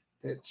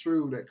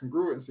true, that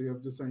congruency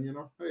of just saying,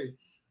 hey,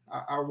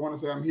 I want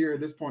to say I'm here at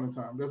this point in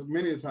time. There's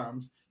many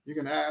times you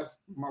can ask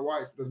my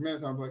wife, there's many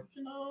times like,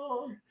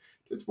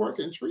 this work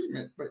in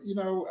treatment, but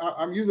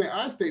I'm using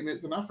I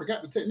statements and I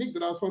forgot the technique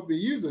that I was supposed to be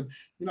using.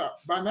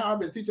 By now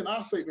I've been teaching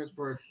I statements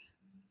for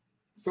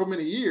so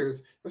many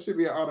years. That should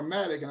be an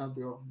automatic. And I'll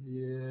go,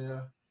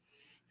 yeah,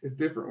 it's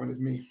different when it's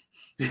me.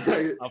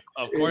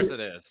 Of course it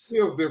is. It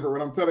feels different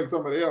when I'm telling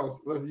somebody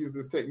else, let's use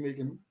this technique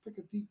and let's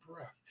take a deep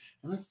breath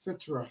and let's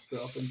center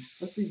ourselves and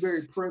let's be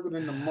very present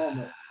in the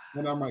moment.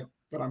 And I'm like,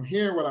 but I'm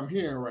hearing what I'm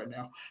hearing right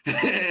now.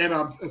 And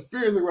I'm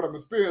experiencing what I'm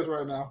experiencing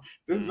right now.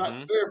 This is not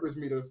the therapist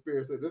me to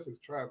experience it. This is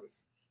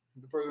Travis,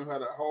 the person who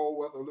had a whole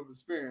wealth of lived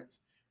experience.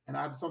 And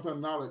I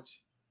sometimes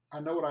I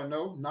know what I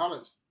know.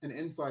 Knowledge and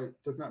insight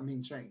does not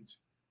mean change.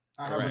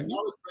 I have a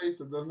knowledge base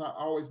that does not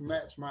always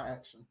match my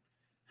action.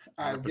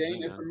 I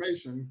gain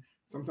information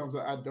sometimes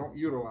that I don't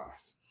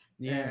utilize.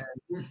 Yeah.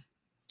 And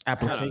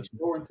application.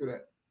 Go into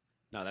that.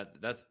 No,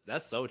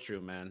 that's so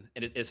true, man.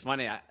 And it's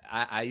funny.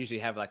 I usually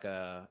have like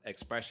a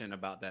expression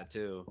about that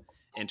too,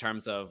 in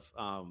terms of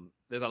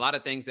there's a lot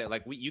of things that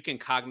like you can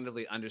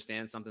cognitively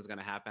understand something's going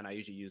to happen. I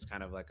usually use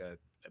kind of like a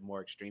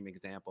more extreme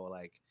example,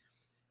 like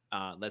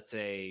let's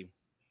say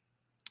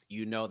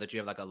that you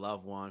have like a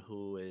loved one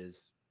who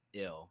is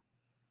ill.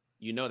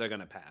 They're going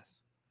to pass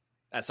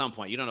at some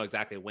point. You don't know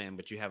exactly when,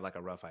 but you have like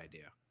a rough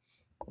idea.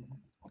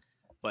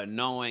 But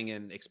knowing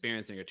and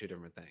experiencing are two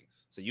different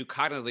things. So you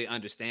cognitively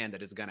understand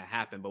that it's going to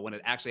happen, but when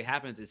it actually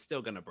happens, it's still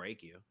going to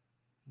break you.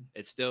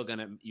 You're still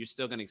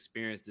going to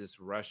experience this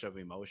rush of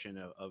emotion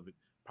of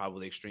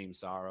probably extreme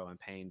sorrow and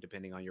pain,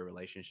 depending on your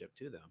relationship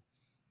to them.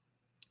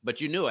 But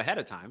you knew ahead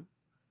of time,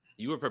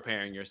 you were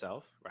preparing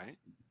yourself, right?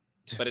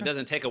 But it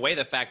doesn't take away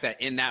the fact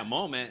that in that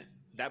moment,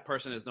 that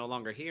person is no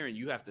longer here, and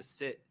you have to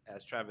sit,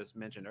 as Travis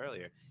mentioned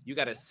earlier, you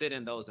got to sit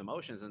in those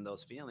emotions and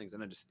those feelings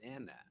and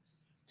understand that.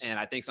 And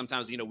I think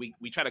sometimes,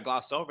 we try to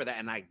gloss over that,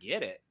 and I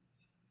get it.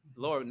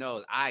 Lord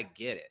knows, I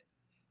get it.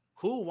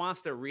 Who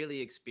wants to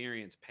really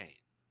experience pain?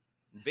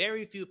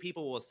 Very few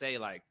people will say,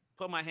 like,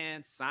 put my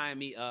hand, sign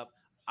me up,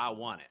 I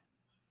want it.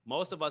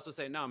 Most of us will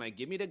say, no, man,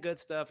 give me the good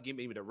stuff. Give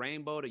me the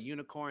rainbow, the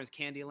unicorns,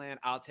 Candyland.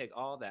 I'll take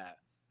all that.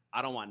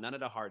 I don't want none of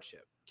the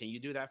hardship. Can you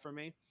do that for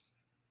me?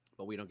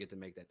 But we don't get to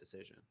make that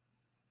decision.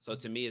 So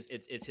to me,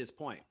 it's his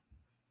point.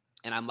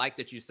 And I'm like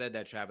that you said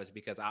that, Travis,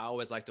 because I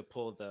always like to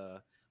pull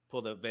the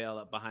veil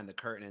up behind the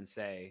curtain and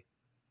say,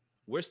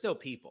 we're still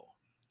people.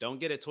 Don't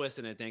get it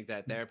twisted and think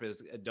that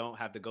therapists don't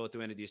have to go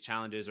through any of these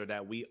challenges or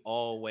that we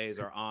always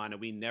are on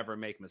and we never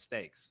make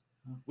mistakes.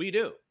 We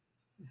do.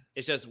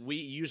 It's just we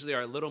usually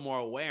are a little more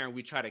aware and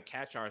we try to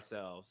catch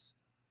ourselves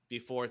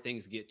before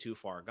things get too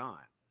far gone.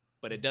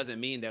 But it doesn't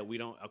mean that we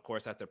don't, of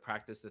course, have to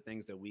practice the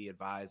things that we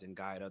advise and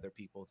guide other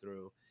people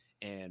through,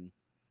 and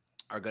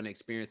are going to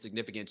experience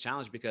significant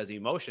challenge, because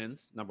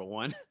emotions, number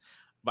one,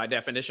 by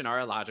definition, are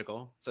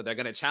illogical. So they're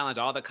going to challenge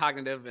all the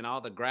cognitive and all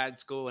the grad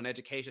school and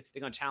education.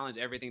 They're going to challenge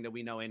everything that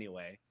we know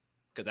anyway,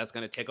 because that's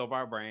going to take over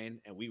our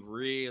brain. And we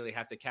really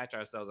have to catch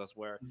ourselves. That's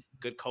where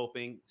good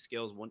coping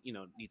skills,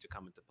 need to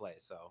come into play.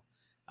 So,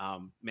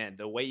 man,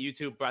 the way you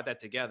two brought that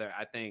together,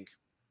 I think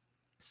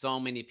so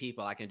many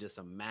people, I can just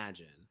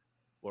imagine,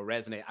 will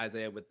resonate,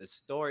 Isaiah, with the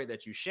story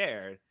that you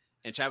shared,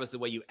 and Travis, the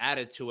way you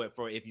added to it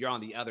for if you're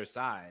on the other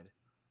side,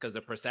 because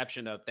the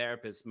perception of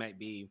therapists might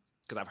be,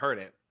 because I've heard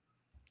it,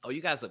 oh,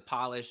 you guys look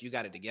polished, you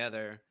got it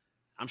together.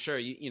 I'm sure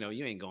you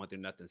ain't going through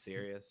nothing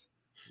serious.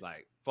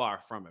 Like, far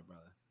from it,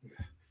 brother.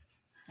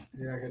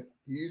 Yeah,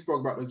 you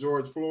spoke about the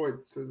George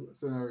Floyd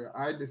scenario.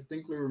 I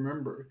distinctly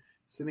remember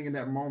sitting in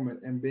that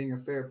moment and being a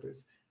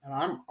therapist. And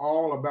I'm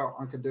all about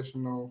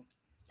unconditional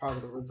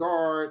positive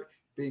regard,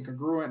 being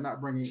congruent,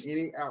 not bringing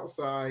any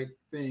outside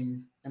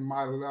thing in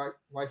my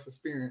life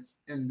experience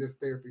in this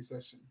therapy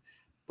session.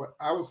 But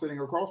I was sitting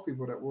across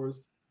people that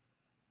was,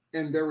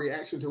 in their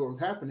reaction to what was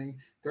happening,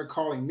 they're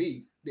calling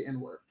me the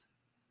N-word.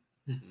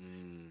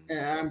 And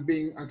I'm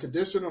being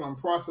unconditional, I'm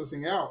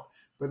processing out.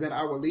 But then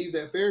I would leave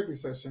that therapy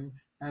session,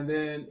 and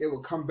then it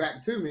would come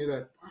back to me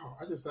that, wow,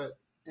 I just had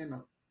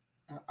an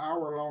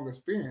hour-long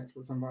experience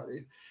with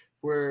somebody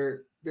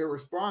where they're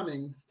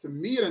responding to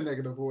me in a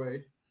negative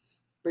way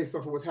based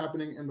off of what's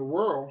happening in the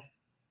world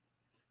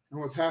and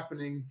what's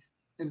happening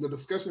in the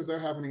discussions that are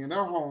happening in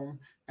their home.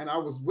 And I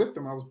was with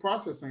them. I was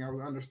processing. I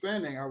was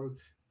understanding. I was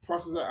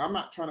processing. I'm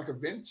not trying to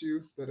convince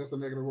you that it's a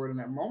negative word in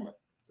that moment.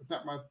 It's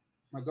not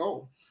my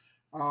goal.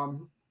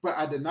 But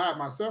I denied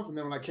myself. And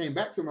then when I came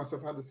back to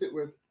myself, I had to sit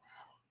with,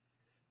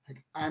 wow,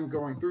 like, I'm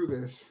going through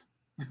this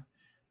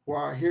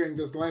while hearing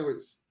this language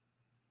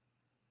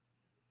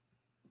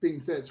being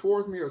said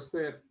towards me or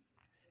said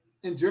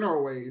in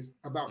general ways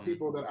about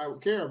people that I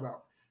would care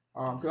about.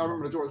 Because I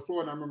remember the George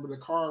Floyd, and I remember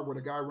the car where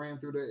the guy ran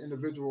through the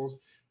individuals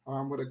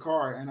with a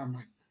car, and I'm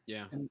like,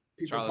 yeah, and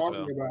people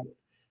talking about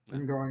it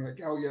and going like,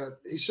 oh yeah,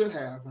 he should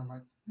have. I'm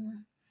like,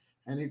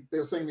 and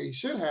they're saying that he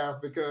should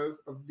have because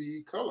of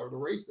the color, the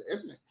race, the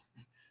ethnic,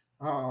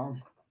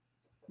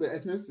 the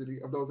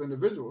ethnicity of those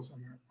individuals.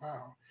 I'm like,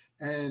 wow.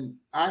 And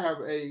I have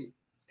a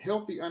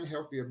healthy,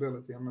 unhealthy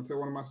ability. I'm gonna tell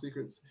one of my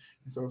secrets.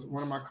 And so if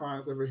one of my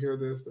clients ever hear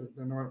this,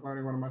 they're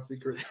learning one of my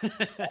secrets.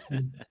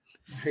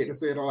 I hate to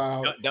say it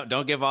aloud.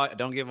 Don't give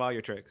all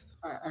your tricks.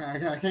 I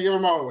can't give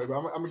them all away, but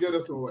I'm gonna give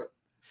this away.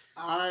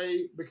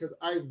 Because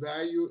I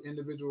value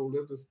individual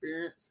lived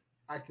experience,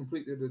 I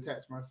completely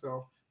detach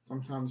myself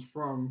sometimes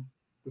from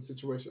the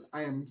situation.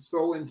 I am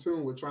so in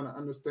tune with trying to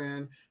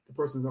understand the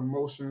person's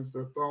emotions,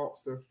 their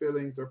thoughts, their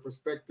feelings, their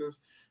perspectives,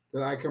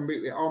 that I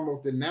completely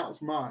almost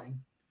denounce mine.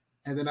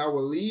 And then I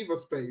will leave a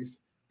space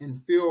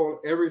and feel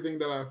everything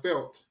that I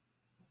felt,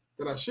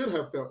 that I should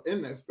have felt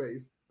in that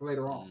space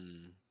later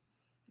on.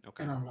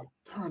 Okay. And I'm like,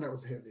 darn, that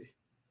was heavy.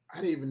 I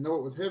didn't even know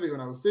it was heavy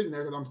when I was sitting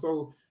there because I'm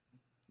so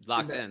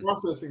locked in that in,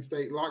 processing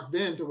state, locked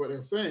into what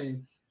they're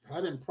saying, that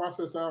I didn't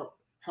process out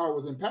how it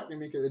was impacting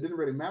me, because it didn't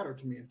really matter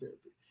to me in therapy.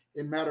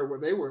 It mattered what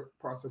they were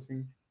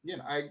processing.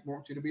 Again, I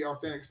want you to be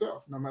authentic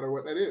self, no matter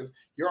what that is.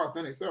 Your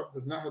authentic self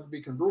does not have to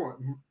be congruent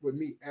with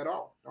me at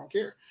all. Don't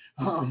care.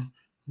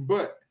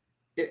 But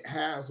it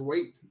has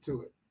weight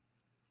to it.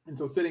 And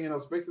so sitting in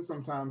those spaces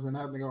sometimes and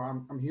having to go,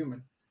 I'm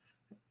human,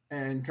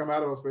 and come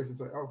out of those spaces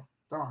and say, oh,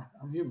 darn,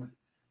 I'm human.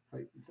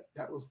 Like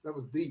that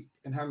was deep.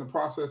 And having to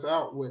process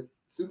out with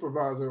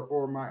supervisor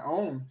or my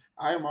own,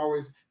 I am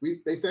always,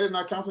 they said in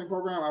our counseling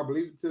program, I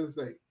believe it to this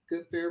day,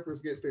 good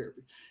therapists get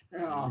therapy.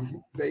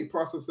 They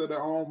process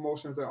their own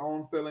emotions, their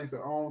own feelings,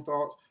 their own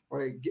thoughts,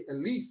 or they get, at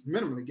least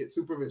minimally get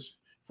supervision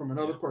from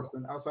another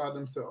person outside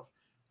themselves.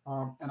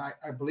 And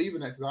I believe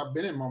in that, because I've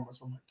been in moments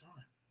where I'm like,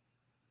 darn,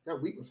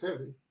 that week was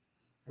heavy.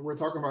 And we're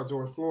talking about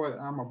George Floyd,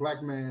 and I'm a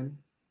black man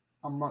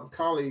amongst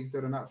colleagues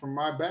that are not from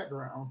my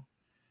background,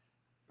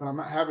 that I'm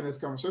not having this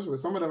conversation with.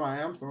 Some of them I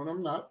am, some of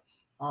them not.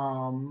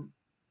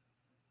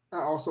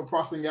 Also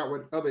processing out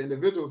with other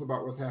individuals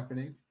about what's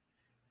happening,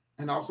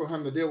 and also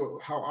having to deal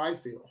with how I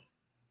feel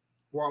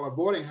while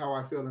avoiding how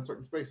I feel in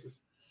certain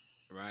spaces.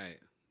 Right.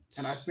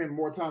 And I spend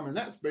more time in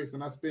that space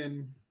than I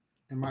spend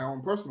in my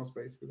own personal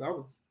space,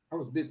 because I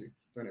was busy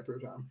during that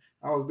period of time.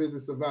 I was busy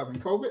surviving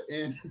COVID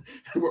and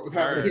what was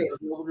happening in the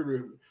global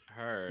community.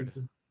 Heard.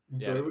 So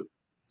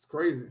it's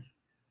crazy.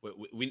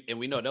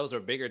 We know those are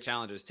bigger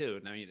challenges too.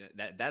 I mean,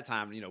 that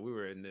time, we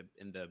were in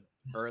the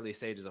early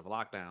stages of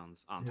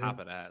lockdowns on top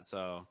of that.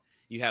 So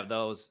you have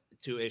those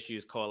two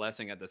issues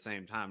coalescing at the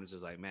same time. It's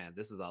just like, man,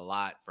 this is a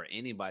lot for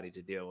anybody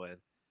to deal with.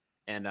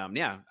 And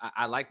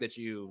I like that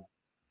you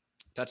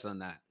touched on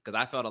that, because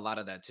I felt a lot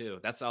of that too.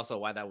 That's also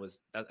why that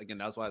was why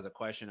it was a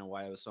question, and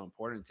why it was so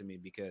important to me,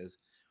 because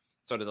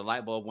sort of the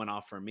light bulb went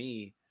off for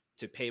me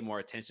to pay more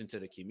attention to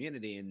the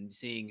community, and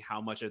seeing how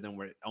much of them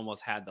were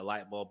almost had the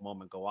light bulb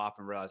moment go off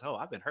and realize, oh,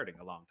 I've been hurting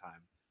a long time.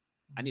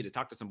 I need to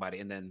talk to somebody.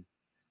 And then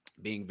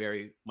being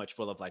very much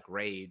full of like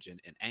rage and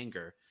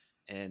anger.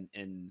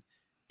 and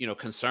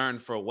concern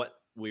for what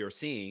we were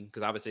seeing,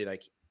 because obviously,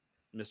 like,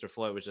 Mr.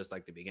 Floyd was just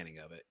like the beginning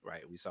of it,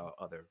 right? We saw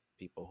other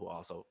people who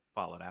also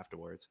followed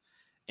afterwards,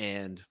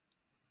 and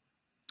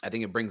I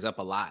think it brings up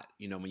a lot,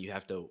 when you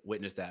have to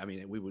witness that. I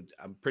mean,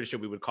 I'm pretty sure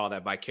we would call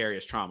that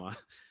vicarious trauma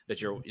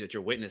that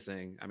you're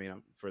witnessing. I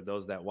mean, for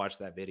those that watch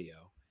that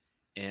video,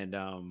 and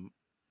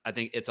I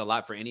think it's a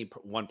lot for any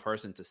one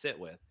person to sit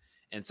with.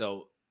 And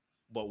so,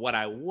 but what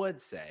I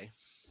would say,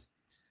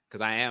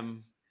 because I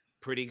am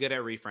pretty good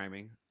at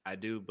reframing, I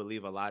do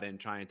believe a lot in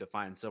trying to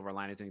find silver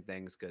linings in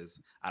things, because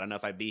I don't know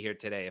if I'd be here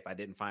today if I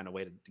didn't find a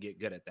way to get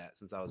good at that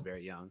since I was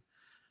very young.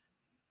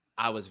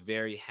 I was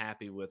very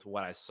happy with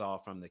what I saw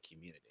from the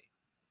community.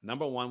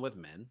 Number one, with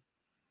men,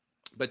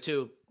 but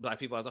two, Black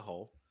people as a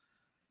whole.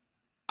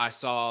 I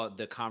saw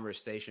the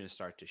conversation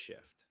start to shift,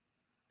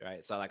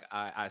 right? So like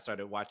I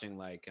started watching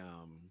like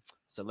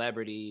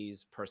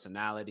celebrities,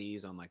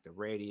 personalities on like the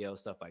radio,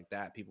 stuff like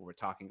that. People were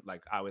talking,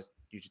 like I was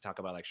usually talk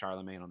about like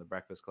Charlemagne on the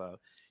Breakfast Club.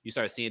 You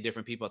started seeing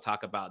different people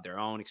talk about their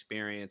own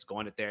experience,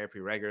 going to therapy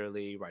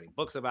regularly, writing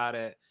books about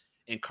it,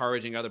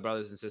 encouraging other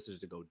brothers and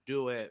sisters to go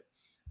do it.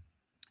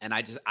 And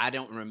I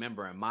don't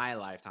remember in my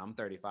lifetime, I'm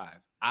 35,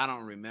 I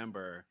don't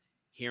remember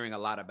hearing a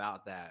lot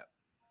about that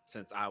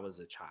since I was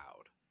a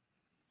child.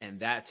 And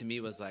that to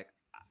me was like,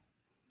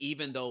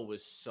 even though it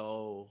was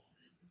so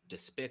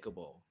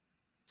despicable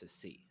to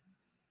see,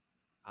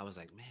 I was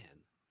like, man,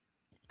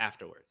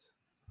 afterwards,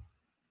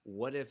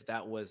 what if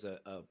that was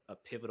a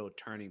pivotal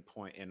turning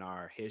point in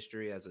our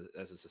history as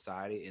a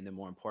society, and then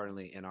more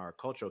importantly, in our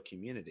cultural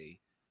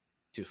community,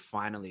 to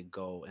finally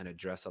go and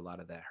address a lot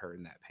of that hurt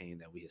and that pain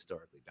that we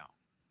historically don't.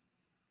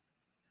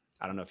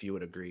 I don't know if you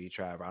would agree,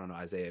 Trav. I don't know,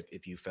 Isaiah,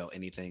 if you felt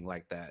anything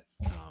like that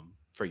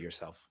for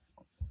yourself.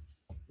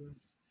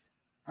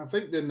 I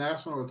think the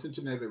national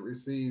attention that it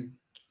received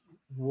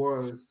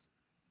was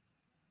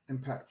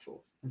impactful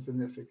and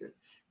significant.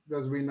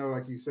 As we know,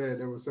 like you said,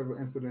 there were several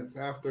incidents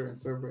after and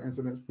several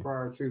incidents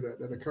prior to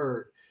that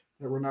occurred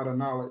that were not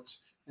acknowledged.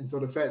 And so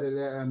the fact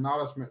that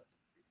acknowledgement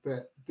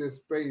that this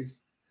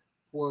space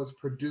was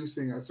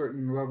producing a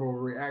certain level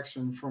of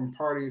reaction from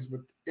parties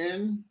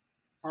within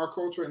our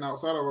culture and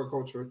outside of our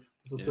culture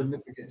was a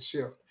significant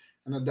shift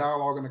in the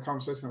dialogue and the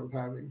conversation I was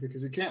having,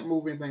 because you can't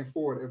move anything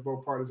forward if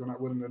both parties are not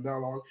willing to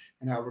dialogue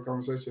and have a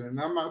conversation. And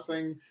I'm not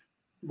saying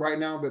right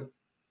now that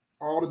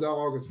all the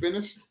dialogue is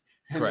finished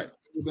and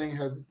everything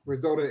has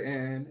resulted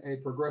in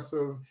a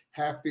progressive,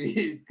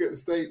 happy, good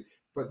state,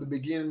 but to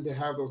begin to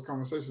have those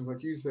conversations,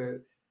 like you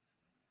said,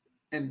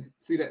 and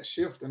see that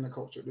shift in the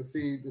culture, to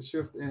see the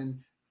shift in,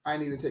 I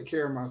need to take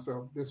care of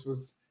myself. This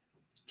was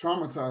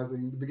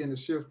traumatizing to begin to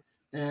shift,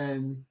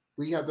 and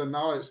we have to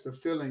acknowledge the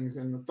feelings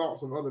and the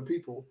thoughts of other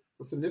people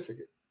was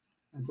significant.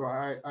 And so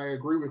I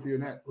agree with you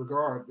in that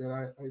regard,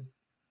 that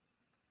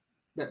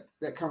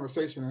that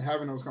conversation and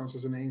having those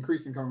conversations and the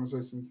increasing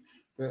conversations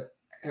that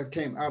have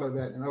came out of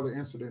that and other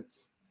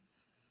incidents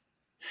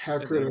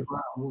have created a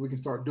ground where we can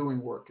start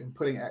doing work and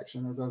putting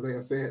action, as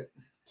Isaiah said,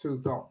 to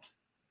thought.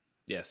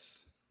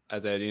 Yes.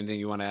 Isaiah, anything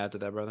you want to add to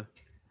that, brother?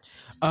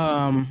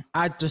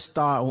 I just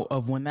thought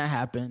of when that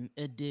happened,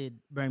 it did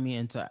bring me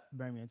into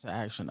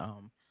action.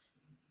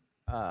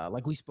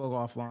 Like we spoke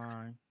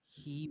offline,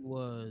 he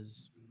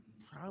was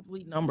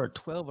probably number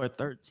 12 or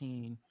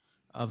 13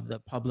 of the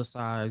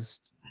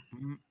publicized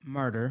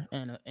murder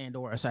and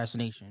or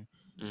assassination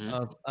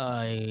of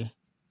an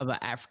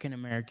African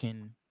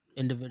American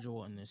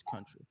individual in this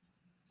country.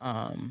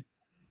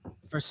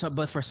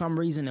 For some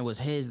reason, it was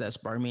his that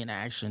sparked me into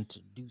action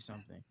to do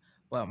something.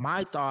 But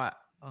my thought,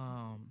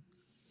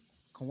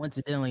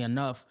 coincidentally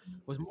enough,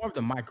 was more of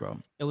the micro.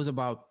 It was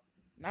about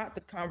not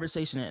the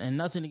conversation, and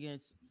nothing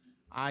against.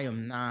 I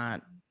am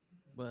not,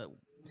 but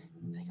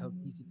take up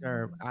PC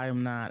term. I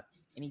am not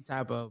any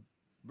type of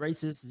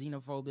racist,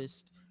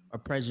 xenophobist, or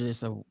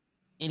prejudice of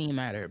any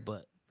matter.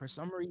 But for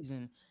some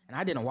reason, and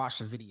I didn't watch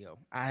the video.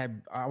 I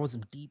was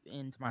deep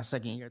into my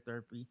second year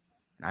therapy,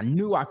 and I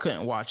knew I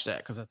couldn't watch that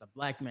because as a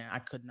Black man, I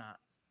could not.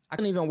 I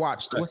couldn't even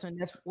watch. What's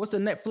the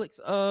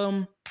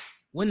Netflix?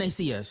 When They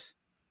See Us.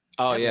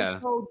 Oh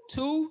Episode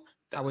 2.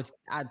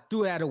 I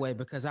threw that away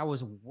because I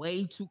was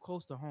way too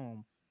close to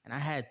home, and I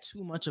had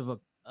too much of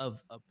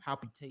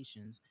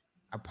palpitations.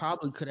 I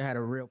probably could have had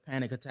a real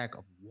panic attack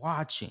of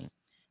watching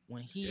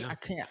when I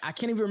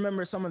can't even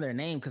remember some of their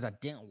name because I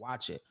didn't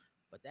watch it.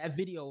 But that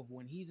video of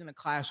when he's in a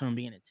classroom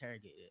being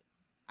interrogated,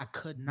 I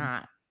could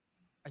not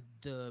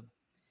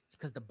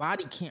because the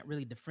body can't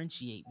really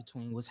differentiate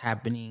between what's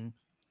happening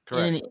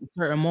in a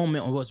certain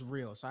moment or what's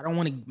real. So I don't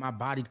want my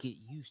body to get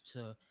used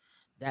to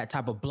that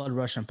type of blood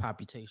rush and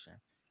palpitation.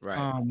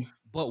 Right.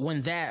 But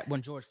when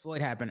George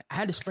Floyd happened, I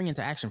had to spring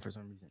into action for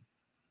some reason.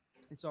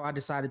 And so I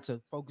decided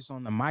to focus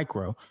on the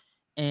micro.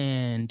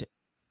 And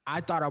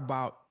I thought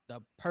about the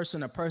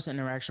person-to-person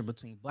interaction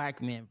between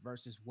Black men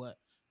versus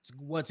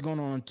what's going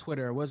on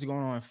Twitter, what's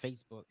going on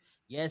Facebook.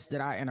 Yes, did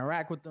I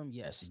interact with them?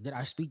 Yes. Did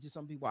I speak to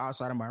some people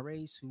outside of my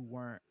race who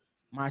weren't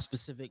my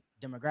specific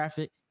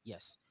demographic?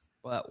 Yes.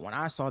 But when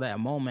I saw that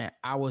moment,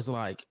 I was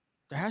like,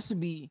 there has to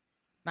be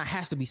not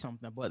has to be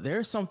something, but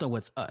there's something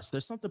with us.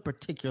 There's something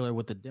particular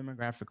with the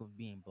demographic of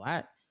being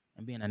black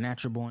and being a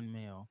natural born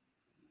male.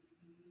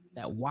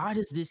 That why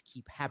does this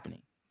keep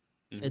happening?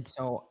 Mhm. And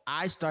so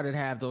I started to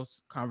have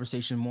those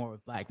conversations more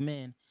with black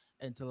men.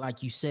 And to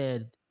like you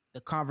said,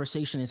 the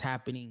conversation is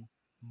happening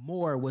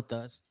more with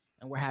us,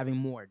 and we're having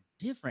more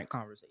different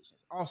conversations.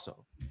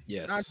 Also, not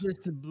Yes.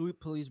 just the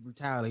police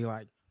brutality.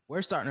 Like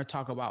we're starting to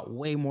talk about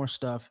way more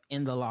stuff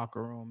in the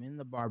locker room, in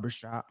the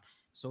barbershop,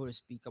 so to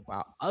speak,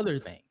 about other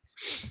things.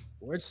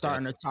 We're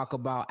starting Yes. to talk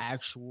about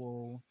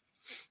actual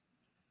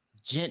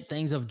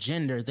things of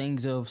gender,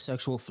 things of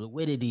sexual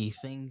fluidity,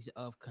 things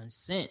of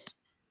consent.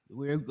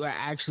 We're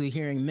actually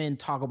hearing men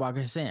talk about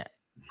consent.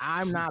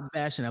 I'm not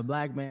bashing a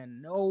black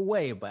man, no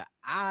way, but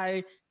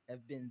I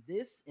have been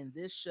this in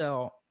this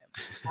shell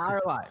my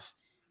entire life.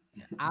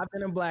 And I've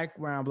been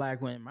around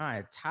black women my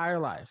entire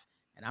life.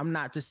 And I'm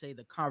not to say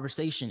the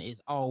conversation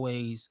is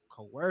always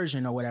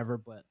coercion or whatever,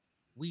 but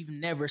we've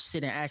never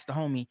sit and asked the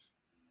homie,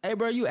 hey,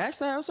 bro, you asked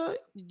that outside?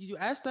 Did you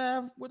ask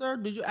that with her?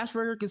 Did you ask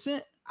for her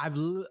consent? I've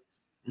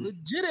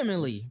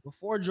legitimately,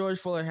 before George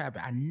Floyd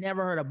happened, I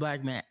never heard a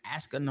black man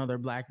ask another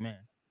black man,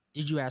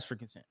 did you ask for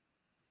consent?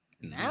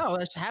 Mhm. Now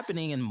that's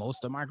happening in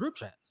most of my group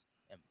chats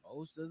and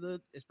most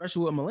of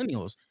especially with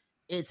millennials,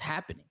 it's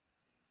happening.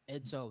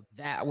 And so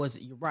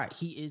you're right.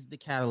 He is the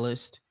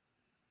catalyst.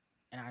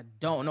 And I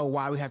don't know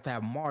why we have to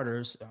have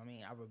martyrs. I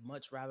mean, I would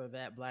much rather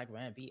that black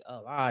man be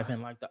alive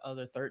than like the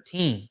other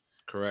 13.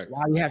 Correct.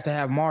 Why we have to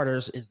have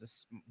martyrs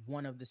is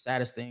one of the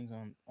saddest things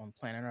on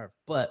planet Earth.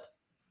 But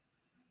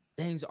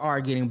things are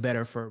getting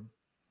better for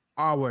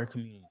our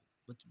community,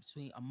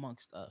 between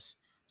amongst us.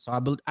 So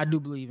I do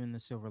believe in the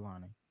silver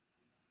lining.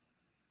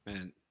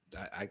 Man,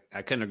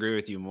 I couldn't agree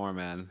with you more,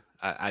 man.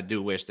 I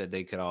do wish that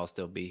they could all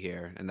still be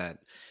here and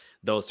that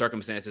those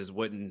circumstances I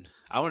wouldn't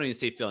even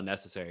say feel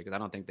necessary because I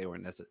don't think they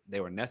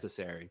were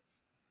necessary,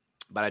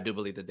 but I do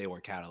believe that they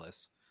were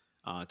catalysts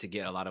to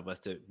get a lot of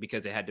us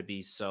because it had to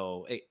be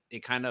so,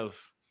 it kind of,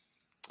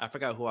 I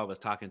forgot who I was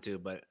talking to,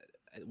 but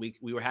we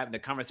were having the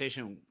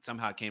conversation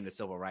somehow came to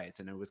civil rights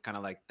and it was kind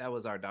of like, that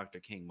was our Dr.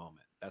 King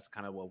moment. That's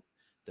kind of what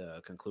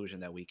the conclusion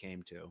that we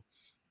came to.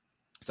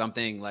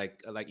 Something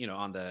like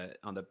on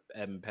the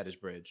Edmund Pettus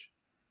Bridge,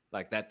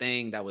 like that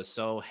thing that was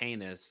so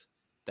heinous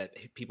that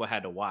people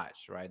had to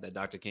watch, right? That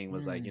Dr. King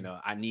was like,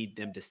 I need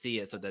them to see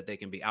it so that they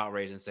can be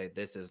outraged and say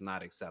this is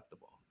not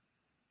acceptable,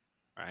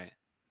 right?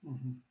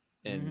 Mm-hmm.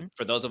 And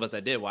for those of us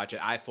that did watch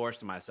it, I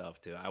forced myself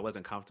to. I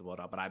wasn't comfortable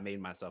at all, but I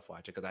made myself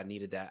watch it because I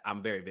needed that.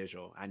 I'm very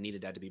visual. I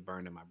needed that to be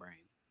burned in my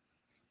brain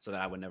so that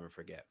I would never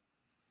forget.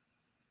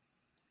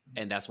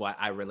 And that's why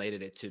I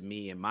related it to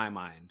me in my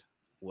mind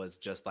was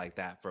just like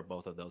that for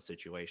both of those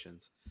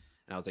situations.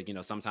 And I was like,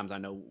 sometimes I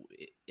know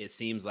it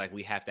seems like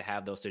we have to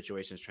have those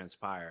situations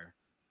transpire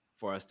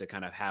for us to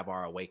kind of have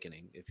our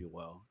awakening, if you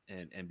will,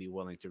 and be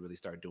willing to really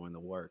start doing the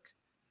work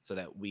so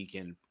that we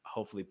can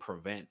hopefully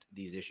prevent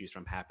these issues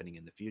from happening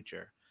in the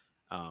future.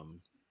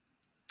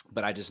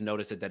 But I just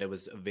noticed that it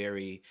was a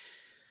very,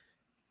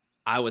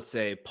 I would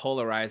say,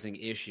 polarizing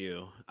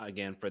issue,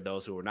 again, for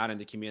those who are not in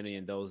the community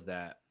and those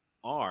that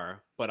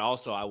are, but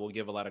also I will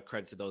give a lot of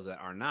credit to those that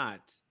are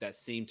not, that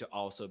seem to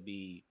also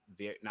be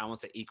very, now I won't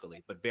say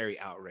equally, but very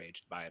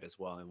outraged by it as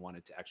well and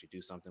wanted to actually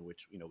do something,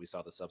 which, we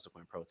saw the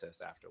subsequent protests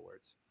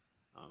afterwards.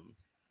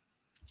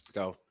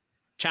 So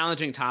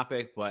challenging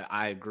topic, but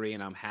I agree.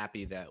 And I'm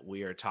happy that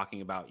we are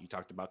talking about, you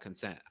talked about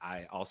consent.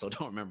 I also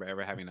don't remember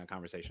ever having that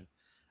conversation.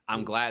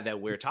 I'm glad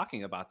that we're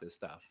talking about this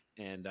stuff.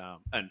 And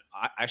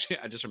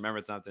I just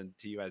remembered something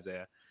to you,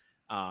 Isaiah,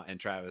 and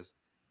Travis.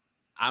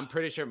 I'm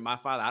pretty sure my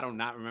father, I do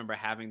not remember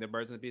having the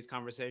birds and the bees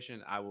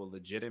conversation. I will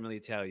legitimately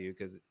tell you,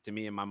 because to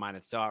me, in my mind,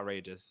 it's so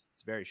outrageous.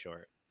 It's very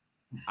short.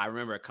 I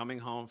remember coming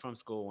home from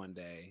school one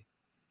day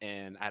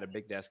and I had a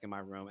big desk in my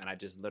room and I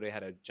just literally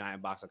had a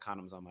giant box of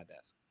condoms on my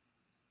desk.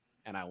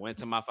 And I went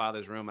to my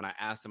father's room and I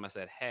asked him, I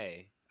said,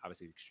 hey,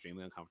 obviously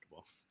extremely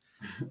uncomfortable.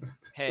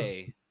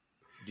 Hey,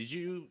 did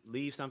you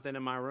leave something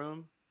in my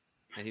room?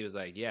 And he was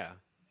like, yeah.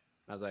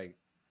 I was like,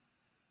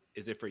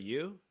 is it for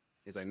you?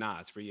 He's like, nah,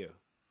 it's for you.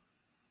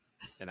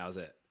 And that was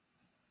it.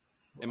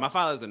 And my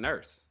father's a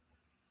nurse.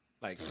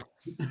 Like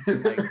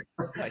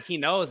he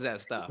knows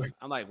that stuff.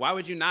 I'm like, why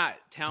would you not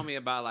tell me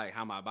about like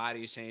how my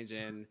body's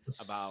changing,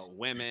 about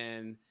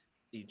women,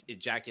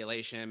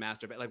 ejaculation,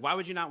 masturbation? Like, why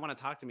would you not want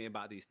to talk to me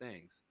about these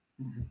things?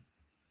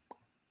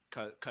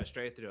 Cut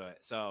straight through it.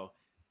 So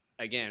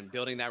again,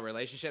 building that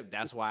relationship,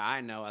 that's why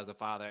I know as a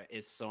father,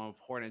 it's so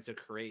important to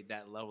create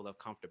that level of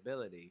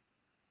comfortability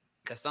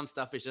because some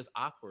stuff is just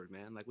awkward,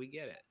 man. Like we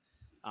get it.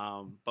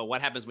 But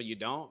what happens when you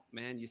don't,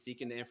 man? You're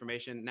seeking the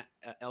information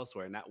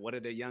elsewhere. Now, what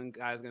are the young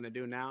guys going to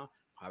do now?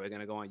 Probably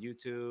going to go on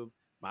YouTube,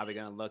 probably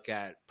going to look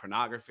at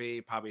pornography,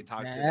 probably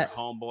talk to their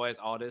homeboys,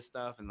 all this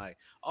stuff. And like,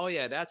 oh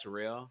yeah, that's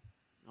real.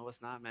 No,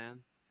 it's not, man.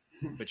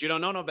 But you don't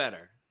know no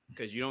better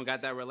because you don't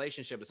got that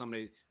relationship with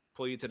somebody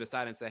pull you to the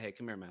side and say, hey,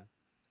 come here, man.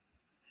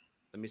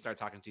 Let me start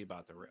talking to you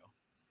about the real.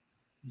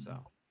 So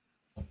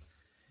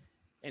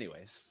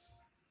anyways,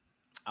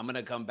 I'm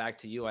gonna come back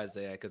to you,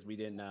 Isaiah, because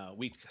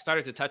we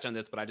started to touch on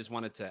this, but I just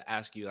wanted to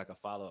ask you like a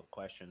follow-up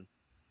question.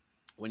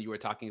 When you were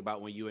talking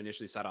about when you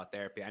initially sought out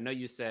therapy, I know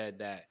you said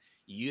that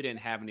you didn't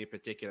have any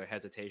particular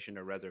hesitation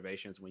or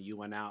reservations when you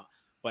went out,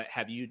 but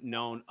have you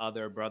known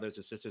other brothers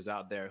or sisters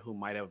out there who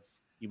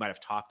you might have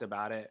talked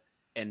about it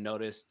and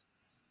noticed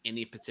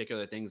any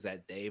particular things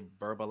that they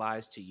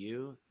verbalized to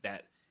you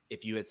that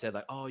if you had said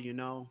like, oh,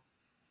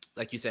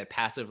 like you said,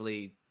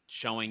 passively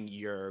showing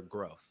your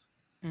growth.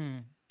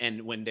 Mm.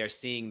 And when they're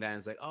seeing that,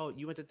 it's like, oh,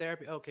 you went to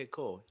therapy? Okay,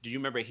 cool. Do you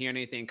remember hearing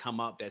anything come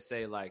up that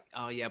say like,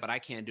 oh yeah, but I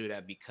can't do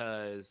that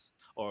because,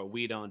 or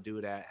we don't do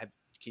that?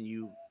 Can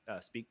you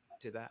speak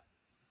to that?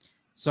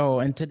 So,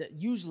 and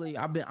usually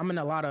I'm in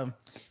a lot of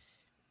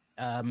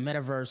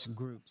metaverse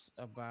groups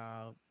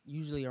about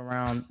usually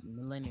around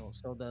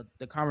millennials. So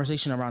the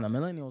conversation around the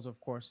millennials, of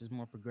course, is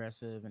more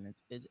progressive and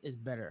it's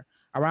better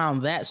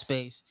around that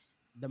space.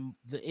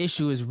 The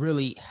issue is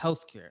really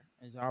healthcare.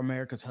 Is our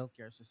America's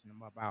healthcare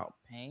system about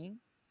paying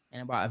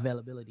and about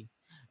availability?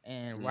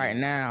 And right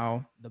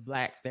now, the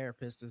black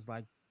therapist is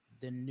like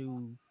the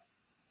new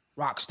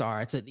rock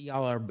star. It's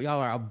y'all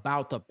are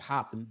about to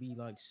pop and be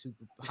like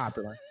super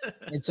popular.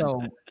 And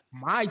so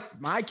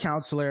my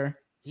counselor,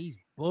 he's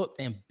booked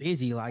and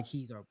busy like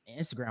he's an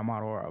Instagram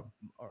model or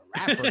a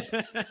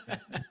rapper.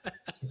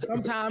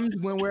 Sometimes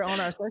when we're on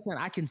our session,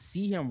 I can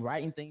see him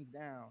writing things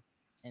down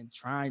and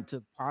trying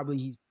to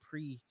he's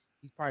probably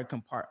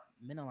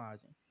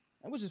compartmentalizing,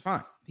 and which is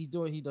fine. He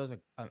does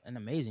an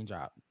amazing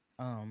job.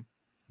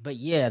 But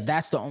yeah,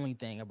 that's the only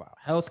thing about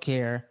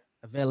healthcare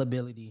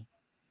availability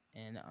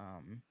and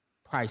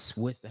price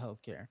with the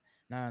healthcare.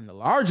 Now in the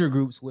larger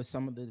groups with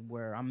some of the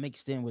where I'm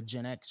mixed in with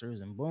Gen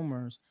Xers and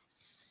boomers,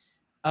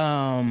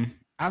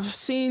 I've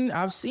seen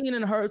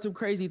and heard some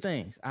crazy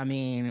things. I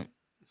mean,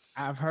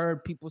 I've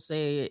heard people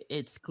say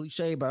it's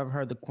cliche, but I've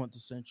heard the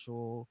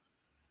quintessential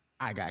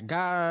I got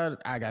God,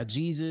 I got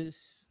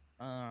Jesus.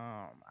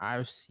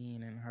 I've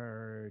seen and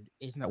heard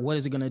it's not what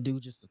is it gonna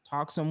do just to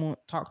talk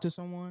to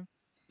someone.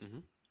 Mm-hmm.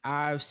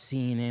 I've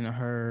seen and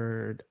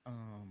heard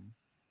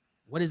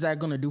what is that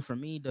gonna do for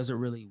me? Does it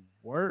really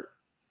work?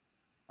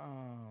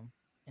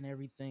 And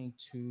everything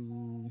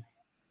to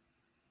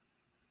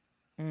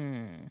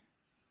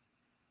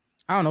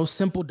I don't know,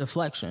 simple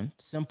deflection,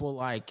 simple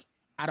like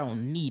I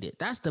don't need it.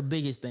 That's the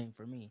biggest thing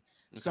for me.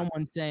 Okay.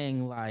 Someone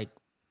saying like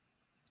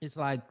it's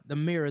like the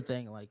mirror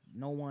thing, like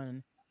no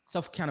one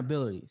self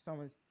accountability.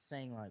 Someone's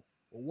saying like,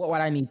 well, what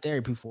would I need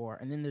therapy for?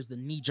 And then there's the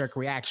knee jerk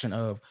reaction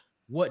of,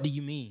 what do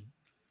you mean?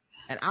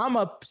 And I'm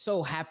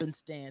so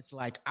happenstance.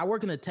 Like I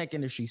work in the tech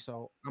industry,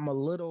 so I'm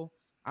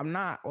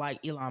not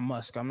like Elon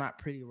Musk. I'm not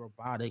pretty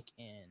robotic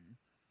and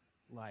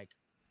like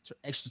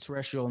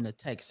extraterrestrial in the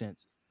tech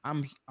sense.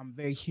 I'm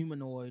very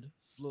humanoid,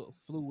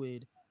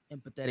 fluid,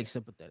 empathetic,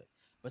 sympathetic.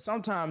 But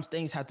sometimes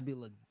things have to be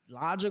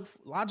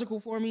logical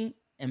for me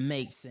and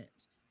make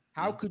sense.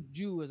 How could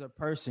you, as a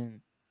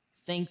person,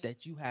 think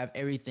that you have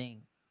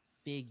everything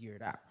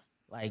figured out?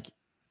 Like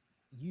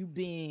you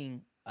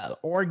being an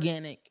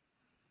organic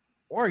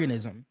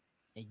organism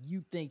and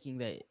you thinking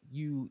that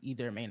you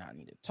either may not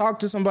need to talk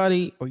to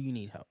somebody or you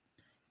need help.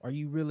 Are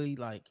you really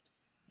like,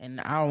 and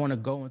I don't want to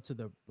go into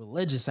the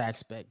religious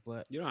aspect,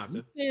 but you don't have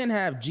to. You can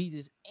have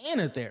Jesus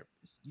and a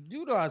therapist. You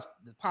do those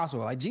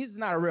possible. Like Jesus is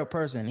not a real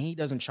person. He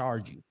doesn't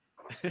charge you.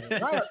 So it's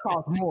gonna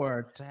cost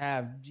more to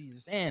have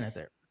Jesus and a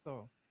therapist.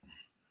 So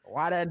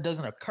why that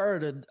doesn't occur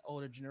to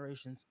older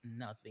generations,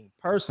 nothing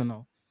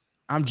personal.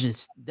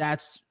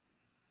 That's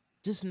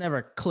just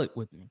never clicked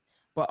with me.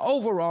 But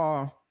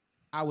overall,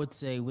 I would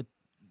say with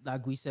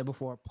like we said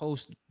before,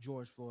 post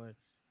George Floyd,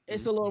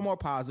 it's a little more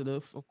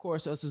positive. Of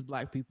course, us as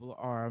Black people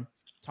are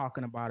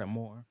talking about it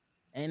more,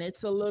 and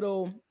it's a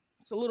little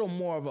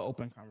more of an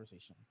open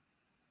conversation.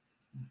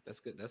 That's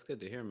good. That's good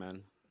to hear,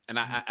 man. And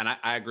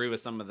I agree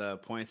with some of the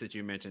points that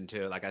you mentioned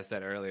too. Like I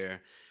said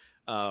earlier,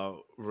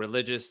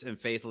 religious and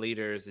faith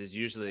leaders is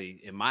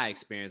usually, in my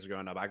experience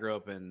growing up, I grew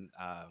up in,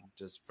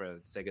 just for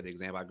the sake of the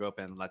example, I grew up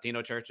in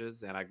Latino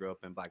churches and I grew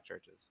up in Black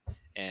churches.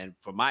 And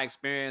from my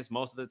experience,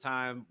 most of the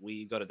time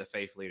we go to the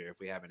faith leader if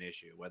we have an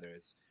issue, whether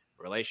it's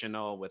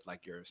relational with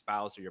like your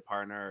spouse or your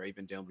partner, or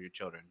even dealing with your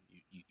children,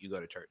 you go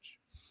to church.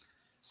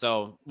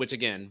 So, which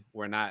again,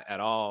 we're not at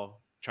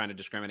all trying to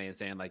discriminate and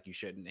saying like you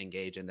shouldn't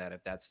engage in that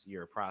if that's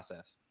your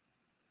process.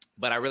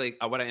 But I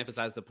want to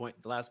emphasize the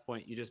last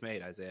point you just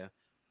made, Isaiah.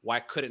 Why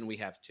couldn't we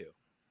have two?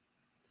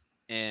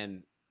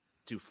 And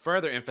to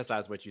further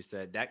emphasize what you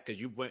said, that because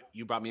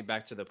you brought me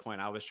back to the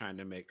point I was trying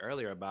to make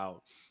earlier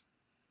about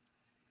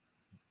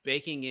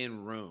baking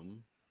in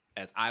room,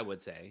 as I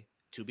would say,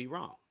 to be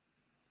wrong.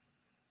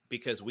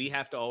 Because we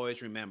have to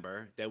always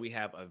remember that we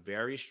have a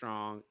very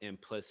strong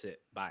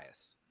implicit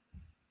bias,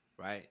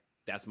 right?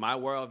 That's my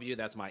worldview.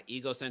 That's my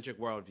egocentric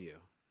worldview.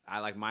 I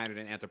like minored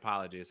in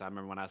anthropology. So I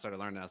remember when I started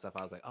learning that stuff,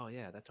 I was like, oh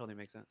yeah, that totally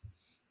makes sense.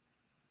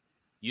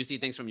 You see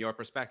things from your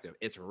perspective.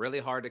 It's really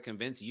hard to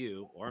convince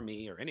you or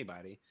me or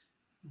anybody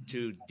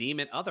to deem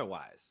it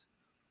otherwise.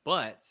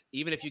 But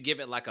even if you give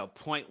it like a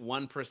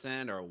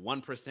 0.1% or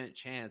 1%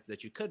 chance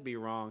that you could be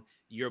wrong,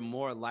 you're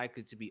more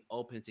likely to be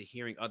open to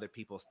hearing other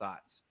people's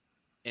thoughts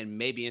and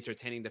maybe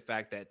entertaining the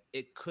fact that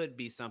it could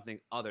be something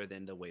other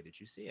than the way that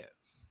you see it.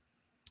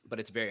 But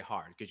it's very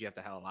hard because you have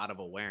to have a lot of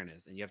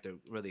awareness and you have to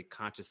really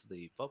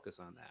consciously focus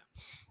on that.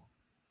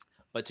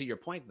 But to your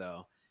point,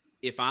 though,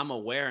 if I'm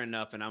aware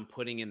enough and I'm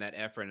putting in that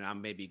effort and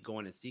I'm maybe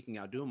going and seeking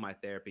out doing my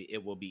therapy,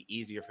 it will be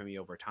easier for me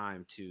over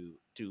time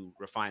to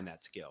refine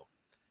that skill.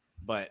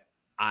 But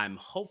I'm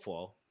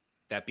hopeful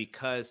that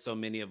because so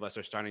many of us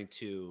are starting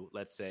to,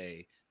 let's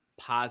say,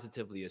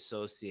 positively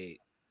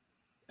associate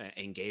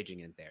engaging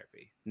in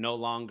therapy, no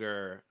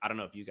longer, I don't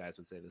know if you guys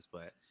would say this,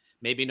 but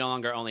maybe no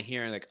longer only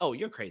hearing like, oh,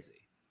 you're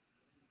crazy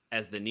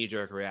as the knee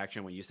jerk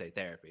reaction when you say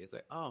therapy. It's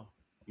like, oh,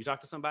 you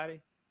talk to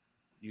somebody,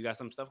 you got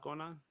some stuff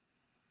going on,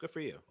 good for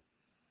you.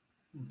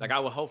 Mm-hmm. Like I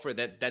would hope for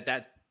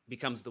that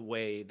becomes the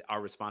way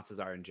our responses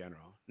are in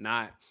general,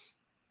 not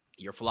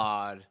you're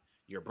flawed,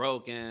 you're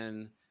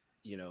broken,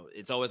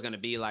 it's always going to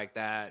be like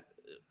that.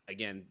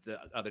 Again, the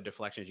other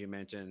deflections you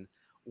mentioned,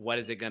 what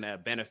is it going to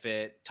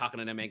benefit? Talking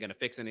to them ain't going to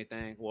fix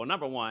anything. Well,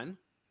 number one,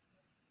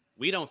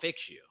 we don't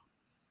fix you.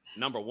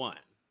 Number one,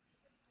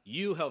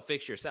 you help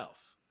fix yourself.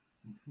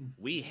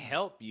 We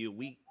help you.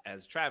 We,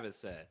 as Travis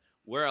said,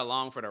 we're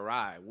along for the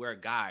ride. We're a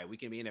guide. We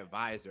can be an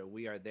advisor.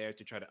 We are there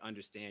to try to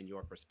understand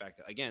your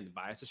perspective. Again, the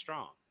bias is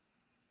strong.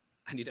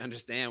 I need to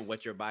understand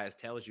what your bias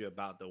tells you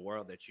about the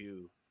world that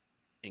you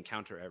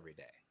encounter every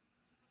day.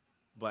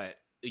 But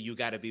you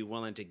got to be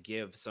willing to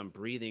give some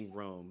breathing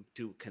room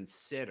to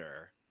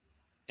consider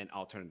an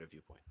alternative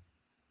viewpoint.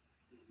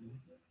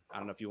 I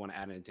don't know if you want to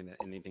add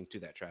anything to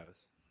that,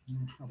 Travis.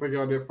 I think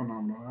y'all did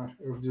phenomenal.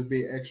 It would just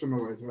be extra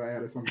noise if I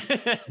added something.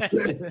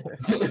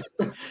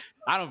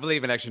 I don't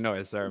believe in extra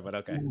noise, sir, but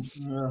okay.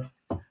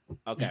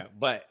 Okay,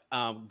 but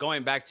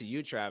going back to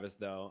you, Travis,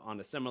 though,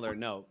 on a similar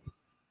note,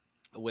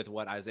 with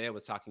what Isaiah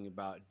was talking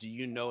about, do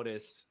you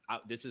notice,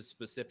 this is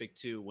specific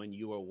to when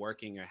you were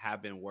working or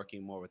have been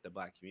working more with the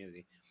Black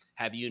community,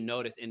 have you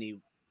noticed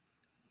any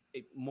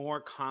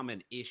more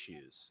common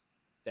issues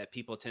that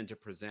people tend to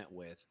present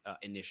with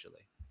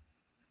initially?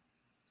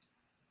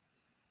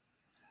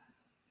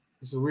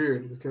 It's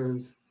weird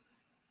because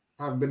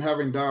I've been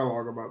having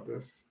dialogue about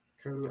this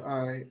because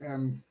I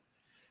am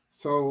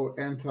so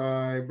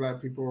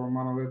anti-Black people or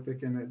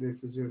monolithic, and that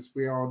this is just,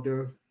 we all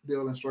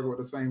deal and struggle with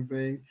the same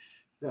thing.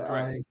 That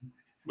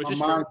my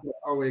mind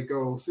always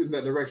goes in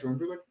that direction. When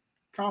people like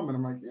common,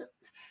 I'm like, yeah,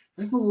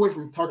 let's move away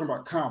from talking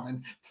about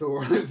common to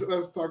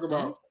let's talk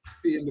about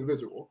the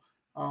individual.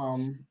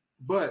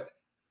 But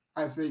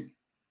I think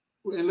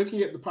in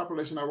looking at the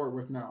population I work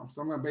with now,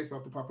 so I'm going to base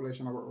off the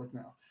population I work with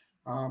now.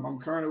 I'm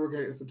currently working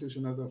at an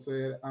institution, as I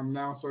said. I'm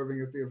now serving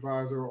as the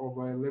advisor of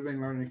a living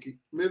learning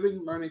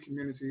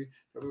community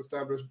that was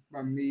established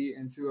by me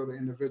and two other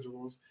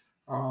individuals,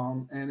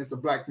 and it's a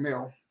Black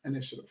male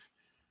initiative.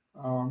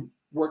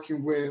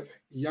 Working with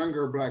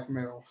younger Black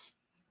males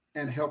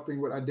and helping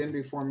with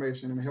identity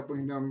formation and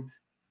helping them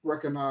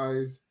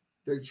recognize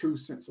their true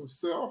sense of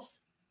self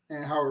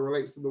and how it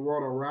relates to the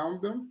world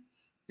around them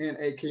in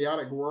a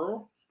chaotic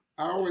world.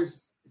 I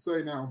always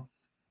say now,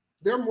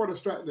 they're more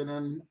distracted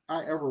than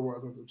I ever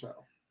was as a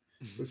child.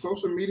 The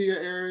social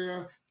media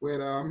area,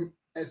 with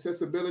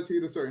accessibility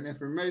to certain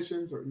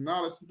information, certain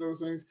knowledge, those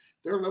things,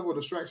 their level of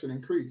distraction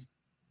increased.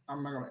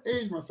 I'm not going to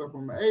age myself.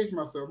 I'm going to age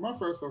myself. My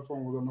first cell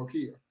phone was a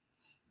Nokia.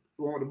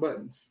 The one with the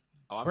buttons.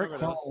 Oh, I remember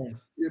those.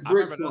 Yeah,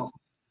 brick phone.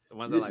 The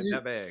ones that are like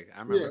that big.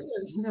 I remember.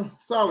 Yeah,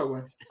 solid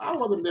one. I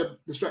wasn't that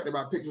distracted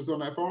by pictures on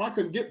that phone. I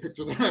couldn't get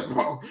pictures on that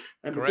phone.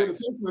 And to get a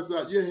text message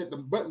out, you hit the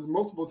buttons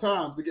multiple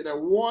times to get that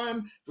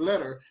one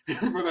letter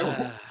for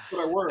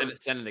that word.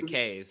 Sending the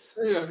K's.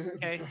 Yeah.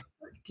 Okay.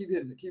 Keep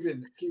hitting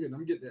it.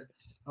 I'm getting there.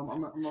 I'm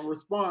going to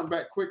respond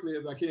back quickly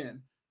as I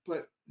can.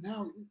 But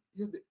now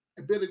you have the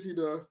ability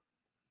to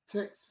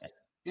text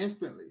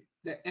instantly.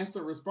 That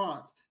instant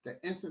response, that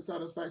instant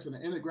satisfaction,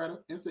 that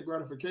instant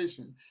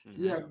gratification.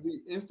 Mm-hmm. You have the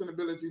instant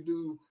ability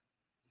to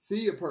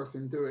see a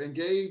person, to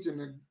engage and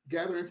to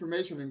gather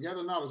information and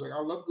gather knowledge. Like, I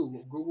love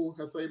Google. Google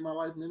has saved my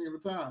life many of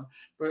the time.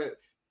 But,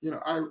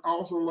 I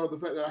also love the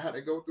fact that I had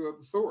to go through a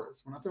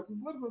thesaurus. When I tell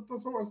people, what is a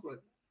thesaurus? Like,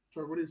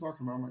 Trevor, what are you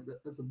talking about? I'm like,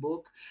 that's a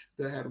book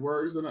that had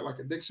words in it like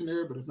a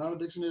dictionary, but it's not a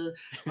dictionary.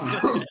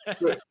 But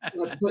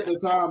take the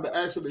time to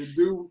actually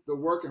do the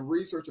work and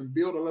research and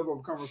build a level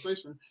of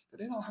conversation that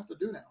they don't have to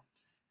do now.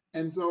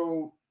 And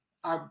so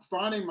I'm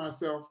finding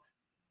myself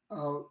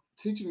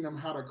teaching them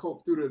how to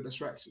cope through the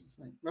distractions.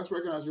 Like, let's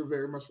recognize you're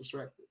very much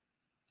distracted.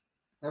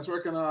 Let's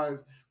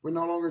recognize we're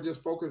no longer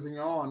just focusing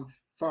on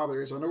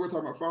father issues. I know we're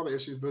talking about father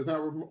issues, but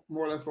now we're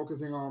more or less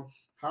focusing on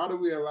how do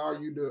we allow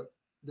you to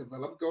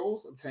develop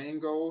goals, obtain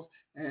goals,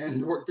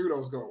 and work through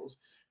those goals.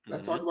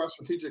 Let's talk about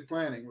strategic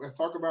planning. Let's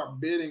talk about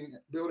building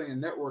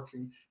and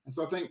networking. And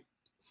so I think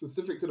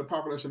specific to the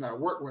population I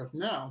work with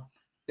now,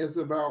 it's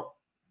about,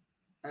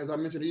 as I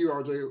mentioned to you,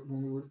 RJ,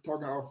 when we were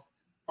talking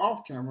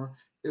off camera,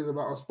 is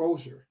about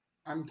exposure.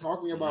 I'm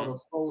talking about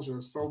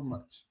exposure so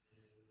much.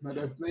 Now,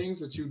 there's things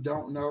that you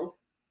don't know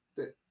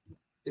that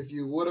if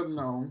you would have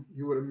known,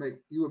 you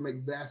would make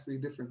vastly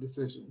different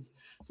decisions.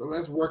 So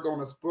let's work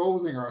on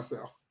exposing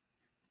ourselves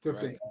to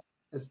Right. things,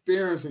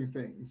 experiencing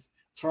things,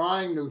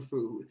 trying new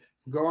food,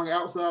 going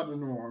outside the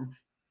norm,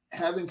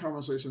 having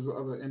conversations with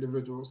other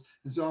individuals.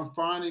 And so I'm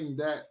finding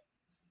that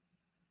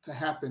to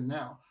happen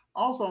now.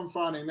 Also, I'm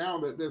finding now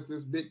that there's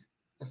this big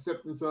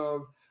acceptance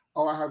of,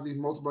 oh, I have these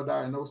multiple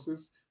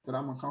diagnoses that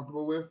I'm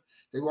uncomfortable with.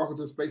 They walk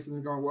into spaces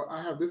and going, well,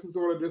 I have this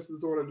disorder, this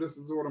disorder, this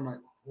disorder. I'm like,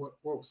 what?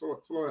 Whoa,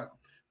 slow down.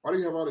 Why do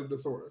you have all the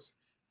disorders?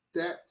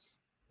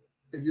 That's,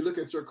 if you look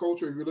at your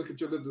culture, if you look at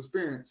your lived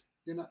experience,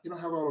 you don't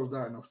have all those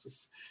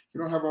diagnoses.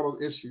 You don't have all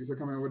those issues that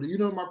come in. Well, do you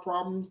know my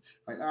problems?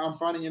 Like now I'm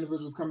finding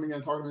individuals coming in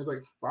and talking to me. It's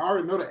like, well, I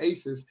already know the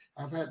ACEs.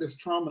 I've had this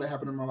trauma that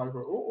happened in my life.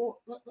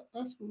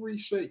 Let's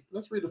reshape.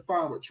 Let's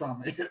redefine what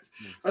trauma is.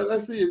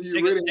 Let's see if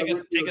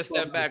you take a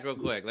step back real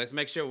quick. Let's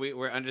make sure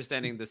we're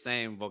understanding the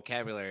same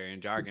vocabulary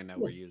and jargon that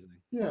we're using.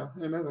 Yeah,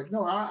 and they're like,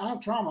 no, I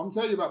have trauma. I'm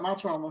telling you about my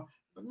trauma.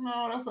 Like,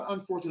 no, that's an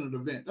unfortunate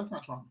event. That's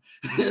not trauma.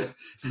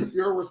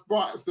 Your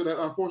response to that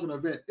unfortunate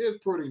event is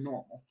pretty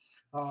normal.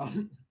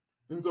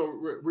 And so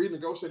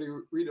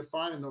renegotiating,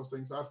 redefining those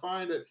things. So I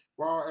find that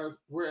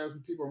whereas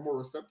people are more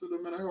receptive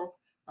to mental health,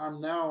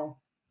 I'm now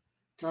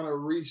kind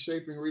of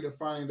reshaping,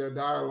 redefining their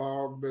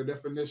dialogue, their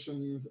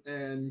definitions,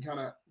 and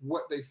kind of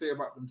what they say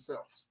about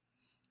themselves.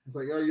 It's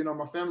like, oh,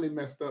 my family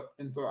messed up,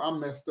 and so I'm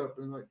messed up.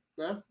 And like,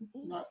 that's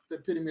not the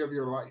epitome of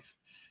your life.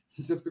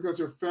 Just because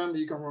your family,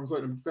 you come from a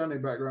certain family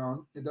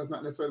background, it does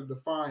not necessarily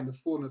define the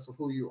fullness of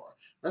who you are.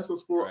 Let's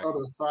explore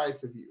other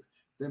sides of you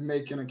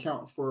that can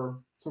account for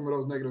some of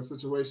those negative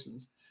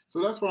situations.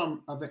 So that's what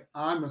I think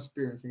I'm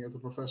experiencing as a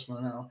professional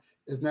now,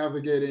 is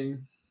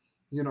navigating,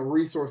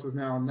 resources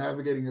now,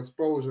 navigating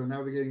exposure,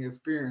 navigating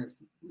experience,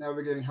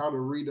 navigating how to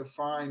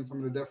redefine some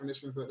of the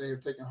definitions that they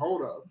have taken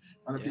hold of,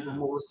 and people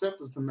more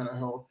receptive to mental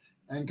health,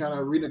 and kind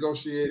of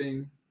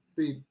renegotiating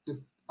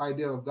this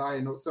idea of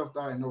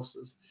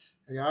self-diagnosis.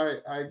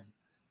 Like I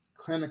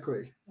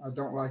clinically, I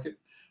don't like it.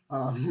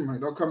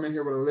 Don't come in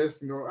here with a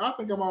list and go, I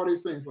think I'm all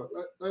these things. Like,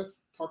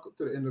 let's talk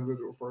to the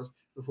individual first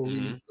before we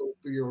go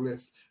through your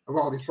list of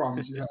all these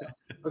problems you have.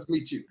 Let's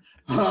meet you.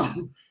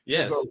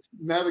 Yes. So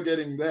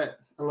navigating that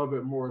a little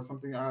bit more is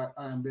something I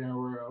am being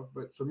aware of.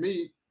 But for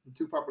me, the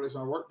two populations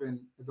I worked in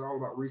is all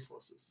about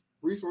resources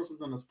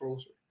and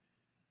exposure.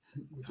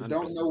 What you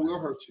don't know will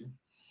hurt you.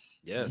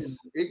 Yes.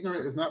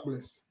 Ignorant is not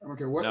bliss. I don't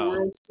care what the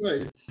world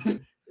say.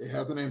 It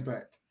has an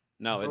impact.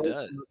 No, it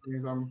does.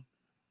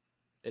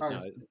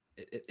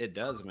 It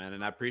does, man.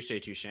 And I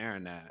appreciate you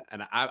sharing that.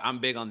 And I'm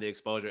big on the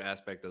exposure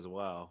aspect as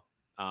well.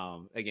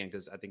 Again,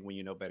 because I think when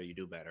you know better, you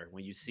do better.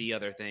 When you see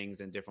other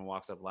things in different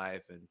walks of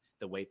life and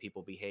the way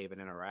people behave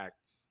and interact,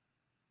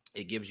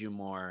 it gives you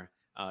more.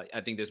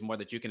 I think there's more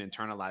that you can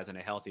internalize in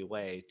a healthy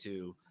way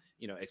to,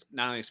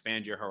 not only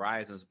expand your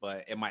horizons,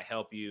 but it might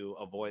help you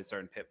avoid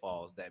certain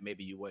pitfalls that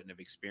maybe you wouldn't have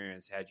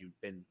experienced had you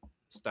been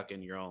stuck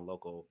in your own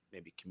local,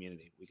 maybe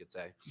community, we could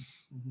say.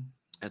 Mm-hmm.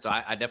 And so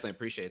I definitely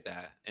appreciate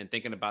that. And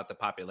thinking about the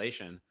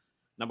population,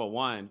 number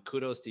one,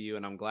 kudos to you.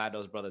 And I'm glad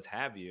those brothers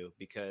have you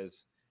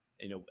because,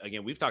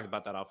 again, we've talked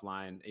about that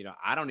offline.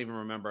 I don't even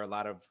remember a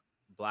lot of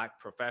Black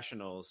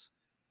professionals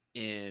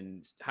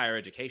in higher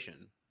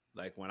education.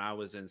 Like when I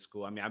was in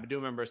school, I do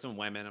remember some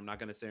women. I'm not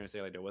going to sit here and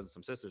say like there wasn't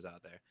some sisters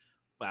out there,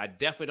 but I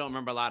definitely don't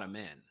remember a lot of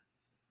men.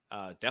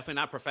 Definitely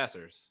not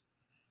professors.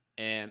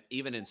 And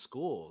even in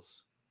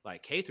schools,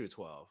 like K through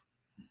 12,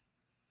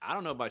 I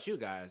don't know about you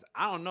guys.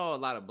 I don't know a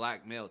lot of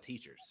Black male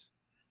teachers.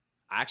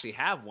 I actually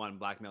have one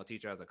Black male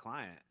teacher as a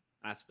client.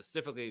 And I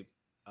specifically,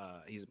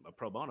 he's a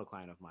pro bono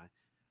client of mine.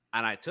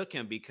 And I took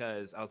him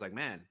because I was like,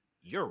 man,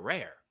 you're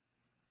rare.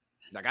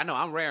 Like, I know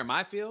I'm rare in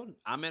my field.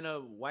 I'm in a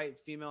white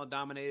female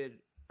dominated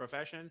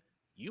profession.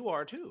 You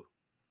are too.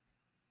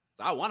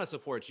 So I want to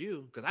support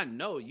you because I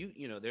know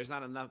there's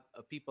not enough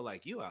people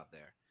like you out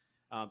there.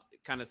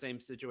 Kind of same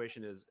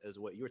situation as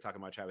what you were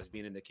talking about, Travis,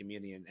 being in the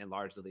community and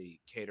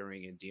largely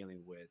catering and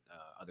dealing with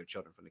other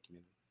children from the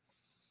community.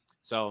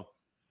 So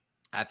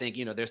I think,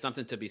 there's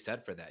something to be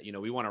said for that.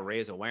 We want to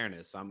raise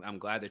awareness. So I'm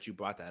glad that you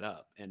brought that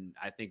up. And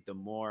I think the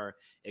more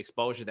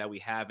exposure that we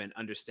have and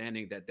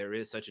understanding that there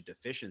is such a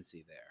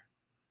deficiency there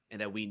and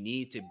that we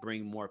need to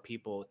bring more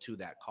people to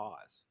that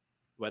cause,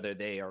 whether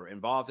they are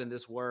involved in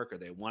this work or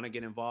they want to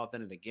get involved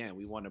in it. Again,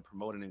 we want to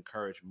promote and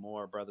encourage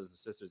more brothers and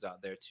sisters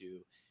out there to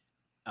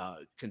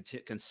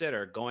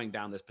consider going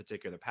down this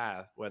particular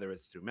path, whether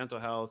it's through mental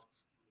health,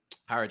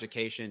 higher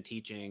education,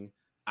 teaching,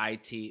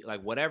 IT,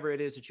 like whatever it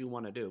is that you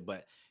want to do,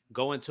 but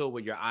go into it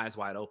with your eyes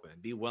wide open.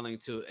 Be willing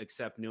to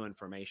accept new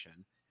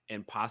information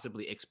and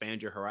possibly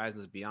expand your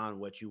horizons beyond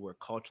what you were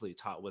culturally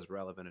taught was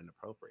relevant and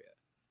appropriate.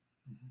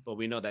 Mm-hmm. But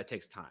we know that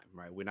takes time,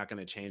 right? We're not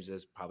going to change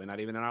this, probably not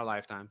even in our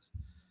lifetimes.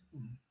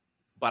 Mm-hmm.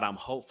 But I'm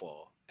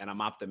hopeful and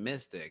I'm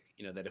optimistic,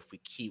 that if we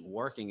keep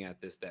working at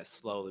this, that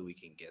slowly we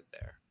can get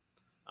there.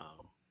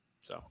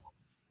 So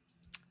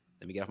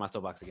let me get off my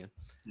soapbox again.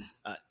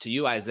 To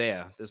you,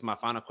 Isaiah, this is my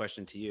final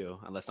question to you,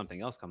 unless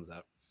something else comes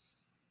up.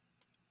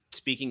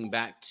 Speaking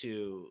back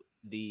to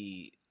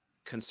the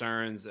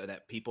concerns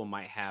that people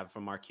might have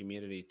from our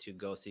community to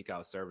go seek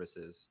out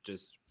services,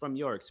 just from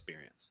your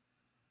experience?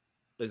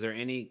 Is there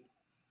any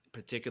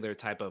particular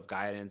type of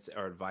guidance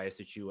or advice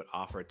that you would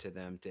offer to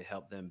them to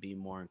help them be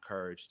more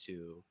encouraged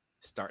to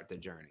start the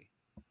journey?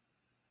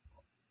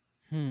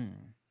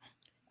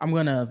 I'm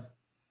gonna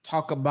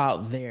talk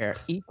about their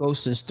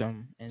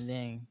ecosystem and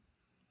then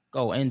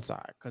go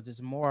inside because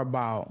it's more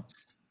about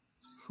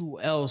who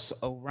else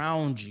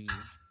around you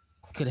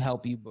could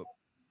help you, but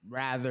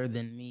rather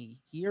than me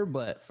here.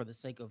 But for the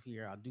sake of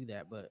here, I'll do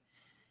that. But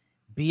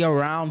be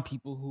around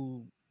people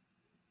who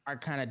are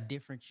kind of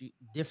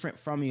different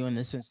from you in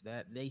the sense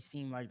that they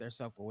seem like they're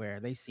self-aware.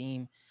 They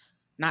seem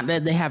not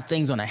that they have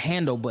things on a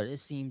handle, but it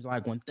seems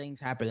like when things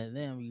happen to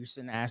them, you're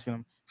sitting there asking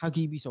them, how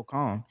can you be so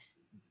calm?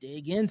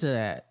 Dig into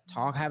that,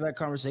 talk, have that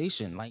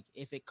conversation. Like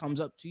if it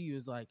comes up to you,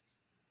 it's like,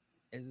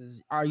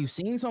 are you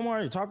seeing someone?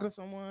 Are you talking to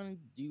someone?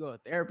 Do you go to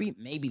therapy?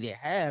 Maybe they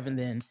have. And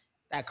then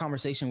that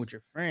conversation with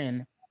your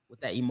friend with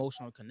that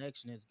emotional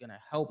connection is going to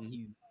help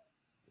you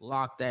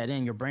lock that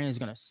in. Your brain is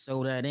going to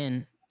sew that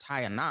in,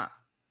 tie a knot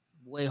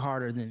way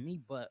harder than me.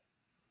 But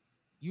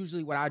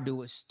usually what I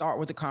do is start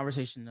with the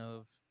conversation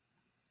of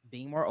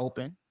being more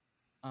open.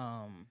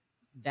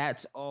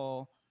 That's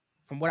all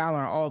from what I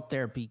learned, all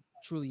therapy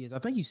truly is. I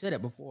think you said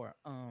it before.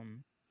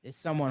 It's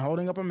someone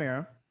holding up a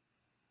mirror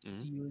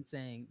to you and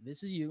saying,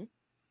 this is you.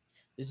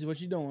 This is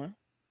what you're doing.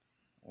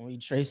 When we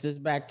trace this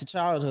back to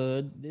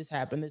childhood, this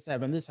happened, this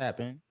happened, this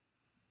happened.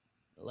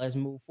 Let's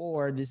move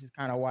forward. This is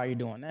kind of why you're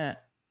doing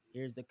that.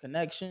 Here's the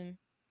connection.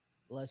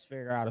 Let's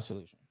figure out a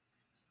solution.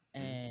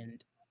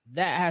 And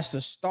that has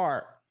to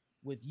start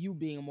with you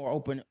being more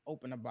open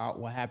about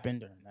what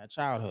happened during that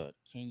childhood.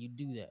 Can you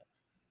do that?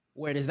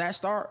 Where does that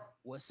start?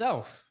 With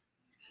self.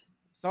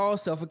 It's all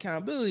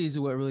self-accountability is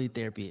what really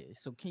therapy is.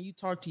 So can you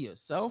talk to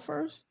yourself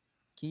first?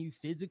 Can you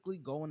physically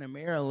go in the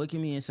mirror and look at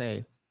me and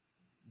say,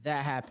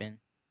 that happened?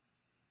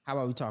 How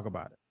about we talk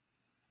about it?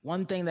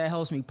 One thing that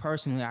helps me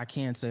personally, I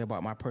can say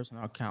about my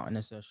personal account in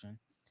this session,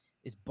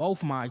 is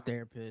both my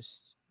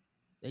therapists,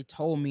 they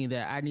told me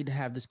that I need to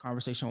have this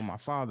conversation with my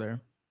father.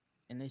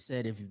 And they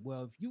said, if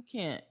you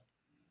can't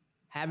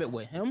have it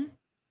with him,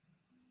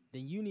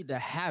 then you need to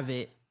have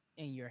it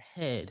in your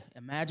head.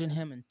 Imagine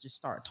him and just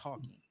start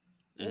talking.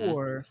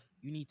 Or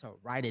you need to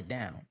write it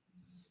down.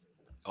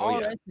 All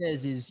that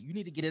says is you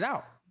need to get it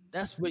out.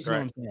 That's what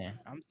I'm saying.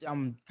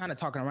 I'm kind of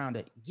talking around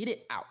it. Get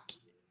it out.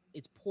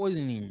 It's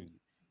poisoning you.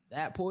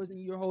 That poison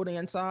you're holding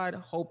inside,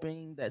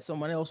 hoping that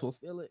someone else will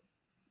feel it,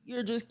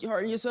 you're just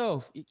hurting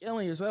yourself. You're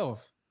killing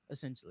yourself,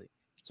 essentially.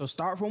 So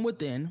start from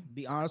within.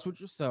 Be honest with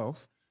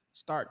yourself.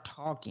 Start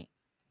talking.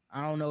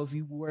 I don't know if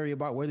you worry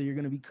about whether you're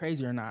going to be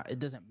crazy or not. It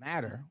doesn't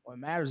matter. What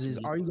matters is,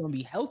 are you going to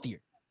be healthier?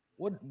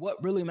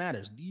 What really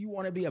matters? Do you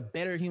want to be a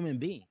better human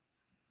being?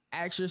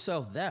 Ask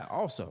yourself that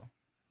also.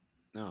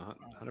 No,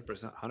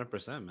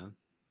 100%, man.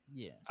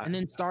 Yeah. And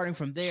then starting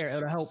from there,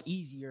 it'll help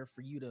easier for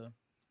you to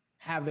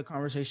have the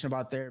conversation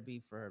about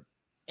therapy for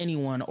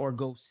anyone or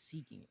go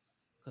seeking it,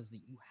 because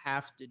you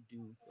have to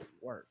do the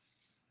work.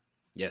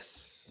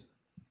 Yes.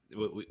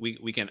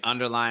 We can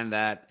underline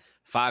that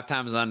 5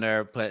 times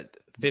under, put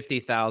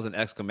 50,000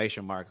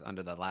 exclamation marks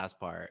under the last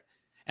part.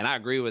 And I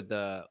agree with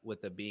the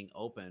being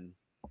open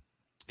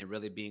and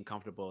really being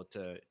comfortable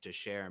to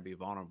share and be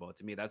vulnerable.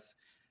 To me, that's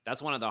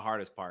one of the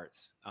hardest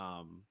parts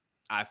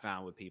I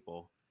found with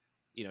people,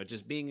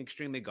 just being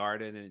extremely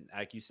guarded. And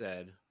like you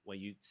said, when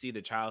you see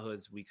the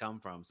childhoods we come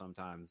from,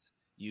 sometimes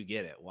you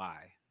get it. Why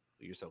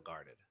you're so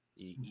guarded?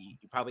 You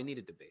probably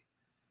needed to be,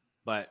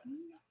 but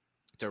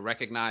to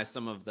recognize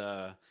some of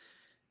the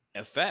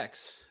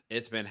effects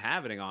it's been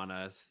having on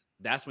us,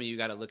 that's when you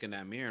got to look in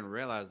that mirror and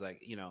realize,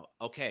 like,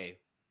 okay.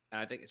 And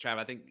I think, Trav,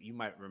 I think you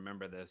might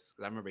remember this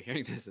because I remember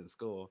hearing this in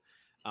school.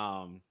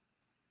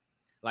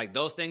 Like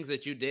those things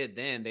that you did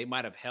then, they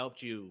might have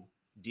helped you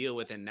deal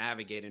with and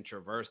navigate and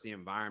traverse the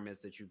environments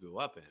that you grew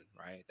up in,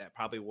 right? That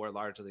probably were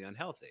largely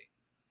unhealthy,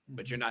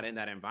 but you're not in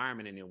that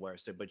environment anymore.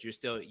 So, but you're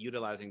still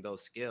utilizing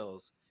those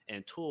skills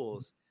and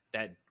tools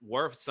that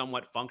were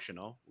somewhat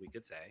functional, we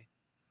could say,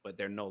 but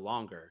they're no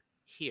longer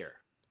here.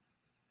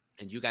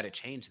 And you got to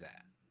change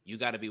that. You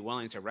got to be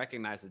willing to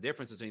recognize the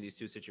difference between these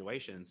two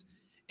situations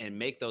and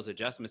make those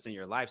adjustments in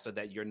your life so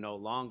that you're no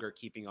longer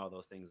keeping all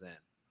those things in.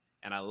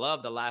 And I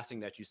love the last thing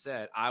that you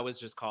said. I would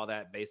just call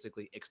that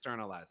basically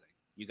externalizing.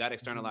 You got to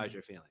externalize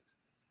your feelings.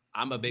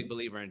 I'm a big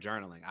believer in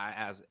journaling. I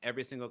ask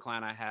every single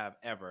client I have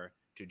ever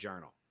to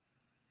journal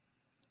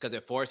because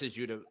it forces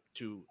you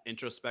to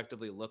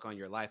introspectively look on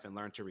your life and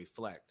learn to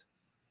reflect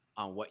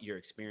on what you're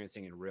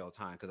experiencing in real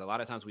time. Because a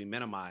lot of times we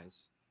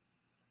minimize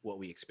what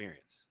we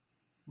experience.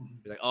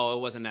 Be like, oh,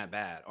 it wasn't that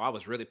bad. Or I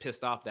was really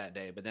pissed off that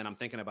day. But then I'm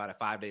thinking about it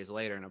 5 days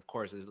later. And of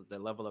course, the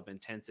level of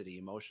intensity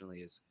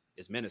emotionally is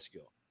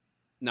minuscule.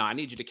 No, I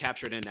need you to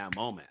capture it in that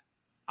moment.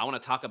 I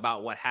want to talk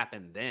about what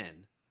happened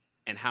then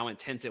and how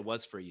intense it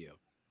was for you.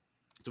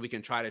 So we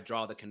can try to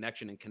draw the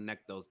connection and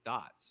connect those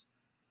dots.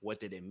 What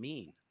did it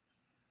mean?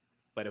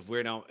 But if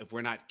we're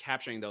not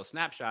capturing those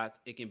snapshots,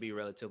 it can be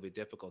relatively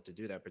difficult to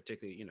do that,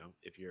 particularly,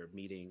 if you're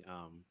meeting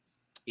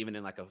even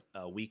in like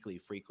a weekly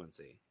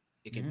frequency,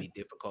 it can Mhm. be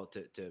difficult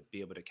to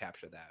be able to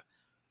capture that.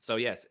 So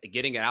yes,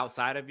 getting it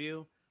outside of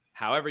you,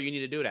 however you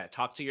need to do that.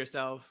 Talk to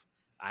yourself.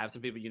 I have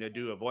some people,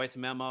 do a voice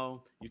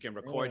memo. You can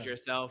record Yeah.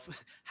 yourself,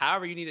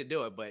 however you need to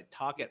do it, but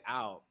talk it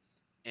out.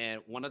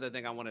 And one other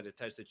thing I wanted to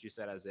touch that you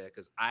said, Isaiah,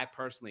 because I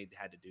personally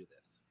had to do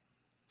this.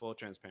 Full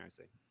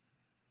transparency.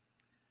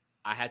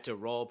 I had to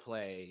role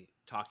play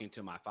talking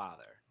to my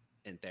father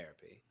in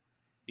therapy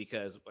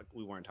because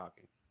we weren't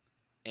talking.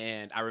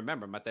 And I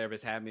remember my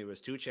therapist had me, it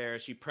was two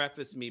chairs. She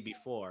prefaced me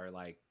before,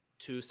 like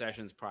 2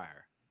 sessions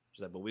prior.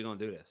 She's like, but we're going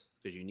to do this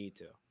because you need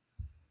to.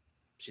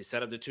 She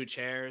set up the two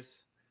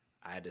chairs.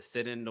 I had to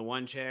sit in the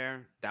one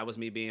chair. That was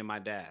me being my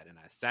dad. And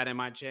I sat in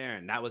my chair,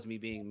 and that was me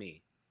being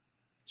me.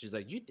 She's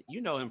like,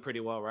 you know him pretty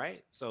well,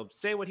 right? So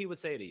say what he would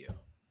say to you.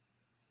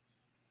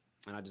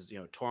 And I just,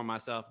 tore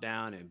myself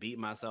down and beat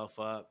myself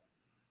up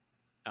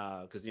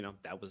because,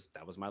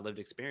 that was my lived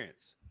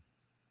experience.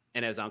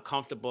 And as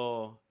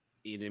uncomfortable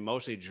and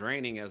emotionally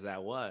draining as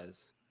that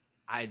was,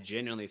 I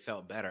genuinely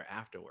felt better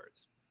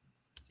afterwards,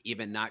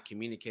 even not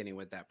communicating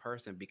with that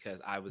person,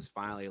 because I was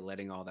finally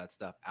letting all that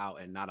stuff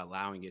out and not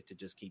allowing it to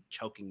just keep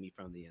choking me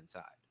from the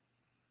inside.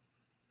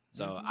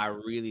 So I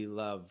really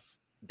love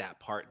that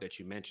part that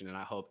you mentioned. And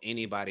I hope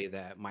anybody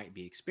that might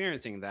be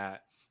experiencing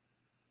that,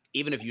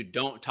 even if you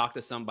don't talk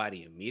to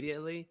somebody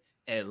immediately,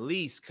 at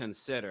least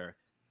consider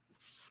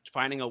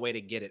finding a way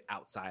to get it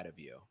outside of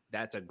you.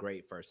 That's a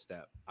great first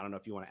step. I don't know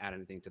if you want to add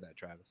anything to that,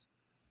 Travis.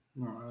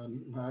 No,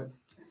 I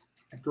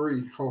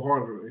agree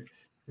wholeheartedly.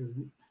 Is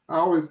I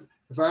always,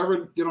 if I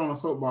ever get on a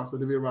soapbox,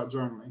 it'll be about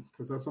journaling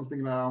because that's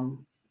something that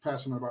I'm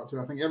passionate about too.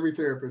 I think every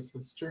therapist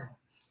is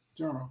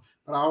journal.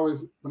 But I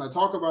always, when I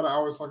talk about it, I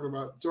always talk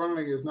about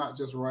journaling is not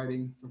just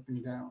writing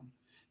something down.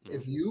 Mm-hmm.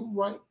 If you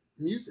write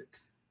music,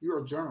 you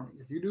are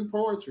journaling. If you do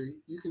poetry,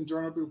 you can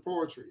journal through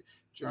poetry.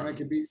 Journaling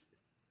can be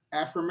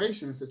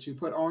affirmations that you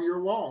put on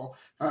your wall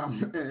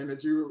and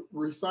that you're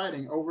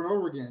reciting over and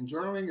over again.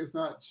 Journaling is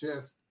not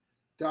just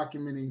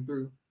documenting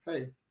through,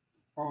 hey,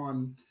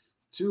 on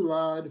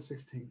July the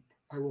 16th,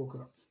 I woke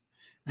up.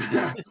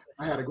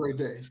 I had a great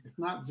day. It's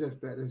not just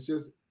that. It's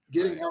just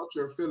getting out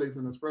your feelings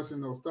and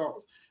expressing those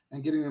thoughts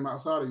and getting them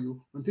outside of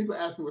you. When people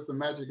ask me what's the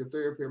magic of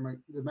therapy, I'm like,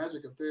 the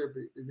magic of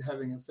therapy is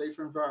having a safe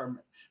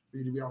environment for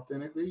you to be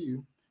authentically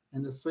you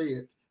and to say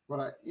it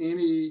without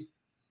any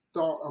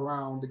thought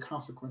around the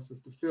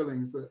consequences, the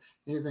feelings,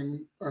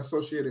 anything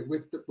associated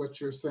with what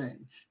you're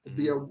saying. To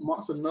be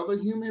amongst another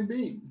human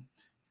being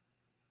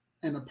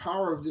and the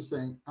power of just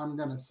saying, I'm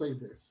going to say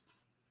this.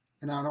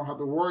 And I don't have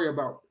to worry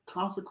about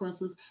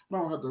consequences. I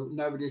don't have to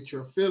navigate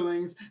your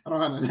feelings. I don't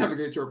have to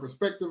navigate your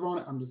perspective on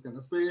it. I'm just going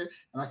to say it,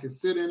 and I can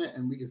sit in it,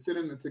 and we can sit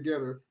in it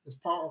together. It's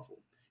powerful.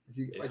 If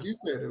you, like you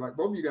said, like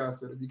both of you guys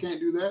said, if you can't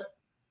do that,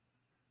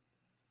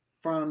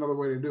 find another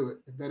way to do it.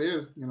 If that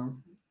is,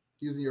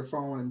 using your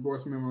phone and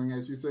voice memoing,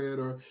 as you said,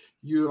 or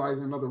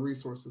utilizing other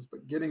resources,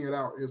 but getting it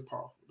out is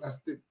powerful. That's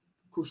the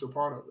crucial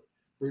part of it.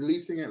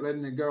 Releasing it,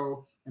 letting it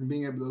go, and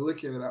being able to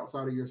look at it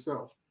outside of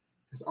yourself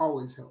is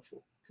always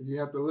helpful. Because you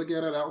have to look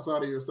at it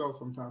outside of yourself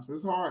sometimes.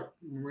 It's hard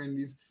when we're in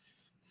these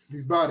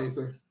bodies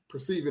to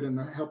perceive it in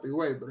a healthy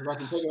way. But if I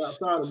can take it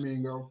outside of me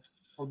and go,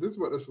 oh, this is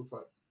what this looks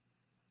like.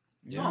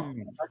 Yeah. Oh,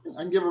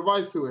 I can give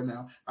advice to it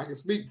now. I can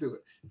speak to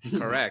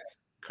it.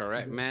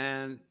 Correct,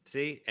 man.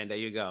 See, and there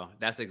you go.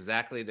 That's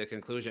exactly the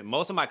conclusion.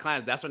 Most of my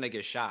clients, that's when they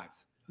get shocked.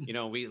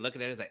 We look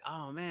at it, it's like,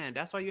 oh man,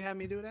 that's why you had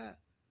me do that.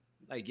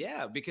 Like,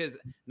 yeah, because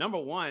number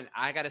one,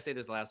 I got to say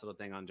this last little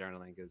thing on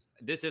journaling, because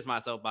this is my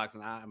soapbox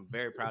and I'm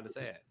very proud to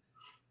say it.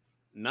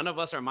 None of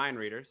us are mind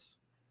readers.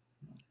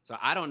 So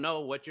I don't know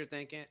what you're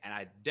thinking, and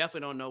I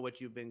definitely don't know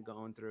what you've been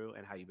going through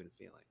and how you've been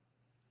feeling.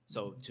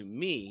 So to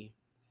me,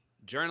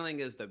 journaling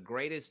is the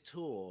greatest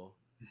tool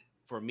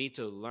for me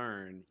to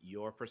learn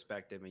your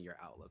perspective and your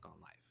outlook on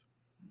life,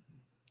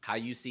 how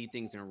you see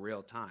things in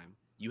real time.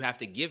 You have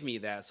to give me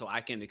that so I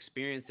can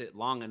experience it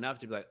long enough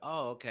to be like,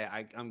 oh, okay,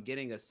 I'm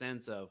getting a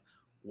sense of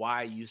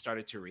why you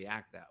started to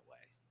react that way.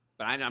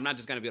 But I'm not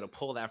just going to be able to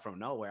pull that from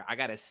nowhere. I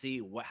got to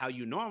see how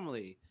you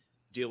normally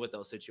deal with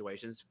those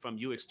situations, from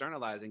you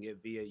externalizing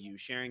it via you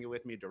sharing it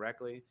with me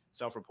directly,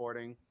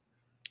 self-reporting.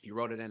 You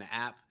wrote it in an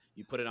app,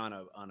 you put it on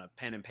a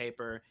pen and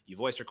paper, you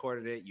voice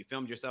recorded it, you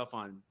filmed yourself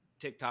on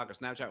TikTok or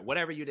Snapchat,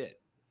 whatever you did.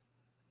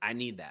 I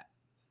need that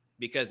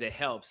because it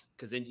helps.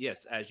 Because then,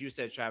 yes, as you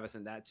said, Travis,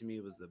 and that to me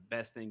was the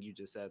best thing you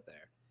just said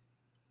there.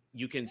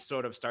 You can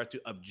sort of start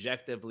to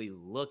objectively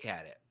look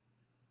at it.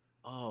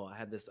 Oh, I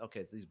had this.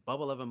 Okay, so these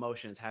bubble of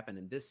emotions happen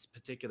in this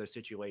particular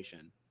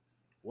situation.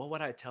 What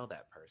would I tell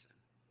that person?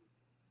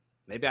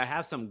 Maybe I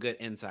have some good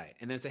insight,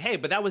 and then say, hey,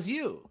 but that was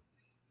you.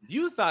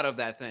 You thought of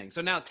that thing.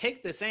 So now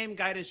take the same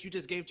guidance you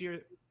just gave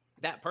to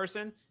that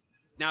person.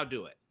 Now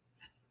do it.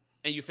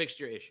 And you fixed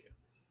your issue.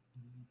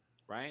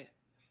 Right?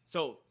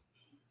 So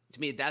to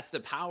me, that's the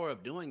power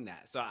of doing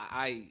that. So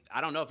I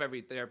don't know if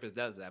every therapist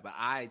does that, but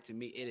to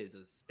me, it is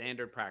a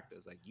standard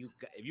practice. Like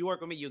if you work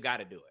with me, you got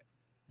to do it.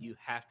 You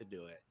have to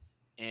do it.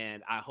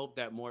 And I hope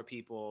that more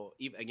people,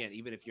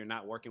 even if you're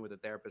not working with a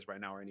therapist right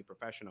now or any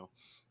professional,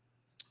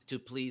 to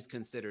please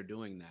consider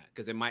doing that,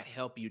 because it might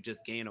help you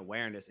just gain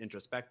awareness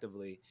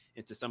introspectively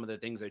into some of the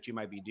things that you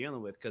might be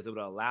dealing with, because it would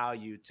allow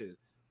you to,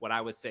 what I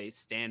would say,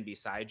 stand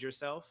beside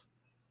yourself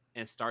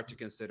and start to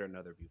consider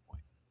another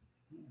viewpoint.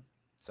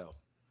 So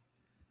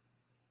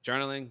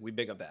journaling, we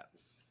big up that.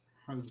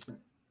 100%.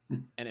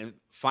 And then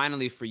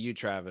finally for you,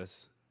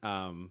 Travis,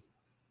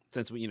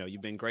 since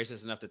you've been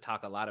gracious enough to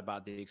talk a lot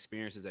about the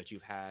experiences that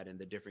you've had and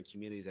the different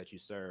communities that you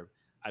serve,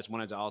 I just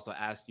wanted to also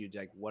ask you,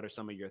 like, what are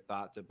some of your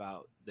thoughts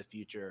about the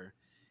future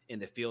in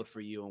the field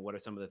for you, and what are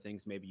some of the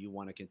things maybe you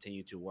want to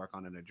continue to work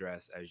on and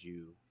address as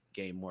you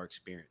gain more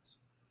experience?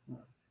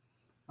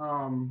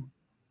 I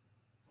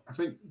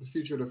think the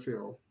future of the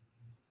field,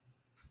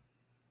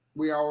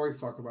 we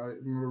always talk about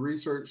it. The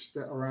research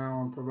that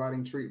around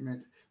providing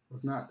treatment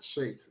was not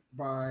shaped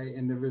by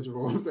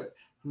individuals that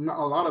a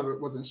lot of it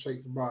wasn't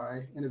shaped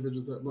by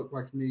individuals that look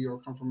like me or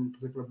come from a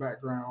particular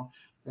background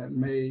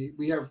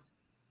we have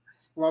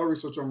a lot of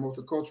research on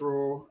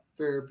multicultural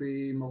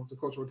therapy,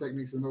 multicultural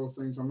techniques and those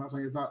things. So I'm not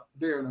saying it's not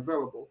there and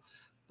available,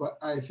 but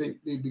I think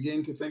they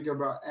begin to think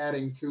about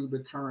adding to the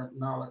current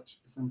knowledge.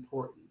 It's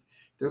important.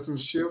 There's some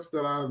shifts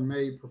that I've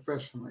made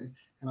professionally,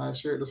 and I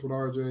shared this with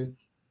RJ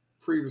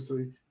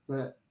previously,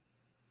 that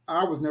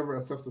I was never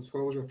a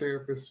self-disclosure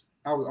therapist.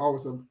 I was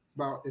always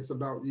about, it's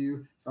about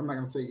you. So I'm not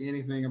going to say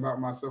anything about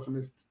myself in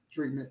this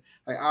treatment.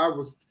 Like, I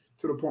was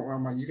to the point where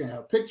I'm like, you can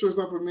have pictures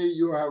up of me.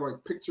 You have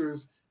like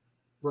pictures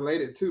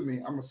related to me.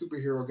 I'm a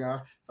superhero guy.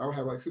 So I would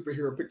have like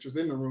superhero pictures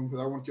in the room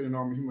because I want you to know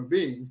I'm a human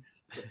being.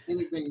 But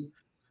anything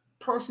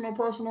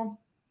personal,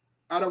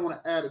 I don't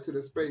want to add it to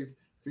the space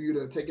for you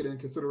to take it in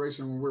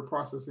consideration when we're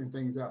processing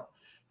things out.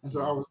 And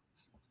so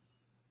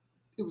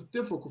it was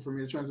difficult for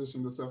me to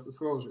transition to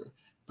self-disclosure.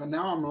 But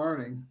now I'm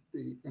learning,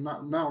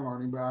 not now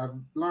learning, but I've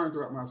learned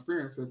throughout my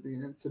experience that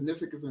the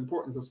significance and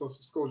importance of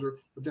self-disclosure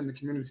within the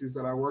communities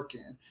that I work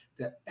in,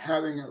 that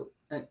having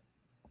a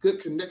good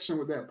connection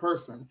with that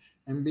person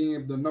and being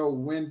able to know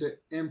when to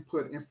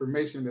input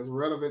information that's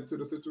relevant to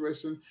the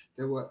situation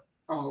that will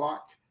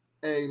unlock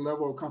a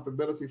level of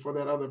accountability for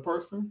that other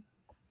person,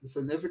 the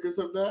significance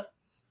of that,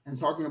 and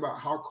talking about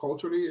how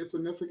culturally it's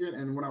significant.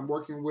 And when I'm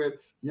working with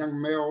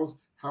young males,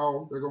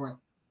 how they're going,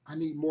 I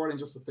need more than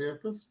just a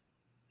therapist.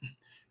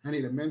 I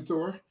need a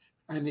mentor.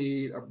 I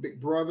need a big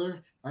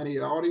brother. I need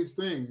all these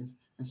things.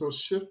 And so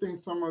shifting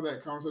some of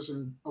that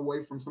conversation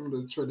away from some of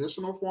the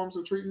traditional forms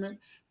of treatment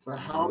to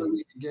how do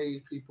we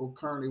engage people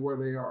currently where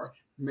they are.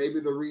 Maybe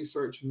the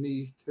research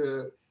needs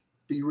to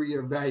be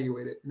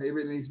reevaluated. Maybe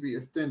it needs to be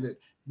extended.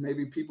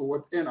 Maybe people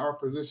within our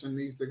position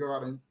need to go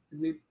out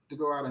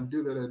and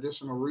do that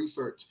additional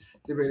research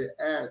to be able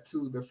to add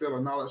to the field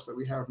of knowledge that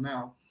we have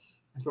now.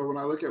 And so when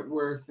I look at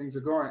where things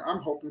are going,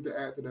 I'm hoping to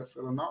add to that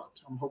field of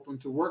knowledge. I'm hoping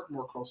to work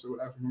more closely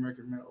with African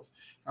American males.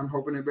 I'm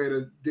hoping to be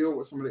able to deal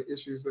with some of the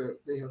issues that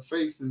they have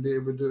faced and be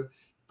able to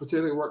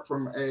particularly work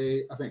from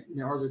I think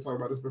RJ talked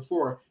about this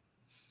before,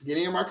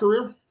 beginning of my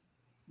career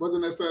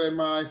wasn't necessarily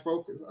my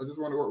focus. I just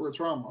want to work with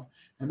trauma.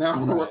 And now I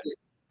want to work with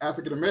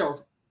African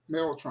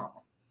male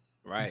trauma.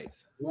 Right. So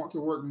I want to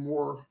work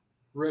more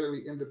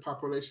readily in the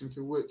population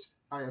to which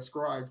I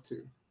ascribe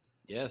to.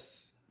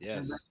 Yes. And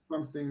that's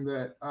something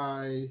that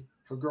I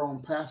have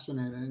grown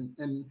passionate in,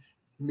 and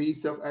me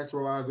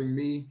self-actualizing,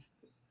 me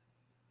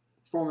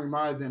forming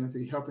my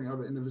identity, helping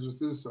other individuals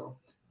do so.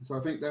 And so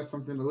I think that's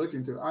something to look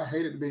into. I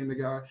hated being the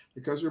guy,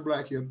 because you're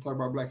Black, you have to talk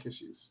about Black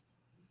issues.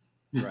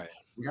 Right.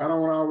 I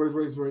don't want to always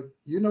raise with,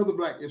 the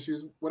Black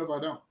issues. What if I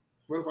don't?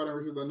 What if I don't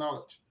receive the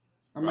knowledge?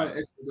 I'm not an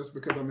expert just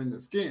because I'm in the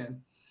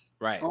skin.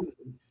 Right.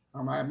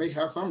 I may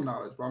have some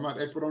knowledge, but I'm not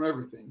expert on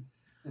everything.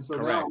 And so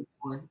now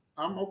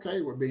I'm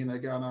okay with being that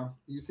guy now.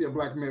 You see a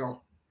Black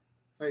male,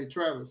 hey,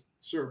 Travis,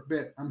 sure,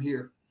 bet, I'm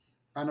here.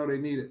 I know they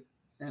need it.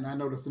 And I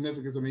know the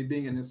significance of me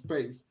being in this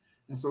space.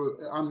 And so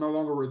I'm no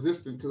longer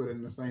resistant to it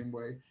in the same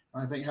way.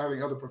 And I think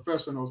having other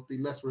professionals be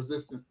less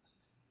resistant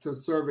to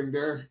serving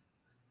their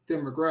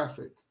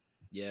demographics.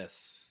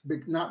 Yes.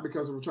 Not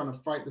because we're trying to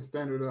fight the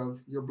standard of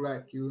you're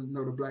Black, you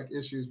know the Black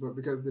issues, but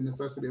because the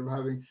necessity of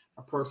having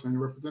a person,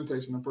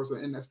 representation, a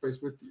person in that space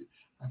with you.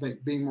 I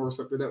think being more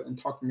receptive to that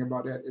and talking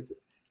about that is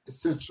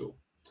essential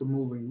to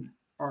moving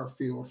our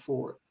field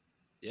forward.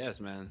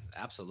 Yes, man.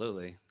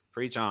 Absolutely.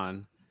 Preach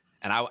on.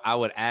 And I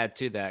would add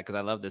to that, because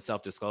I love the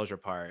self-disclosure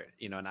part,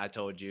 and I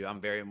told you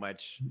I'm very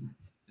much,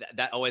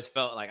 that always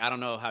felt like, I don't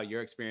know how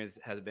your experience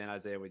has been,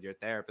 Isaiah, with your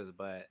therapist,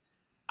 but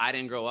I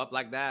didn't grow up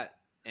like that.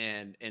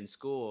 And in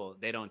school,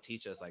 they don't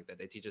teach us like that.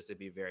 They teach us to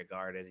be very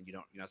guarded, and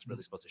you're not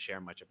really supposed to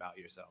share much about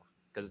yourself,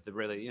 because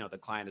the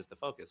client is the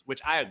focus,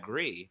 which I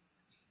agree.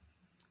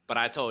 But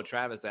I told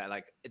Travis that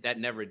that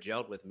never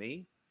gelled with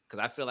me,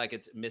 because I feel like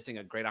it's missing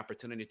a great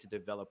opportunity to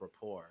develop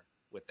rapport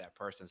with that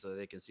person so that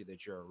they can see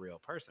that you're a real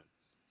person,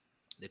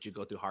 that you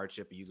go through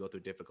hardship and you go through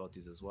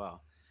difficulties as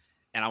well.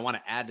 And I want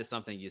to add to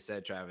something you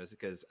said, Travis,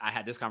 because I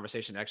had this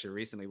conversation actually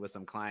recently with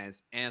some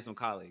clients and some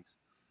colleagues.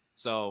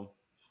 So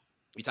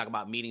you talk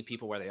about meeting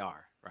people where they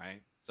are,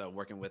 right? So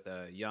working with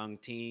a young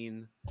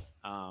teen,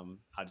 I'll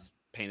just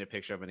paint a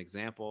picture of an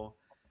example.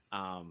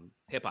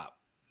 Hip hop.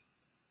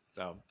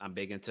 So I'm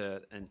big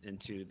into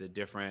the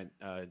different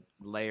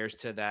layers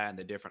to that and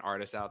the different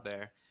artists out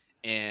there.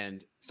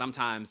 And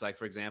sometimes, like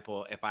for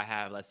example, if I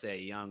have, let's say,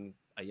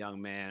 a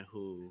young man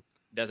who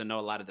doesn't know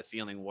a lot of the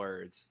feeling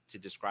words to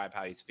describe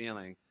how he's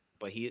feeling,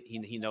 but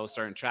he knows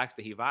certain tracks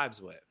that he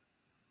vibes with,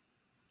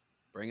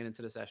 bring it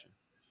into the session.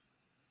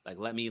 Like,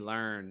 let me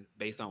learn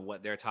based on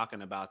what they're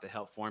talking about to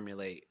help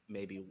formulate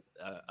maybe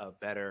a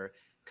better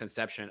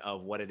conception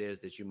of what it is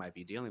that you might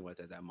be dealing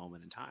with at that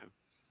moment in time.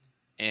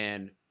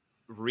 And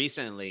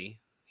recently,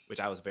 which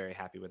I was very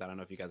happy with, I don't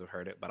know if you guys have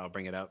heard it, but I'll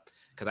bring it up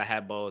because I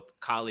had both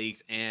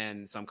colleagues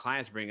and some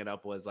clients bring it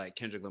up, was like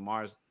Kendrick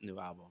Lamar's new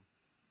album.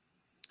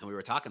 And we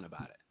were talking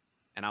about it.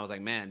 And I was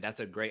like, man, that's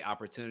a great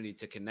opportunity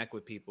to connect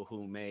with people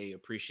who may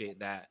appreciate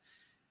that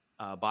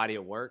body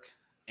of work,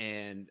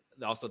 and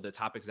also the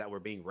topics that were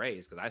being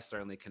raised, because I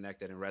certainly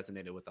connected and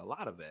resonated with a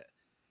lot of it.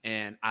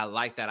 And I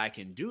like that I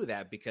can do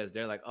that because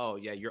they're like, oh,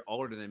 yeah, you're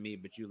older than me,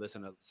 but you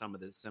listen to some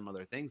of the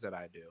similar things that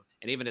I do.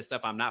 And even the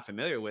stuff I'm not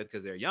familiar with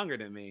because they're younger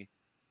than me,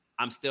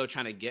 I'm still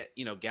trying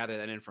to gather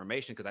that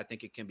information because I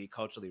think it can be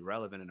culturally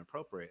relevant and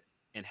appropriate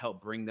and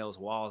help bring those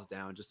walls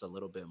down just a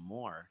little bit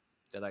more.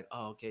 They're like,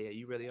 oh, okay, yeah,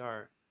 you really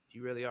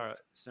are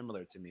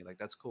similar to me. Like,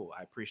 that's cool.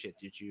 I appreciate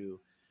that you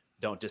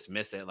don't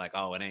dismiss it like,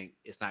 oh,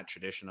 it's not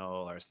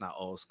traditional or it's not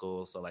old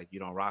school, so like you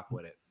don't rock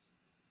with it.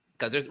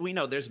 Because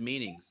there's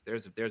meanings,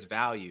 there's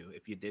value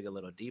if you dig a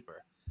little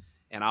deeper.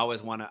 And I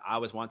always want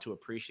to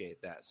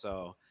appreciate that.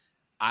 So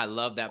I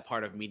love that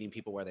part of meeting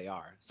people where they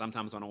are.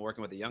 Sometimes when I'm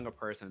working with a younger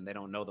person and they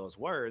don't know those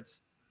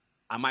words,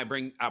 I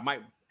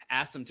might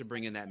ask them to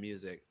bring in that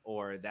music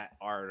or that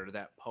art or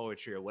that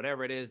poetry or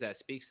whatever it is that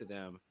speaks to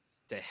them,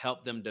 to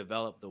help them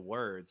develop the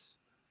words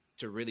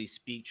to really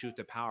speak truth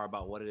to power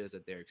about what it is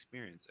that they're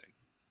experiencing.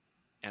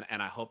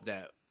 And I hope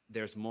that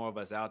there's more of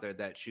us out there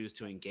that choose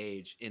to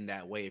engage in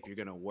that way if you're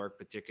going to work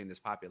particularly in this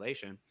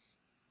population.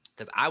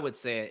 Because I would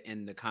say it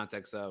in the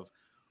context of,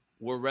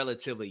 we're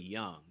relatively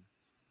young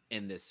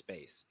in this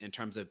space in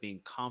terms of being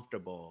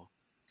comfortable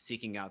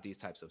seeking out these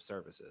types of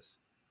services.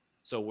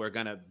 So we're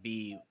going to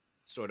be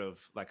sort of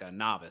like a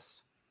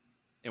novice,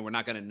 and we're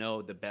not going to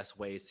know the best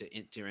ways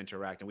to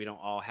interact. And we don't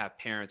all have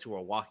parents who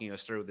are walking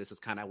us through, this is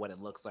kind of what it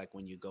looks like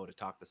when you go to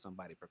talk to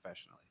somebody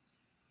professionally.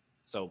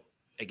 So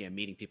again,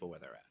 meeting people where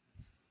they're at.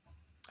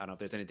 I don't know if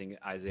there's anything,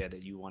 Isaiah,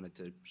 that you wanted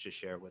to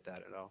share with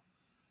that at all.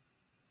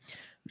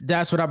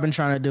 That's what I've been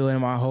trying to do in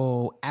my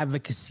whole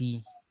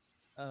advocacy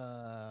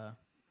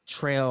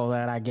trail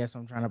that I guess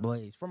I'm trying to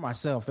blaze for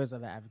myself. There's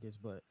other advocates,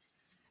 but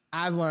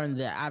I've learned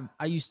that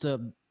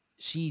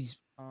she's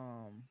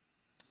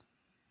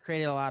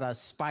created a lot of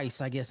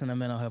spice, I guess, in the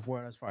mental health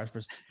world as far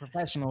as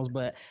professionals.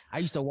 But I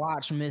used to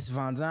watch Miss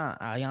Van Zandt,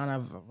 Ayana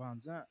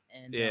Van Zandt,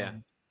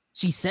 and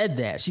she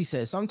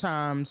said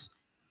sometimes,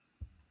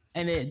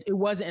 and it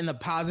wasn't in the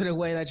positive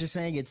way that you're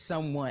saying. It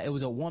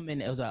was a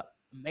woman, it was a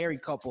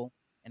married couple,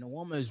 and the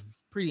woman was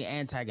pretty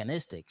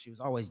antagonistic. She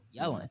was always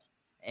yelling.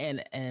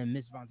 And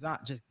Miss Van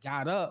Zandt just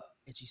got up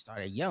and she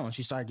started yelling.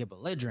 She started getting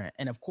belligerent.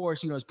 And of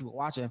course, there's people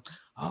watching.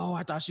 Oh,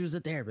 I thought she was a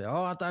therapist.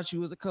 Oh, I thought she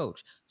was a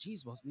coach. She's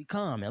supposed to be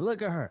calm. And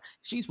look at her.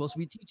 She's supposed to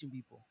be teaching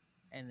people.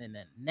 And then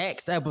the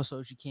next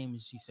episode, she came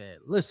and she said,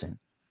 listen,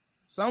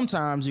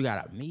 sometimes you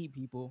got to meet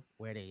people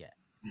where they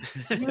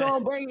at. You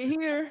don't bring it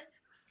here,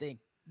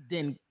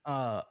 then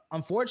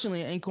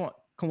unfortunately and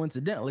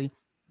coincidentally,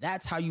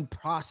 that's how you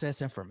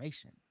process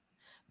information.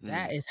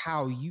 That is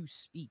how you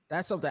speak.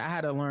 That's something I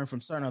had to learn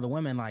from certain other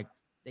women. Like,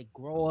 they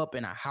grow up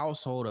in a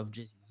household of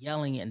just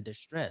yelling and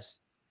distress.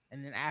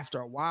 And then after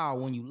a while,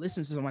 when you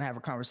listen to someone have a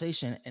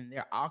conversation and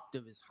their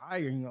octave is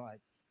higher, and you're like,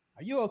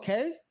 are you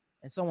okay?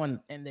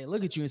 And they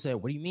look at you and say,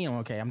 what do you mean I'm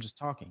okay? I'm just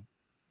talking.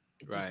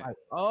 It's right. Just like,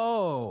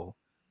 oh,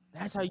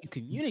 that's how you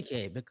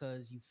communicate,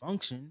 because you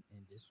function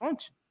in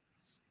dysfunction.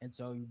 And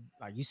so,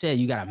 like you said,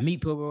 you got to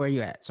meet people where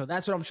you're at. So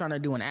that's what I'm trying to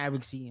do in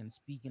advocacy and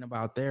speaking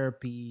about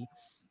therapy,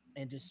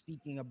 and just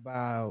speaking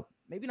about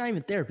maybe not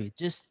even therapy,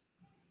 just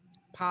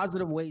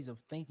positive ways of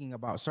thinking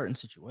about certain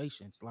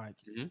situations. Like,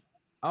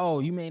 oh,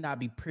 you may not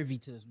be privy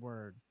to this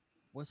word.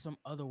 What's some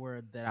other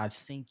word that I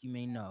think you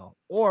may know?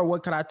 Or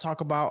what could I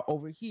talk about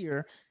over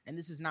here? And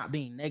this is not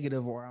being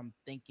negative or I'm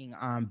thinking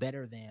I'm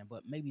better than,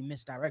 but maybe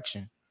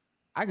misdirection.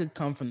 I could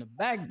come from the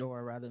back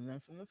door rather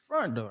than from the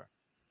front door.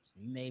 So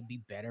you may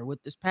be better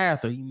with this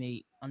path, or you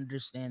may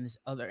understand this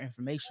other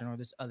information or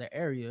this other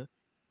area.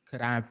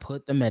 Could I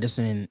put the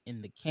medicine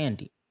in the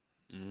candy?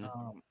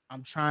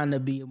 I'm trying to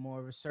be more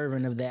of a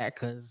servant of that,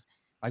 because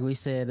like we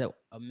said, that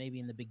maybe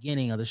in the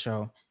beginning of the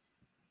show,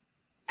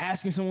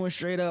 asking someone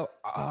straight up,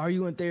 are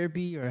you in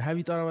therapy or have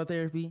you thought about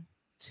therapy,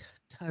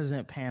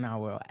 doesn't pan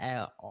out well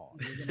at all.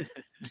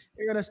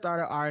 You're gonna start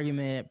an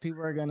argument.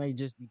 People are gonna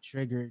just be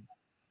triggered,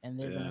 and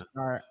they're gonna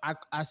start.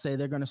 I say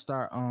they're gonna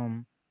start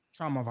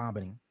trauma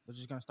vomiting. They're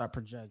just gonna start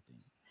projecting.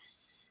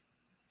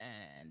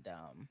 And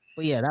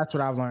but yeah, that's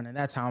what I've learned, and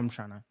that's how I'm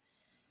trying to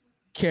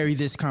carry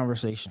this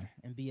conversation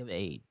and be of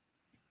aid.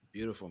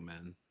 Beautiful,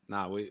 man.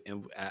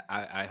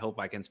 I hope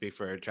I can speak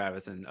for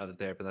Travis and other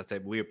therapists. I say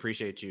we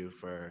appreciate you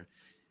for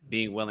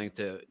being willing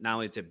to not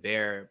only to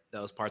bear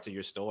those parts of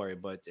your story,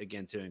 but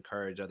again, to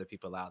encourage other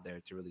people out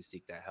there to really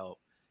seek that help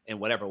in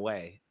whatever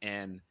way.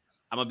 And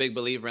I'm a big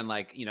believer in,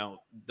 like, you know,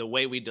 the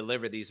way we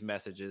deliver these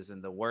messages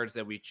and the words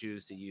that we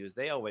choose to use,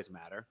 they always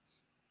matter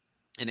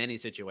in any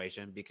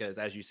situation, because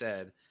as you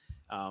said,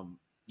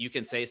 you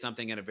can say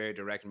something in a very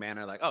direct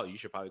manner, like, oh, you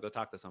should probably go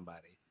talk to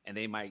somebody. And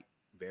they might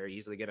very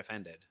easily get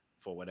offended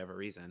for whatever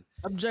reason.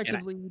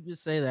 Objectively, you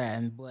just say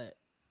that, but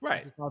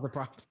right. That's not the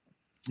problem.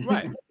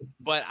 Right.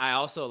 But I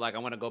also, like, I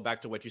want to go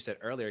back to what you said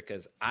earlier,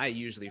 because I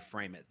usually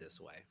frame it this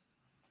way.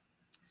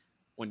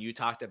 When you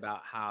talked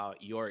about how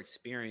your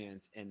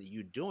experience and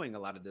you doing a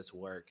lot of this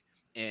work,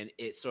 and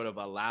it sort of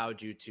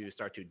allowed you to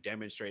start to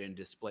demonstrate and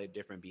display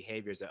different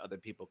behaviors that other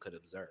people could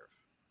observe.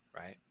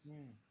 Right.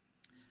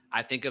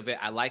 I think of it,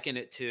 I liken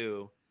it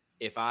to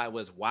if I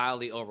was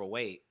wildly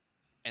overweight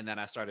and then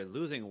I started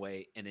losing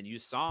weight, and then you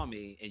saw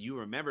me and you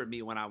remembered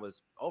me when I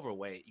was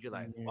overweight, you're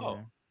like,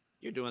 whoa,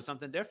 you're doing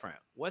something different.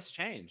 What's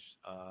changed?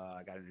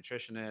 I got a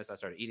nutritionist. I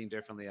started eating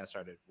differently. I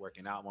started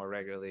working out more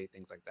regularly,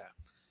 things like that.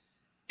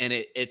 And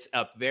it's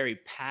a very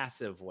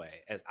passive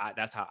way,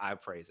 that's how I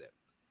phrase it.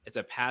 It's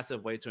a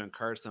passive way to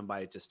encourage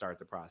somebody to start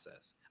the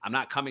process. I'm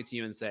not coming to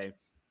you and say,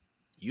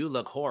 you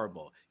look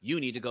horrible, you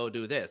need to go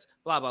do this,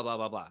 blah, blah, blah,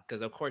 blah, blah.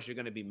 Because of course you're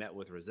going to be met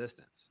with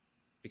resistance,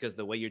 because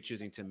the way you're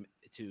choosing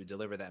to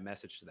deliver that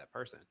message to that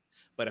person.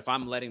 But if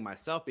I'm letting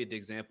myself be the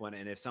example,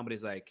 and if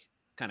somebody's like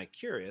kind of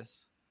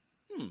curious,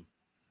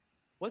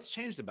 what's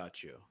changed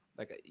about you?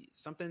 Like,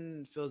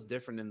 something feels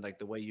different in like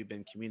the way you've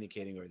been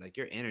communicating, or like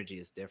your energy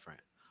is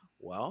different.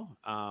 Well,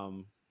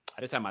 I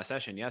just had my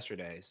session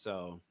yesterday.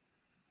 So,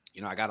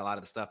 you know, I got a lot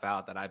of the stuff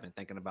out that I've been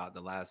thinking about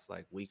the last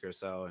like week or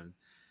so. And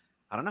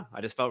I don't know,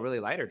 I just felt really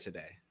lighter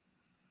today.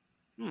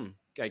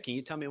 Okay, can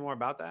you tell me more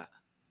about that?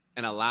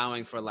 And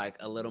allowing for like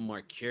a little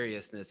more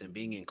curiousness and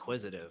being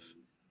inquisitive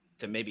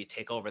to maybe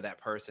take over that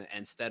person,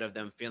 instead of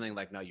them feeling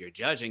like, no, you're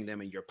judging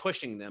them and you're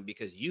pushing them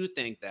because you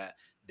think that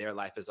their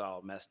life is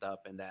all messed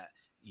up and that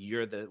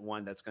you're the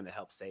one that's going to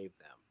help save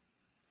them.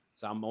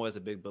 So I'm always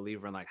a big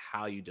believer in like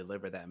how you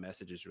deliver that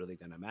message is really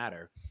going to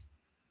matter.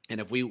 And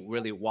if we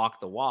really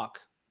walk the walk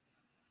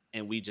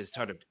and we just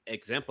sort of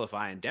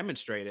exemplify and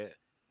demonstrate it,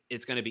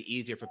 it's going to be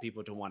easier for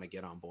people to want to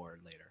get on board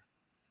later.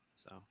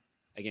 So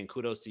again,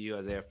 kudos to you,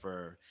 Isaiah,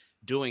 for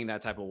doing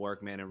that type of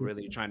work, man, and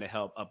really trying to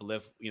help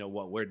uplift, you know,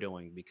 what we're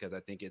doing, because I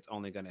think it's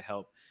only going to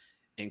help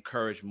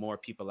encourage more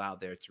people out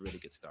there to really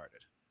get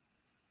started.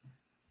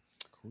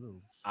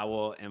 Kudos. I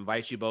will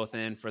invite you both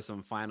in for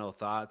some final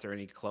thoughts or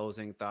any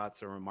closing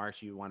thoughts or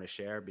remarks you want to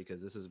share,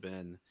 because this has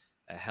been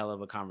a hell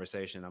of a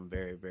conversation. I'm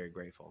very, very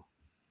grateful.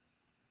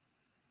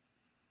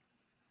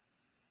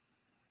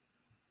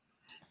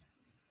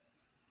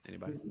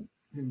 Anybody?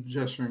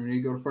 Justin,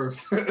 you go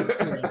first.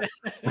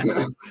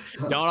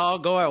 Don't all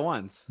go at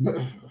once.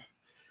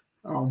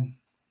 One,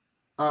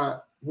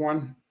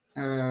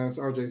 as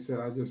RJ said,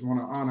 I just want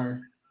to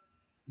honor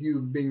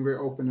you being very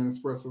open and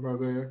expressive,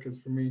 Isaiah,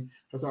 because for me,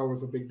 that's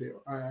always a big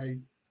deal. I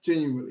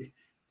genuinely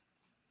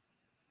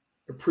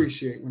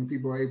appreciate when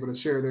people are able to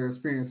share their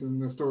experiences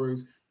and their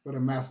stories with a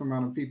mass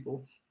amount of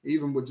people,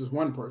 even with just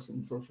one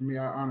person. So for me,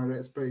 I honor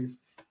that space.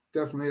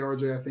 Definitely,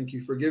 RJ, I thank you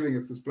for giving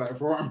us this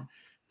platform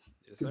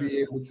to be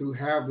able to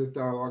have this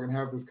dialogue and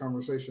have this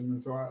conversation.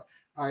 And so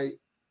I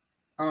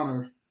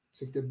honor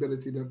just the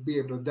ability to be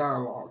able to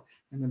dialogue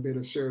and to be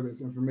able to share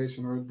this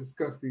information or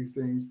discuss these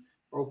things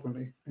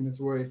openly in this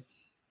way.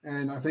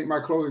 And I think my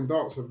closing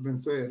thoughts have been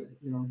said.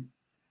 You know,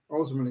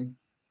 ultimately,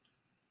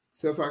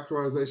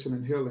 self-actualization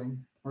and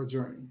healing are a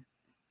journey.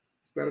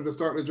 It's better to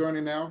start the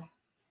journey now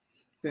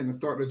than to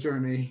start the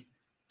journey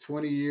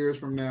 20 years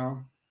from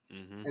now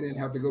and then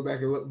have to go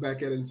back and look back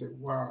at it and say,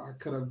 wow, I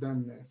could have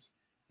done this.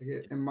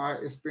 Again, in my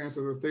experience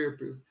as a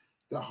therapist,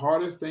 the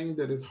hardest thing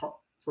that is hard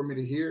for me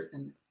to hear,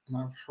 and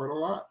I've heard a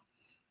lot,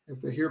 is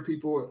to hear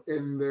people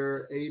in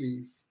their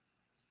 80s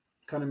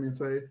come to me and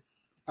say,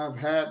 I've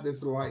had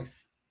this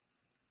life,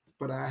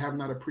 but I have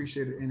not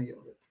appreciated any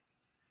of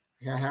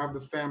it. I have the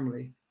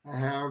family, I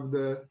have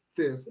the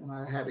this, and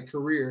I had a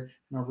career,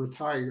 and I've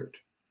retired,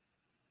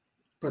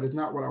 but it's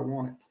not what I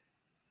wanted.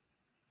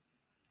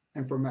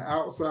 And from the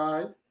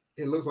outside,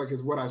 it looks like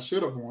it's what I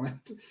should have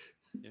wanted.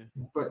 Yeah.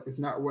 But it's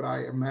not what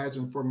I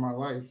imagined for my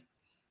life.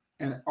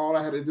 And all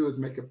I had to do is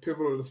make a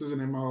pivotal decision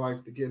in my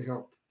life to get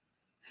help,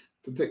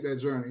 to take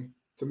that journey,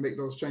 to make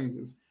those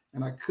changes.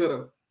 And I could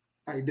have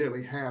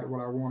ideally had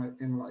what I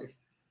wanted in life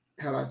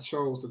had I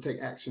chose to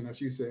take action, as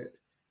you said.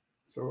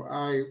 So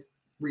I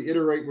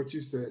reiterate what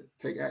you said,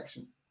 take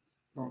action.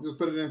 Don't just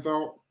put it in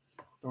thought.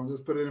 Don't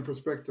just put it in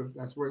perspective.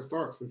 That's where it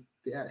starts, is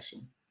the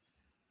action.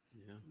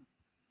 Yeah.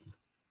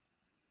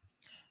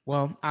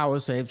 Well, I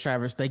would say,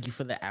 Travis, thank you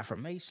for the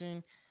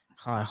affirmation.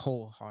 I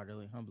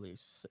wholeheartedly, humbly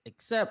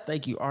accept.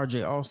 Thank you,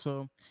 RJ,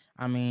 also.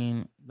 I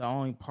mean, the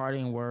only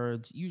parting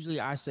words, usually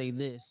I say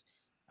this.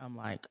 I'm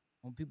like,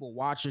 when people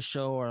watch a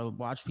show or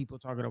watch people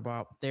talking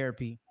about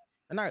therapy,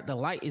 the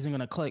light isn't going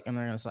to click and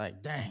they're going to say,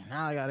 dang,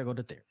 now I got to go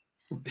to therapy.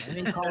 And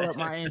then call up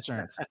my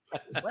insurance.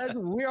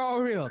 We're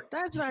all real.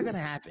 That's not going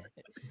to happen.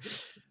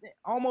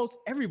 almost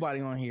everybody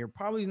on here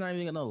probably is not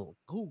even gonna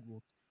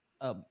Google.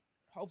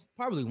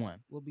 Probably one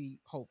will be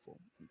hopeful.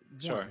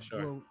 Sure, One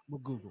sure. will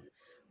Google,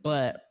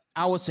 but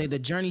I would say the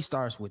journey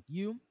starts with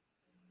you.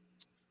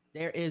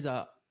 There is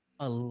a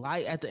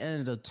light at the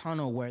end of the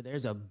tunnel where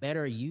there's a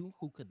better you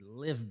who could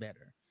live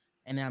better.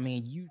 And I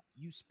mean, you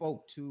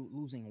spoke to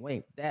losing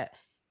weight. That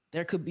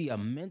there could be a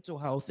mental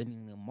health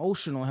and an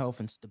emotional health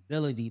and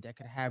stability that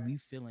could have you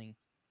feeling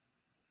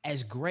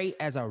as great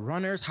as a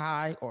runner's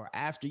high or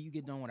after you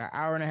get done with an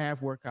hour and a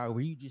half workout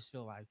where you just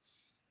feel like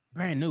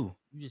brand new.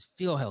 You just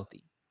feel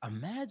healthy.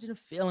 Imagine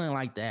feeling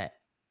like that.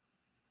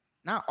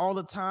 Not all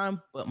the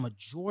time, but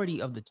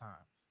majority of the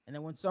time. And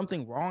then when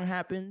something wrong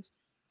happens,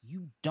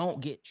 you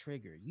don't get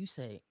triggered. You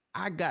say,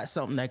 I got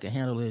something that can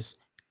handle this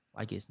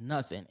like it's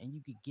nothing. And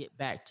you could get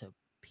back to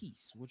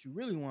peace. What you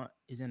really want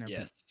is inner peace.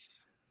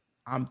 Yes.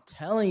 I'm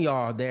telling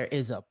y'all, there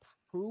is a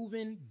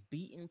proven,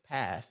 beaten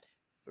path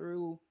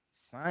through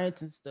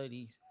science and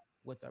studies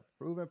with a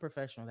proven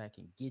professional that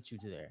can get you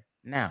to there.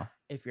 Now,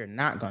 if you're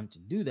not going to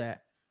do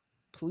that,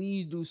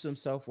 please do some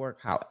self work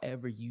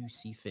however you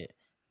see fit.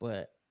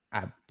 But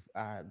I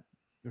I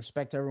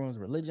respect everyone's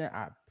religion.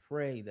 I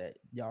pray that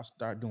y'all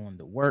start doing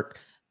the work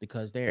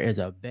because there is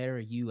a better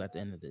you at the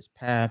end of this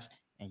path,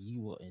 and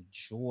you will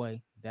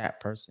enjoy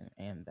that person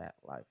and that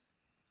life.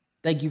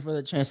 Thank you for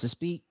the chance to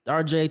speak,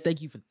 RJ.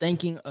 Thank you for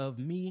thinking of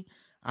me.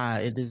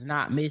 It does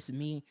not miss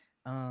me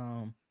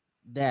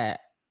that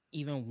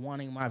even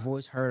wanting my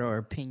voice heard or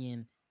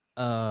opinion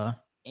uh,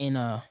 in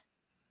a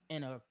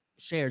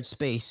shared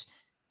space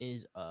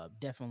is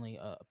definitely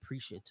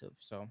appreciative.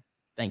 So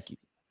thank you.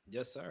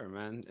 Yes, sir,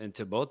 man. And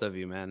to both of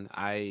you, man,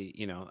 I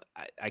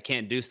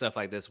can't do stuff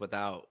like this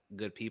without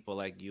good people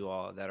like you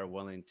all that are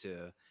willing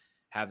to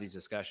have these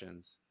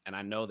discussions. And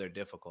I know they're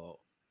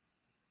difficult.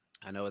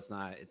 I know it's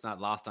not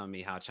lost on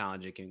me how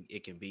challenging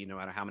it can be, no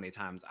matter how many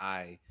times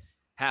I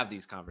have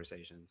these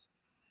conversations.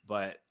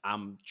 But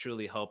I'm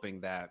truly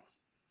hoping that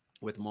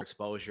with more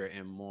exposure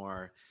and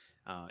more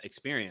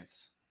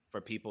experience for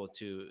people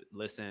to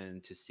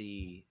listen, to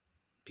see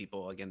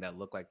people again that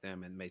look like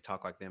them and may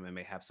talk like them and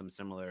may have some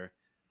similar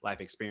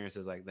life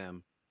experiences like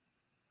them,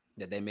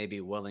 that they may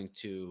be willing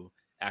to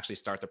actually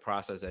start the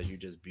process as you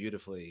just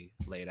beautifully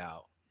laid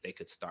out they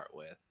could start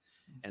with.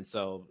 And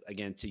so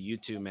again, to you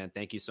two, man,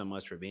 thank you so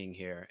much for being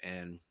here.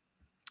 And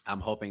I'm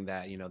hoping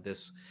that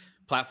this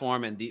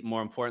platform and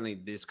more importantly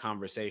these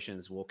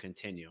conversations will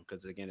continue,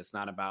 because again, it's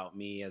not about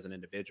me as an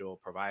individual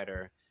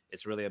provider.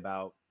 It's really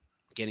about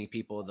getting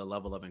people the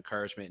level of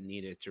encouragement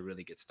needed to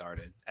really get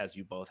started, as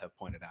you both have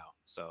pointed out.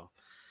 So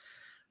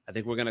I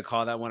think we're going to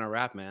call that one a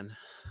wrap, man.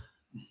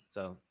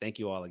 So thank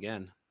you all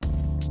again.